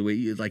exactly the way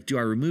you like. Do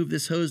I remove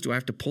this hose? Do I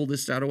have to pull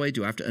this out away?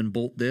 Do I have to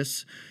unbolt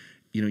this?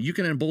 You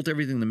can unbolt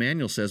everything the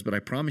manual says, but I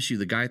promise you,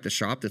 the guy at the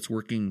shop that's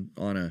working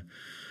on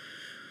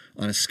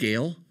a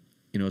scale,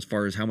 as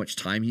far as how much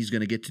time he's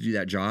going to get to do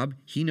that job,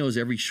 he knows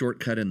every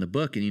shortcut in the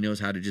book, and he knows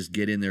how to just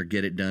get in there,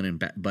 get it done, and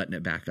button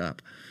it back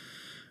up.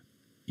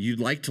 You'd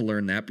like to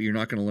learn that, but you're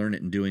not going to learn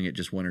it in doing it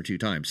just 1 or 2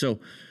 times. So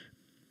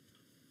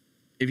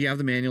if you have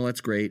the manual,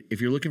 that's great. If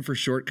you're looking for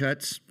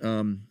shortcuts,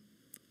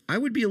 I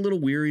would be a little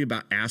weary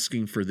about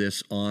asking for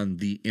this on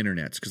the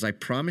internets, because I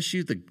promise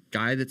you, the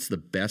guy that's the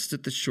best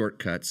at the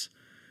shortcuts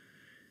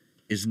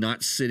is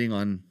not sitting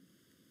on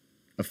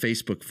a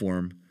Facebook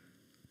forum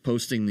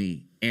posting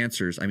the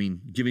answers,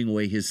 giving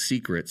away his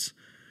secrets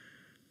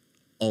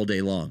all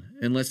day long,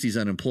 unless he's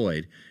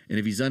unemployed. And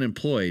if he's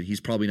unemployed, he's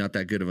probably not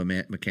that good of a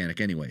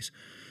mechanic anyways.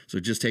 So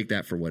just take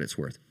that for what it's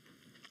worth.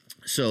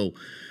 So,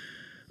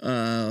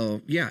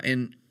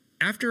 and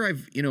after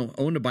I've,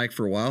 owned a bike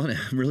for a while and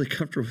I'm really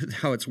comfortable with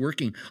how it's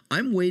working,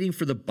 I'm waiting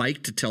for the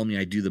bike to tell me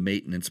I do the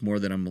maintenance more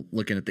than I'm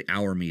looking at the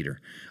hour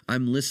meter.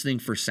 I'm listening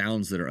for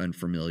sounds that are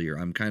unfamiliar.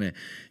 I'm kind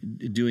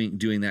of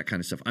doing that kind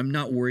of stuff. I'm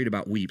not worried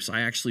about weeps.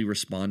 I actually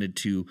responded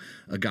to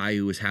a guy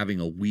who was having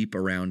a weep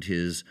around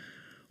his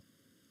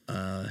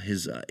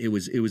it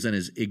was on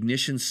his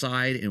ignition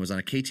side, and it was on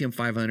a KTM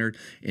 500,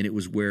 and it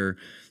was where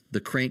the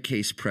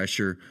crankcase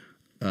pressure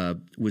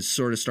was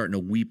sort of starting to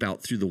weep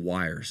out through the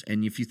wires.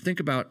 And if you think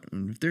about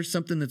if there's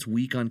something that's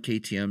weak on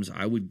KTMs,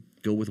 I would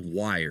go with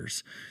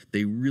wires.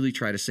 They really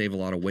try to save a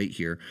lot of weight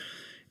here.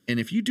 And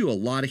if you do a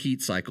lot of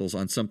heat cycles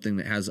on something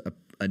that has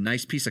a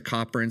nice piece of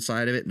copper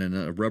inside of it and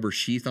a rubber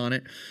sheath on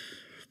it,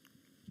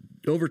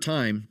 over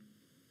time,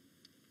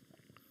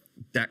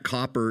 that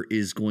copper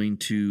is going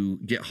to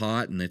get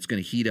hot and it's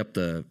going to heat up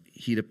the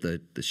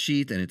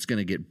sheath, and it's going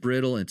to get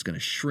brittle and it's going to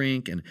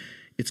shrink and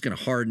it's going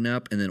to harden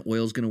up, and then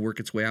oil's going to work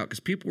its way out,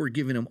 because people were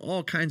giving them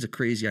all kinds of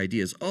crazy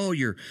ideas. Oh,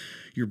 your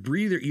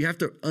breather, you have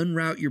to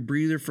unroute your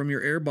breather from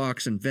your air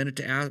box and vent it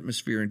to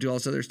atmosphere and do all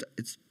this other stuff.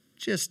 It's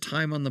just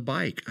time on the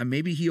bike.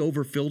 Maybe he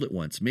overfilled it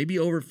once. Maybe he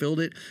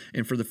overfilled it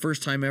and for the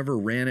first time ever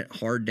ran it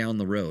hard down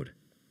the road.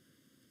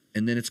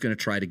 And then it's going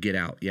to try to get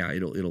out. Yeah,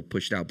 it'll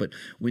push it out. But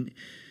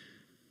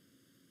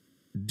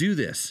do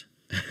this.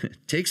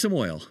 Take some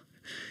oil.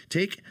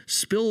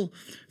 Fill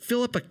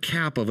up a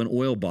cap of an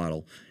oil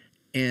bottle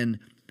and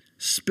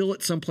spill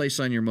it someplace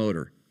on your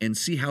motor and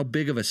see how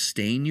big of a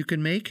stain you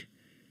can make.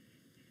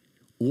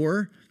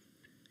 Or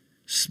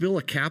spill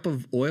a cap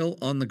of oil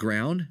on the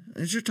ground.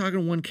 And you're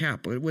talking one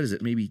cap. What is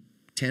it? Maybe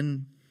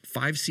 5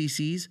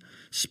 cc's.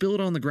 Spill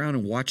it on the ground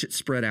and watch it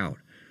spread out.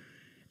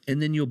 And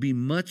then you'll be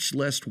much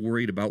less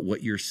worried about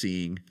what you're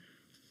seeing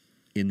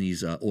in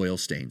these oil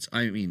stains.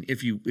 I mean,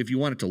 if you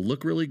want it to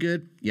look really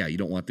good, yeah, you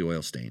don't want the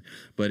oil stain.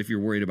 But if you're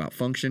worried about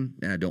function,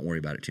 don't worry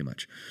about it too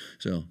much.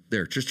 So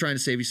there, just trying to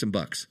save you some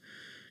bucks.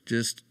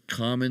 Just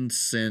common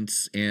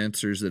sense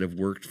answers that have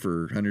worked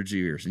for hundreds of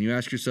years. And you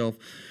ask yourself,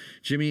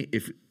 Jimmy,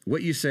 if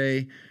what you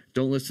say,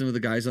 don't listen to the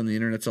guys on the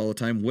internet all the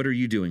time, what are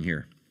you doing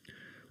here?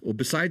 Well,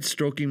 besides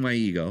stroking my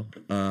ego,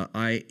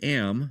 I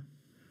am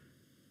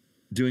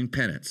doing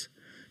penance,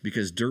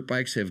 because dirt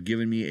bikes have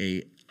given me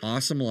a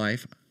awesome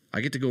life.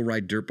 I get to go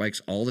ride dirt bikes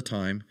all the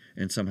time,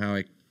 and somehow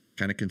I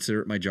kind of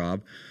consider it my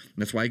job. And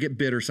that's why I get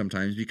bitter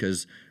sometimes,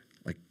 because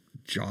like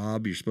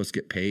job, you're supposed to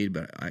get paid,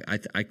 but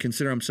I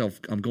consider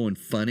I'm going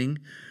funning.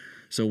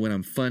 So when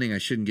I'm funning, I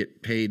shouldn't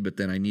get paid, but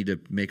then I need to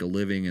make a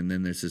living, and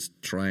then there's this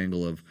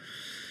triangle of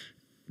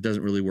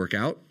doesn't really work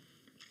out.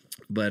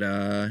 But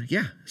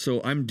yeah,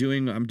 so I'm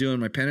doing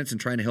my penance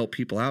and trying to help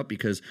people out,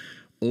 because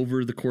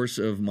over the course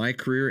of my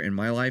career and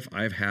my life,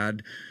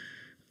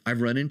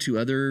 I've run into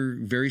other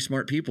very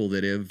smart people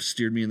that have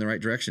steered me in the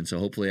right direction. So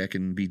hopefully I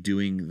can be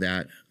doing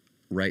that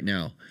right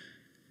now.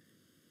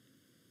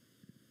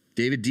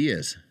 David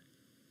Diaz.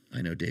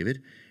 I know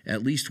David.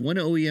 At least one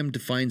OEM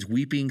defines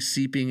weeping,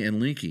 seeping, and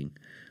leaking.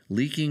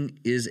 Leaking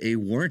is a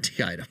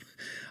warranty item.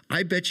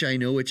 I bet you I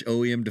know which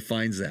OEM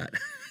defines that.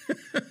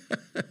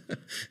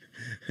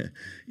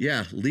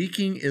 Yeah,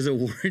 leaking is a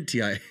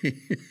warranty item.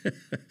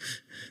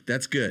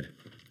 That's good.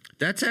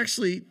 That's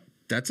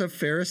a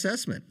fair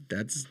assessment.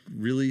 That's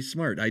really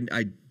smart.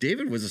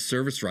 David was a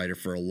service writer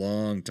for a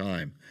long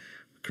time,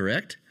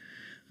 correct?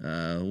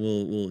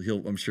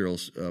 I'm sure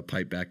he'll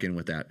pipe back in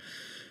with that.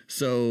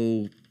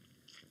 So,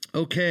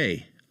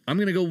 okay, I'm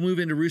gonna go move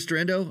into Roost or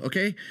Endo.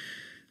 Okay,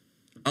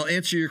 I'll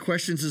answer your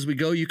questions as we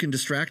go. You can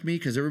distract me,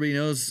 because everybody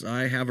knows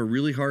I have a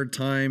really hard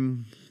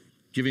time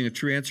giving a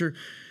true answer.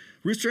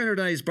 Roost or Endo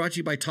tonight is brought to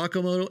you by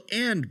Takamoto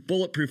and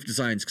Bulletproof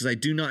Designs, because I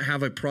do not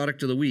have a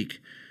product of the week.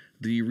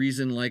 The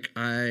reason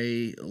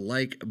I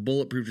like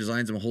Bulletproof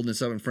Designs, I'm holding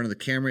this up in front of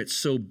the camera, it's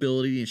so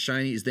billowy and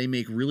shiny, is they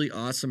make really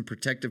awesome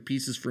protective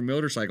pieces for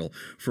motorcycle,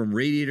 from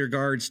radiator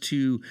guards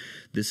to,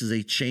 this is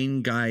a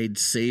chain guide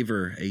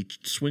saver, a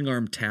swing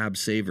arm tab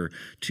saver,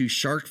 to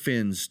shark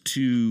fins,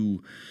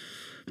 to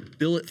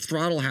billet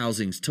throttle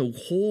housings, to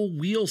whole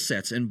wheel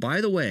sets. And by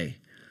the way,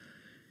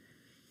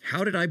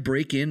 how did I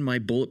break in my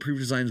Bulletproof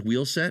Designs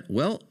wheel set?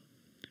 Well,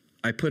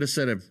 I put a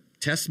set of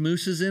test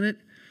mooses in it.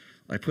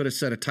 I put a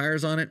set of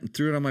tires on it and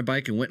threw it on my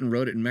bike and went and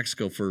rode it in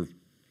Mexico for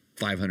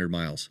 500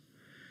 miles.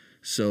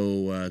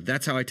 So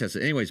that's how I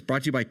tested it. Anyways,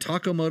 brought to you by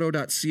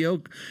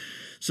Takomoto.co.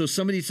 So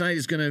somebody tonight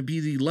is going to be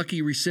the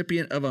lucky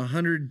recipient of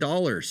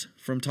 $100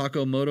 from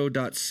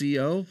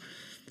Takomoto.co.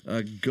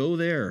 Go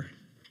there.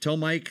 Tell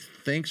Mike,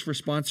 thanks for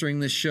sponsoring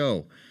this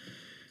show.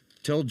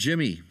 Tell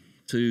Jimmy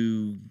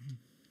to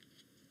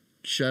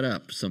shut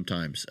up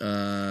sometimes.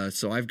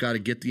 So I've got to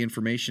get the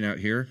information out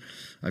here.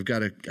 I got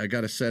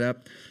to set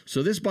up.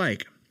 So this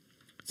bike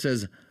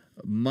says,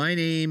 my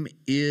name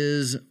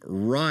is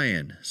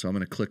Ryan. So I'm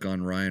going to click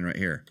on Ryan right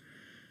here.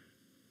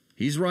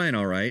 He's Ryan,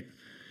 all right.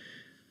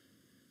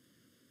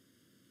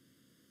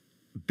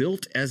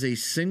 Built as a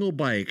single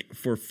bike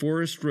for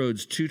forest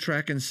roads,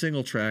 2-track and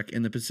single track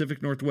in the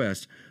Pacific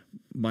Northwest.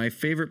 My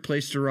favorite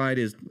place to ride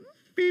is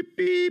beep,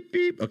 beep,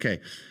 beep. Okay.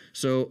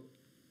 So,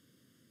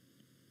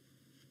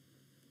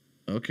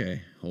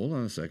 okay, hold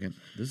on a second.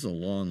 This is a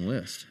long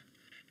list.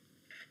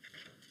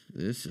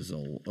 This is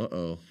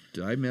uh-oh.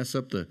 Did I mess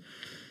up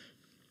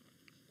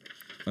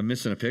I'm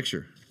missing a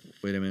picture.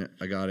 Wait a minute.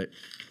 I got it.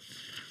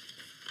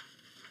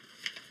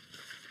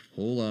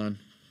 Hold on.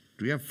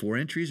 Do we have 4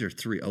 entries or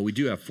 3? Oh, we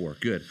do have 4.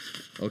 Good.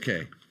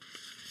 Okay.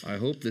 I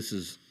hope this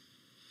is...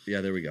 Yeah,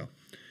 there we go.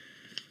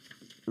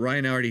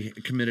 Ryan already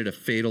committed a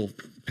fatal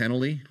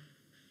penalty.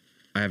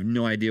 I have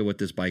no idea what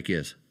this bike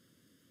is.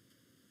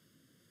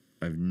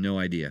 I have no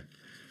idea.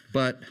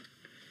 But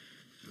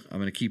I'm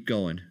going to keep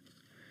going.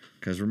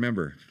 Because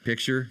remember,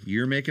 picture,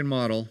 year, make, and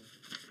model,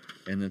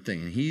 and the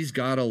thing. And he's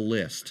got a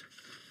list.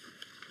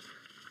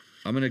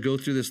 I'm going to go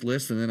through this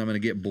list, and then I'm going to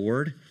get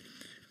bored.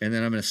 And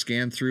then I'm going to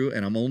scan through,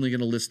 and I'm only going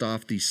to list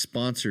off the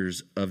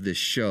sponsors of this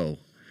show.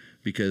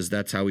 Because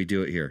that's how we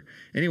do it here.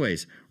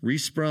 Anyways,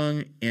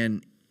 Resprung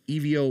and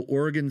EVO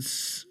Oregon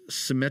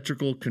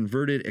Symmetrical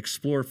Converted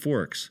Explorer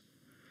Forks.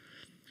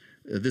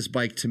 This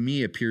bike, to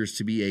me, appears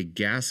to be a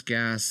gas.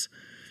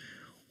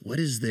 What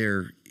is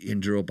their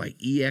enduro bike?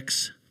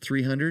 EX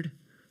 300?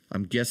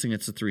 I'm guessing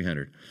it's a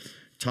 300.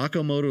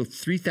 Takamoto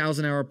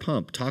 3,000 hour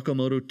pump.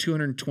 Takamoto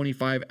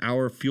 225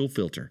 hour fuel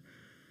filter.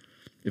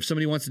 If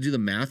somebody wants to do the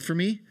math for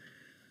me,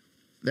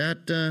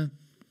 that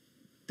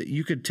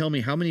you could tell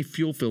me how many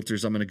fuel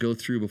filters I'm going to go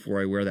through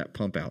before I wear that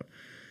pump out.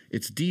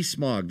 It's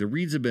desmog. The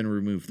reeds have been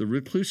removed. The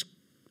reeds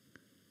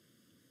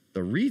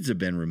have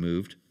been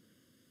removed.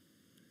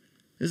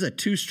 This is a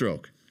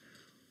 2-stroke.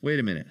 Wait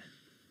a minute.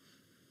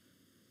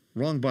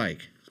 Wrong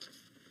bike.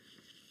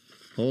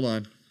 Hold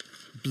on.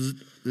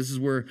 This is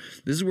where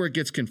it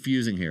gets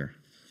confusing here.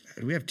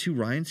 Do we have 2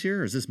 Ryans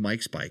here, or is this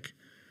Mike's bike?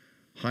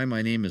 Hi,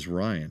 my name is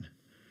Ryan.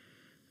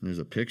 And there's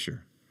a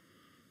picture.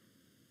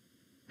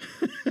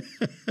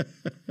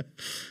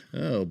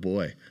 Oh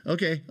boy.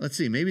 Okay, let's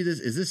see. Maybe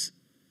is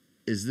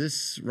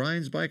this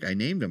Ryan's bike? I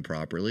named him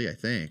properly, I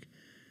think.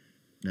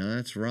 No,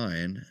 that's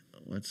Ryan.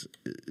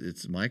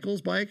 It's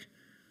Michael's bike?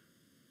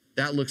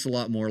 That looks a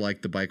lot more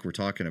like the bike we're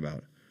talking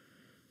about.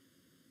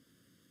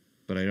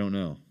 But I don't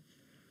know.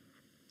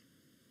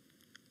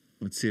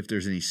 Let's see if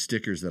there's any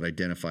stickers that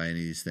identify any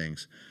of these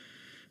things.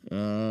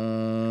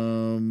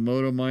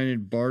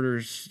 Moto-minded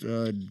barters,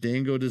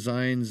 Dango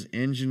Designs,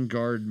 engine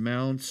guard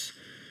mounts,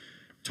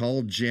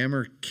 tall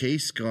jammer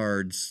case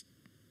guards,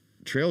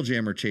 trail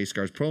jammer chase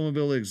guards, Pro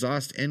Mobility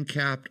exhaust, end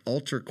capped,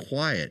 ultra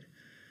quiet.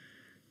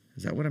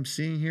 Is that what I'm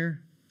seeing here?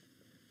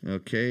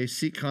 Okay,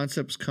 seat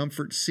concepts,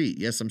 comfort seat.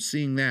 Yes, I'm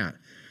seeing that.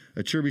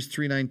 A Chirby's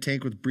 3.9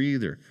 tank with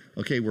breather.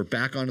 Okay, we're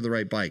back onto the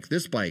right bike.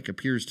 This bike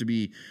appears to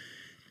be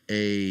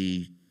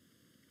a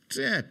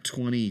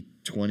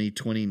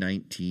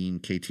 2019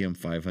 KTM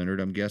 500,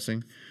 I'm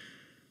guessing.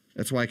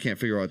 That's why I can't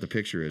figure out what the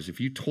picture is. If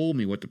you told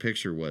me what the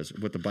picture was,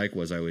 what the bike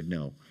was, I would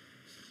know.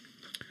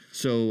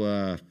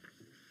 So,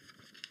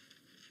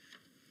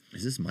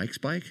 is this Mike's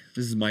bike?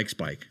 This is Mike's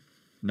bike,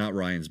 not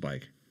Ryan's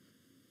bike.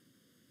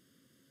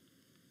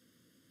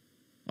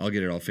 I'll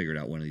get it all figured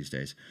out one of these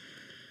days.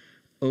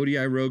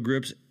 ODI road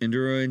grips,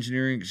 Enduro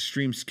Engineering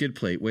Extreme skid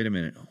plate. Wait a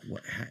minute.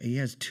 What? He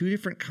has 2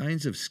 different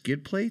kinds of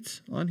skid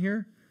plates on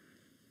here?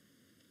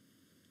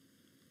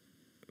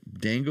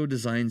 Dango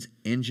Designs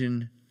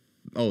engine.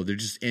 Oh, they're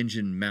just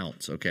engine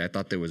mounts. Okay, I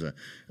thought there was a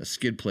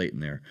skid plate in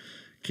there.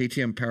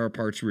 KTM Power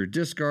Parts rear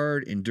disc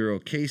guard,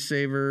 Enduro case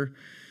saver.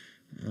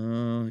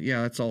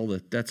 Yeah, that's all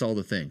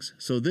the things.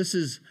 So this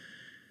is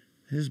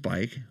his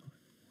bike.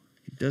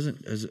 He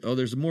doesn't.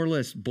 There's more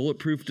list.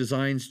 Bulletproof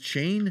Designs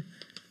chain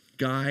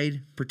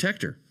guide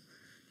protector.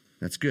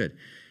 That's good.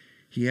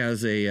 He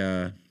has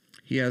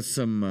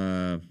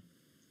some.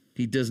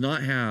 He does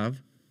not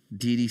have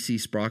DDC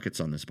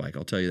sprockets on this bike.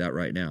 I'll tell you that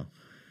right now.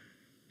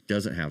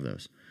 Doesn't have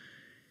those.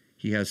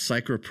 He has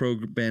Cycro Pro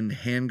Bend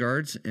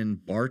handguards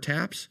and bar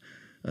taps,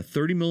 a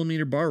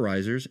 30mm bar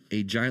risers,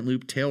 a giant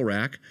loop tail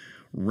rack,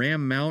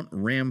 RAM mount,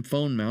 RAM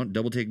phone mount,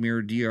 double take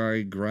mirror,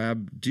 DRI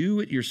grab,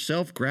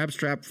 do-it-yourself grab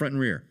strap front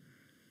and rear.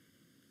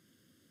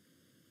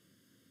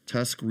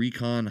 Tusk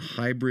Recon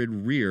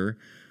hybrid rear,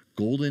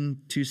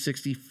 golden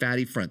 260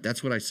 fatty front.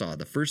 That's what I saw.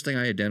 The first thing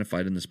I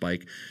identified in this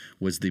bike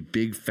was the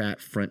big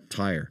fat front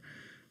tire.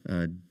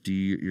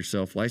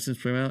 Do-it-yourself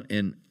license plate mount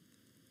and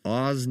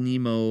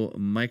Osnemo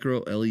micro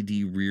LED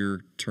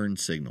rear turn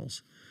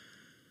signals.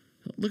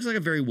 Looks like a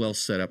very well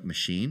set up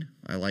machine.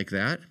 I like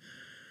that.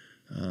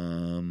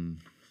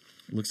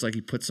 Looks like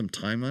he put some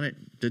time on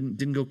it.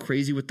 Didn't go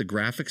crazy with the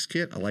graphics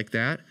kit. I like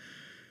that.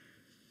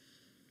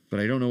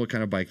 But I don't know what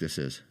kind of bike this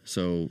is.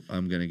 So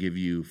I'm going to give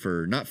you,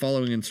 for not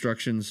following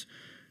instructions,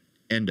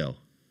 Endo.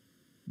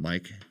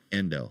 Mike,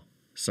 Endo.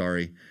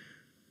 Sorry.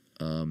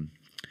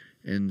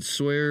 And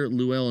Sawyer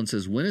Llewellyn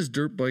says, when is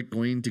Dirt Bike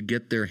going to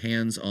get their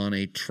hands on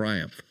a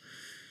Triumph?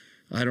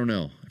 I don't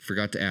know. I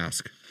forgot to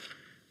ask.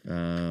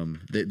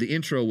 The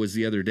intro was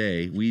the other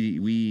day.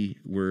 We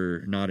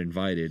were not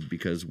invited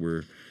because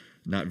we're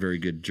not very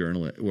good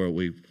journalists. Well,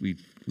 we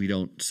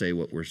don't say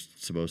what we're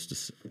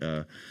supposed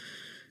to.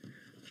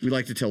 We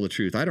like to tell the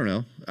truth. I don't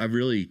know. I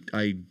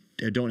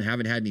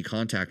haven't had any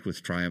contact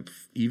with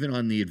Triumph, even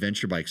on the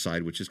adventure bike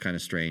side, which is kind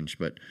of strange.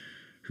 But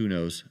who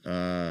knows?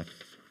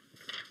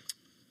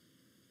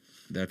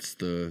 That's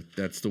the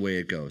way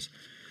it goes.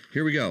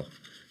 Here we go.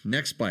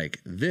 Next bike.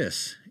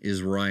 This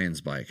is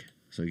Ryan's bike.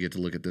 So you get to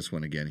look at this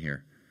one again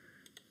here.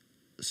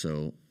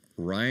 So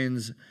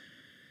Ryan's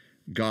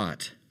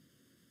got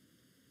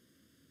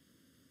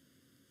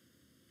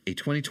a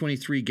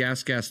 2023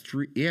 Gas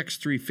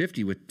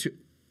EX350 with two.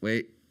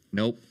 Wait,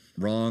 nope,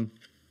 wrong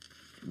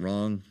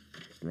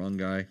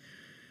guy.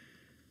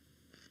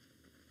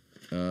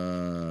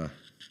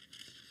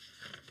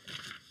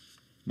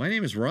 My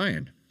name is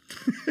Ryan.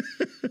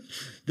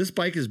 This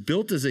bike is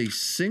built as a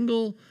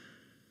single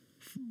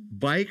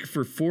bike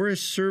for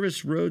Forest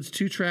Service roads,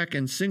 2-track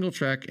and single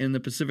track in the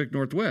Pacific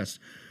Northwest.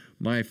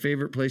 My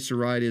favorite place to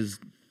ride is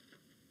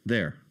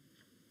there.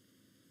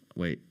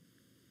 Wait.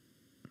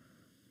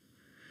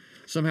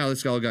 Somehow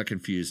this all got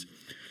confused,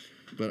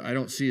 but I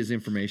don't see his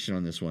information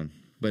on this one.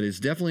 But it's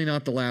definitely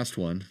not the last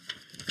one,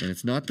 and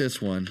it's not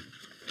this one,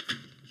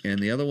 and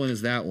the other one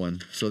is that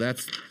one. So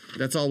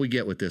that's all we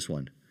get with this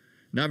one.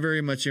 Not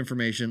very much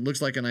information.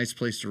 Looks like a nice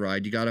place to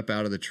ride. You got up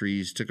out of the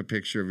trees, took a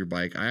picture of your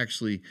bike.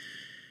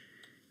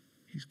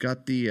 He's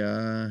got the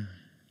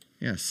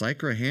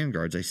Cycra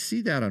handguards. I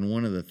see that on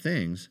one of the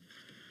things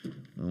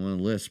on one of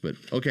the lists, but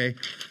okay.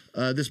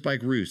 This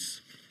bike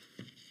Roost.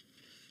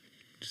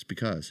 Just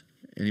because.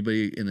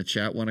 Anybody in the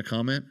chat want to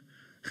comment?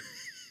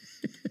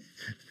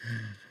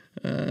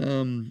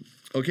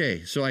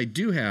 Okay, so I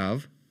do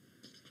have,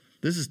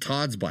 this is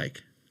Todd's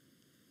bike.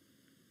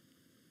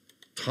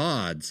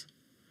 Todd's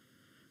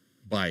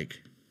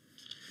bike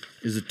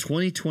is a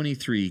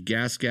 2023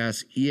 Gas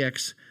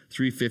EX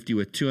 350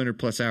 with 200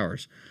 plus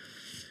hours.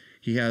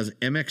 He has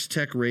MX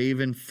Tech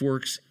Raven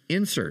Forks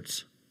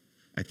inserts.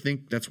 I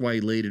think that's why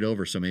he laid it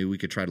over, so maybe we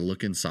could try to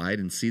look inside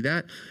and see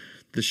that.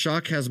 The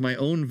shock has my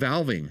own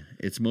valving.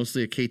 It's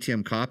mostly a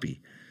KTM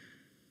copy.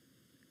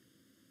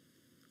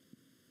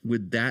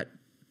 Would that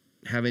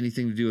have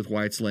anything to do with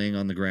why it's laying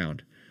on the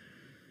ground?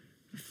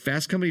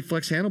 Fast Company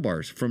Flex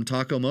handlebars from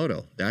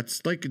Takomoto.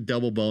 That's like a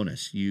double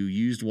bonus. You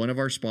used one of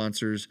our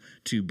sponsors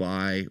to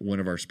buy one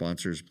of our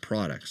sponsors'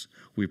 products.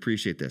 We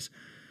appreciate this.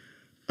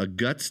 A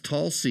Guts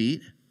tall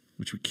seat,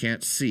 which we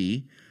can't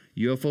see.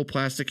 UFO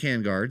plastic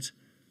handguards.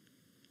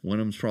 One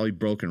of them's probably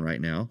broken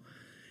right now.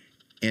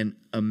 And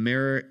a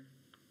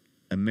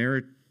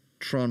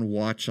Ameritron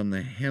watch on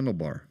the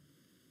handlebar.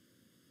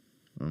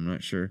 I'm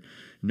not sure.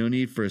 No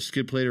need for a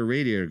skid plate or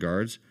radiator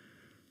guards.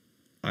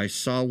 I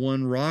saw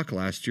one rock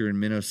last year in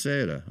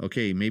Minnesota.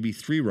 Okay, maybe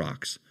 3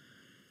 rocks.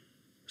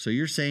 So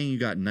you're saying you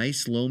got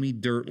nice loamy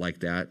dirt like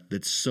that,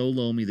 that's so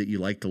loamy that you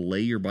like to lay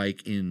your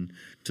bike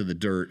into the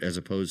dirt as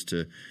opposed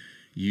to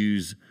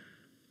use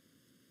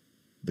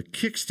the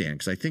kickstand,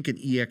 because I think an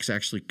EX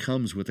actually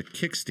comes with a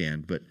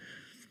kickstand, but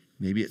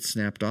maybe it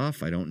snapped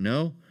off. I don't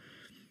know.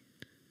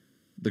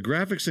 The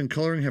graphics and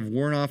coloring have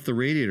worn off the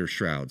radiator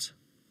shrouds.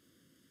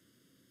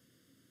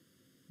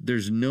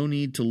 There's no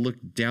need to look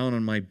down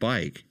on my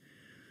bike.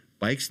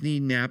 Bikes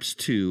need naps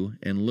too,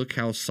 and look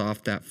how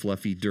soft that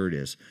fluffy dirt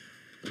is.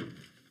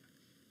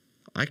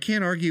 I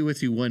can't argue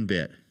with you one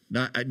bit.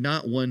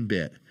 Not one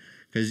bit.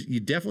 Because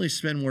you definitely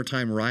spend more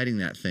time riding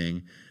that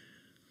thing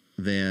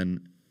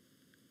than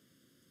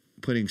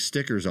putting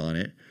stickers on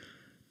it.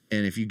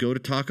 And if you go to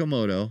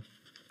Takomoto,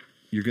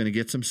 you're going to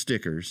get some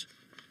stickers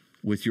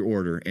with your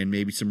order and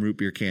maybe some root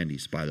beer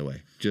candies, by the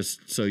way,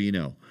 just so you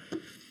know.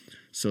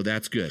 So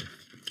that's good.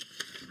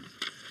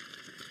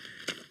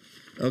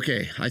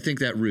 Okay, I think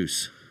that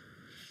Roost.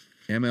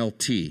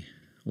 MLT.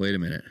 Wait a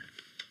minute.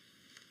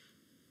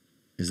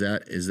 Is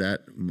that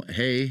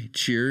hey,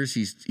 cheers.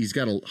 He's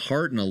got a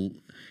heart and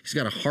he's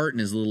got a heart in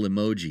his little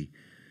emoji.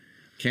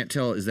 Can't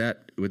tell, would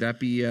that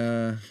be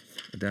I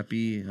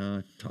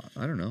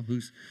don't know,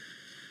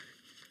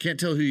 can't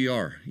tell who you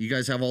are. You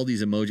guys have all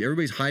these emojis.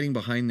 Everybody's hiding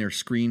behind their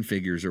screen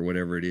figures or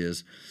whatever it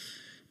is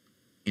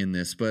in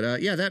this.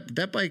 But yeah,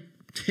 that bike,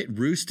 it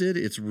roosted.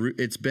 It's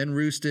been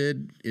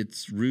roosted.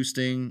 It's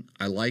roosting.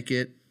 I like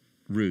it.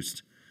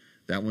 Roost.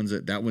 That one's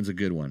a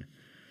good one.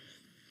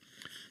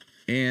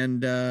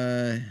 And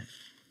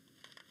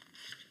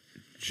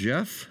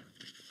Jeff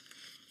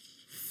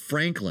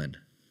Franklin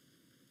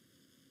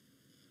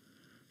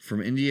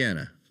from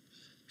Indiana,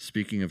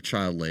 speaking of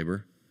child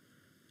labor,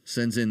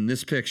 sends in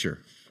this picture.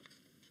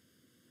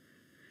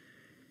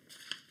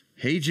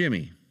 Hey,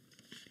 Jimmy,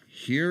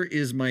 here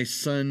is my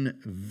son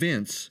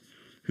Vince,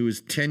 who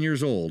is 10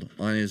 years old,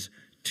 on his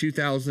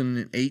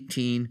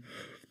 2018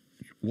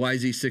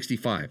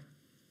 YZ65.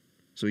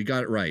 So he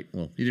got it right.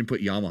 Well, he didn't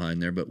put Yamaha in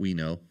there, but we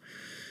know.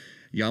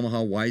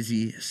 Yamaha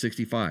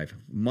YZ65.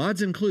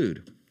 Mods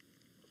include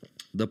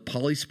the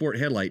Polysport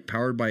headlight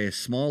powered by a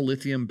small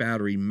lithium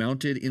battery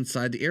mounted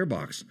inside the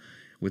airbox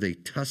with a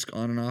Tusk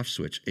on and off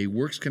switch, a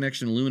Works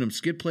Connection aluminum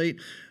skid plate,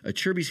 a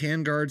Chirby's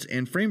handguards,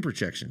 and frame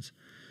protections.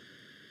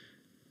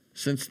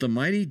 Since the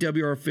mighty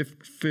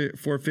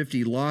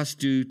WR450 lost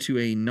due to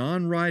a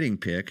non-riding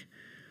pick,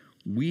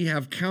 we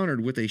have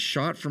countered with a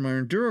shot from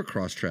our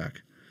Endurocross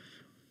track.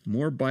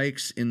 More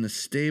bikes in the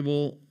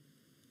stable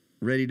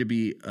ready to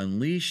be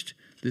unleashed.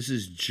 This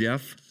is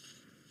Jeff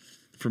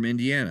from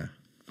Indiana.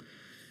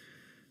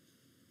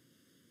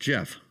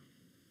 Jeff,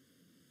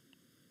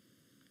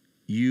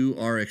 you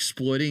are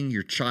exploiting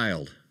your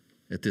child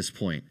at this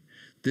point.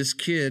 This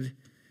kid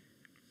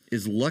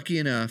is lucky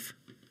enough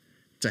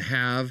to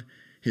have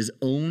his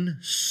own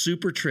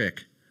super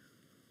trick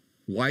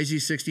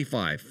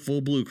YZ65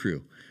 full Blue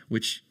Crew,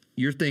 which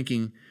you're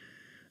thinking,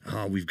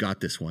 oh, we've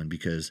got this one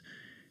because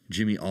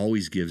Jimmy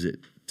always gives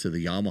it to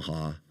the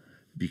Yamaha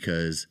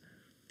because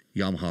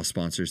Yamaha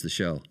sponsors the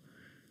show,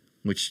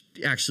 which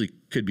actually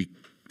could be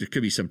there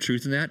could be some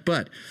truth in that,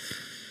 but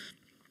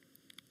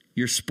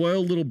your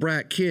spoiled little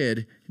brat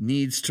kid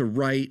needs to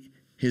write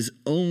his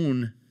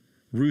own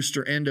Roost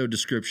or Endo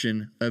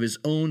description of his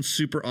own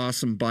super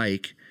awesome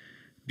bike,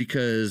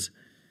 because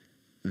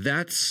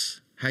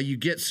that's how you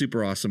get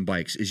super awesome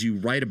bikes, is you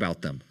write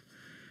about them.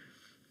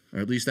 Or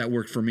at least that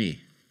worked for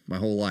me my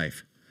whole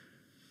life.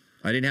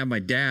 I didn't have my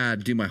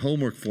dad do my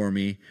homework for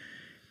me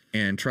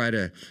and try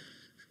to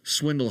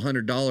swindle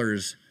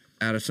 $100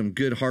 out of some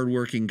good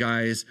hardworking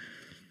guys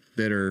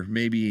that are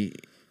maybe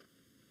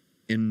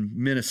in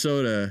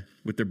Minnesota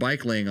with their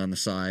bike laying on the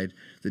side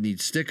that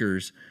need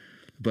stickers.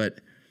 But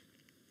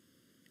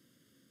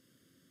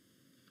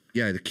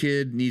yeah, the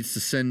kid needs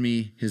to send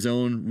me his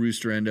own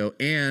Roost or Endo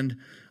and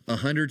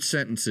 100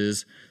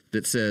 sentences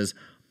that says,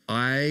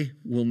 I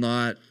will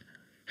not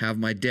have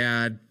my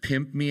dad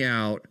pimp me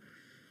out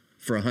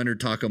for 100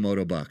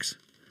 Takamoto bucks,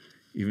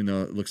 even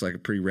though it looks like a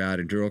pretty rad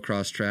enduro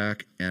cross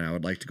track, and I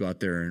would like to go out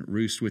there and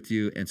roost with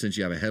you. And since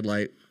you have a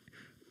headlight,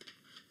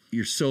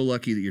 you're so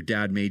lucky that your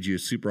dad made you a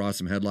super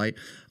awesome headlight.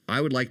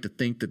 I would like to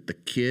think that the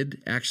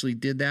kid actually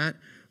did that,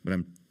 but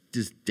I'm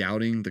just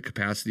doubting the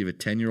capacity of a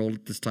 10-year-old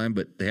at this time.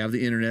 But they have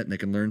the internet and they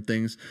can learn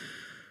things.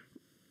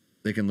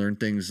 They can learn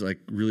things like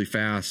really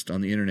fast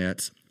on the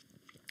internet.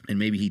 And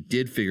maybe he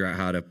did figure out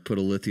how to put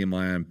a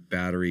lithium-ion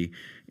battery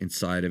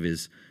inside of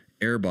his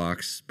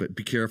airbox, but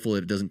be careful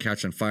that it doesn't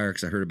catch on fire,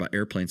 because I heard about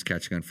airplanes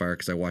catching on fire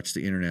because I watch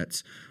the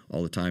internets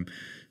all the time.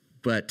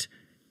 But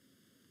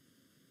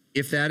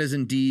if that is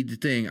indeed the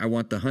thing, I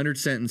want the 100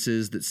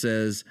 sentences that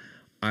says,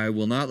 I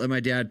will not let my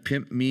dad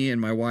pimp me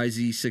and my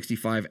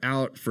YZ65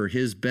 out for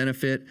his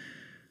benefit.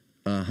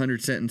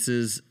 100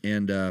 sentences,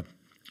 and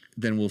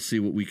then we'll see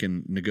what we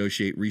can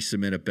negotiate,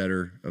 resubmit a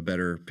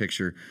better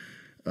picture.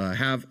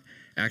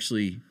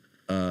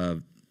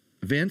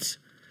 Vince,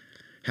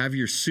 have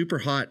your super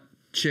hot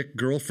chick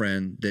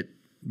girlfriend that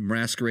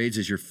masquerades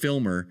as your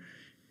filmer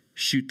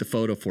shoot the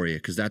photo for you,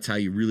 because that's how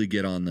you really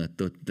get on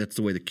that's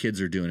the way the kids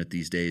are doing it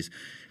these days.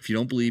 If you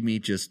don't believe me,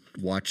 just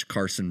watch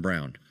Carson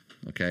Brown,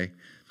 okay?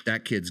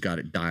 That kid's got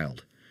it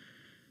dialed.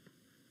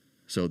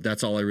 So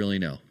that's all I really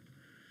know.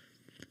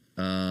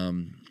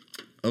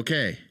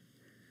 Okay.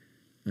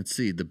 Let's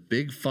see. The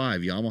big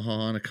five: Yamaha,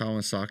 Honda,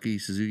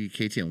 Kawasaki, Suzuki,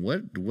 KTM.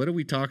 What are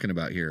we talking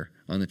about here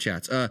on the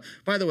chats?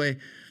 By the way,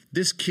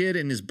 this kid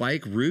and his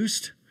bike,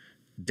 Roost,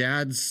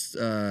 Dad's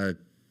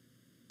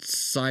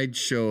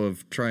sideshow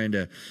of trying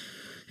to,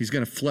 he's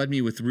going to flood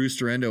me with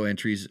Roost or Endo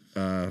entries,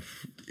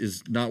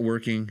 is not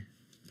working.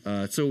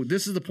 So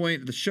this is the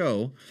point of the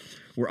show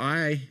where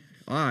I,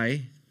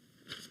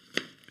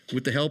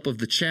 with the help of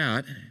the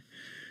chat,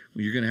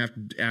 you're going to have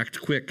to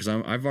act quick, because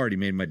I've already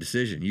made my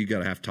decision. You got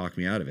to have to talk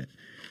me out of it.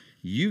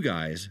 You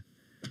guys,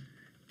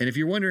 and if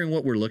you're wondering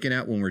what we're looking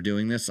at when we're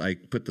doing this, I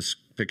put the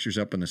pictures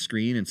up on the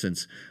screen, and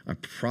since I'm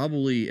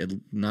probably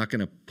not going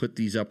to put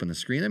these up on the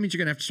screen, that means you're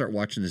going to have to start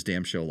watching this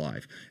damn show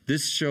live.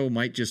 This show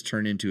might just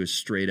turn into a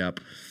straight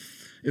up,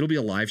 it'll be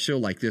a live show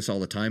like this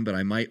all the time, but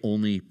I might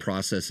only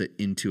process it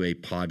into a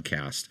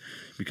podcast,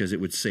 because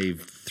it would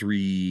save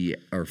 3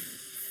 or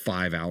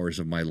 5 hours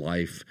of my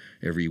life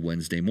every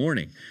Wednesday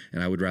morning,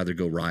 and I would rather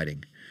go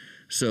riding.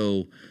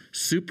 So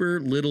super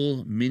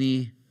little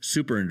mini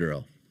super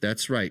enduro.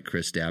 That's right,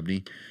 Chris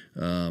Dabney.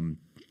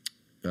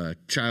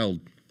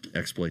 Child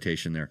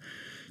exploitation there.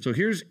 So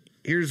here's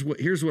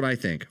what I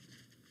think.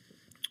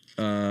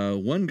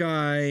 One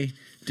guy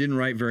didn't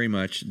write very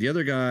much. The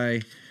other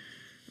guy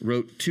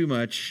wrote too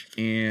much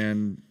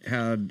and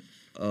had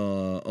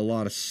a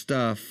lot of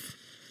stuff,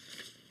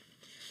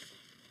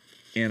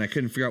 and I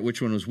couldn't figure out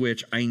which one was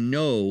which. I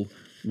know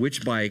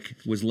which bike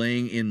was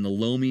laying in the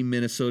loamy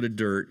Minnesota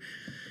dirt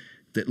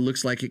that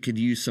looks like it could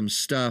use some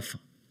stuff.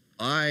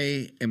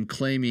 I am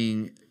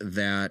claiming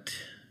that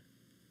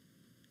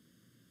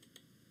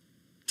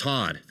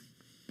Todd,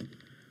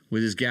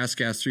 with his Gas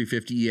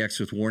 350EX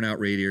with worn out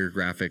radiator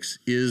graphics,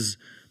 is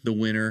the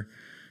winner,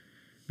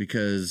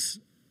 because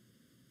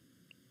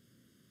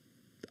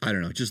I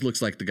don't know, it just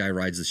looks like the guy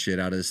rides the shit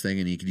out of this thing,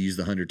 and he could use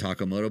the 100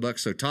 Takamoto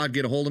bucks. So Todd,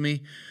 get a hold of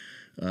me,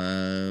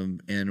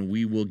 and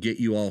we will get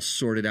you all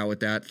sorted out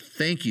with that.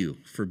 Thank you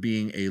for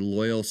being a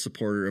loyal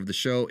supporter of the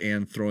show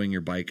and throwing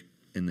your bike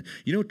in.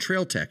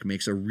 Trail Tech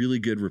makes a really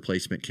good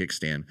replacement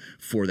kickstand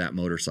for that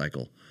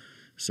motorcycle,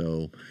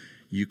 so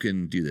you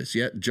can do this.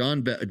 Yeah,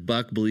 John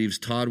Buck believes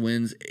Todd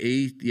wins.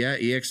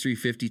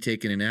 EX350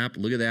 taking a nap.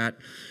 Look at that.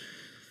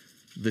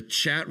 The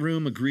chat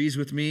room agrees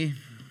with me.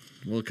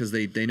 Well, because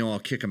they know I'll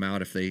kick them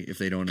out if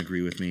they don't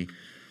agree with me.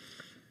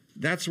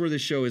 That's where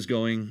this show is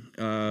going.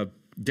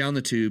 Down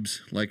the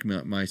tubes, like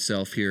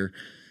myself here.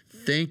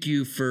 Thank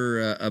you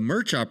for a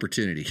merch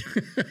opportunity.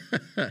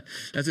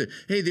 That's it.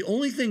 Hey, the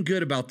only thing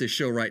good about this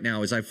show right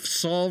now is I've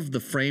solved the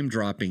frame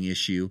dropping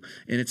issue,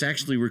 and it's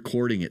actually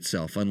recording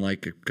itself,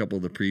 unlike a couple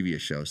of the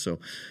previous shows. So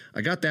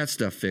I got that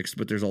stuff fixed,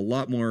 but there's a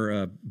lot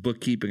more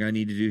bookkeeping I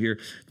need to do here.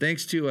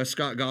 Thanks to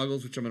Scott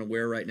Goggles, which I'm going to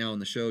wear right now on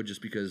the show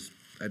just because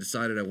I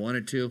decided I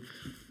wanted to.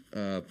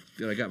 I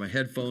got my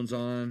headphones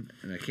on,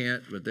 and I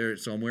can't, but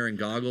so I'm wearing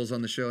goggles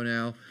on the show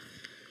now.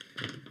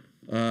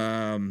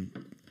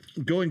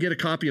 go and get a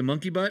copy of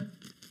Monkey Butt.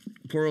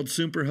 Poor old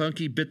Super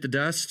Hunky bit the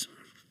dust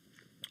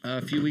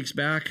a few weeks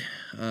back.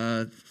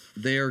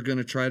 They are going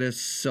to try to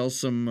sell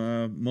some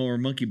more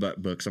Monkey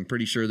Butt books. I'm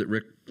pretty sure that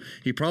Rick,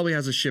 he probably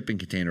has a shipping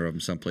container of them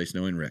someplace,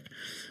 knowing Rick.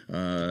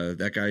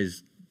 That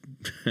guy's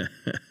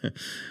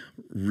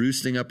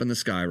roosting up in the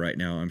sky right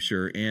now, I'm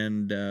sure.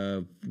 And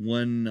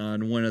one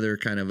other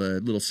kind of a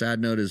little sad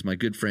note is my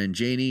good friend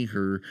Janie,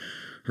 her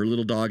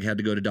little dog had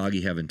to go to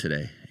doggy heaven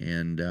today.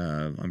 And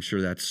I'm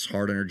sure that's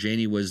hard on her.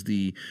 Janie was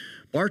the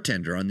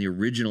bartender on the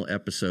original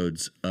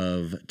episodes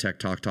of Tech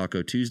Talk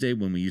Taco Tuesday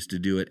when we used to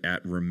do it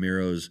at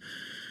Ramiro's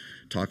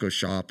Taco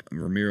Shop,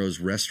 Ramiro's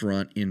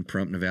restaurant in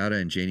Pahrump, Nevada.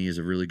 And Janie is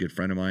a really good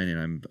friend of mine,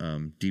 and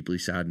I'm deeply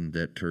saddened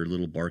that her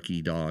little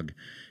barky dog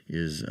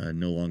is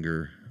no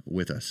longer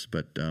with us.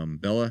 But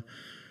Bella,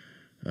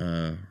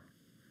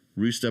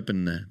 roost up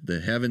in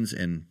the heavens,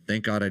 and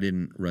thank God I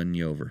didn't run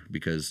you over,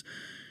 because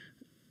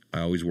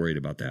I always worried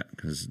about that,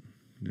 because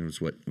it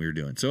was what we were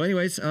doing. So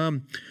anyways,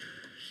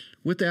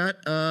 with that,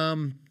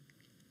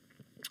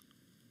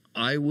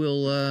 I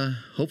will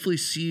hopefully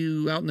see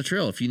you out in the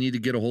trail. If you need to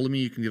get a hold of me,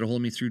 you can get a hold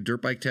of me through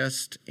Dirt Bike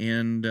Test.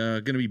 And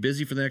going to be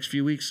busy for the next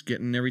few weeks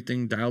getting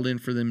everything dialed in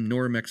for the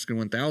Nora Mexican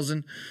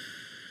 1000.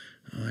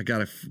 I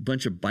got a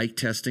bunch of bike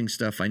testing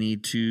stuff I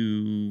need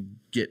to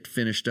get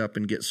finished up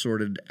and get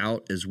sorted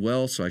out as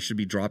well. So I should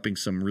be dropping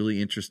some really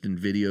interesting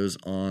videos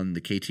on the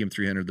KTM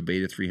 300, the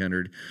Beta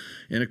 300,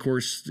 and of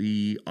course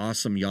the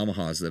awesome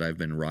Yamahas that I've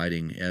been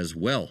riding as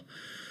well.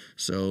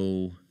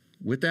 So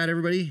with that,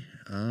 everybody,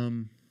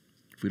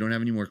 if we don't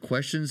have any more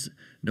questions,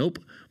 nope.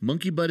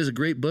 Monkey Butt is a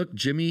great book.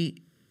 Jimmy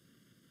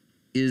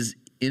is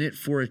in it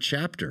for a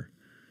chapter.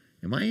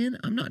 Am I in?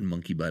 I'm not in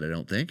Monkey Butt, I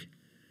don't think.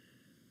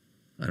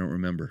 I don't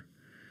remember.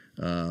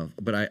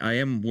 But I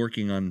am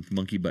working on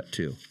Monkey Butt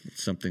too.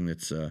 It's something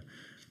that's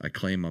I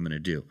claim I'm going to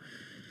do.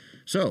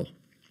 So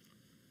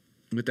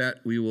with that,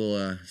 we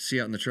will see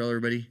you out in the trail,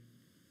 everybody.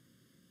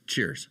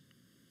 Cheers.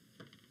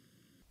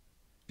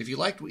 If you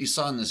liked what you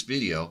saw in this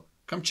video,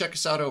 come check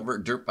us out over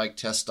at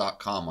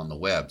dirtbiketest.com on the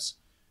webs.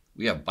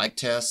 We have bike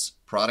tests,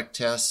 product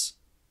tests,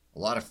 a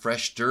lot of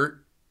fresh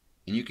dirt,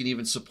 and you can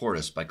even support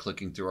us by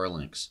clicking through our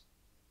links.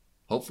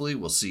 Hopefully,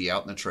 we'll see you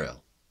out in the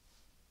trail.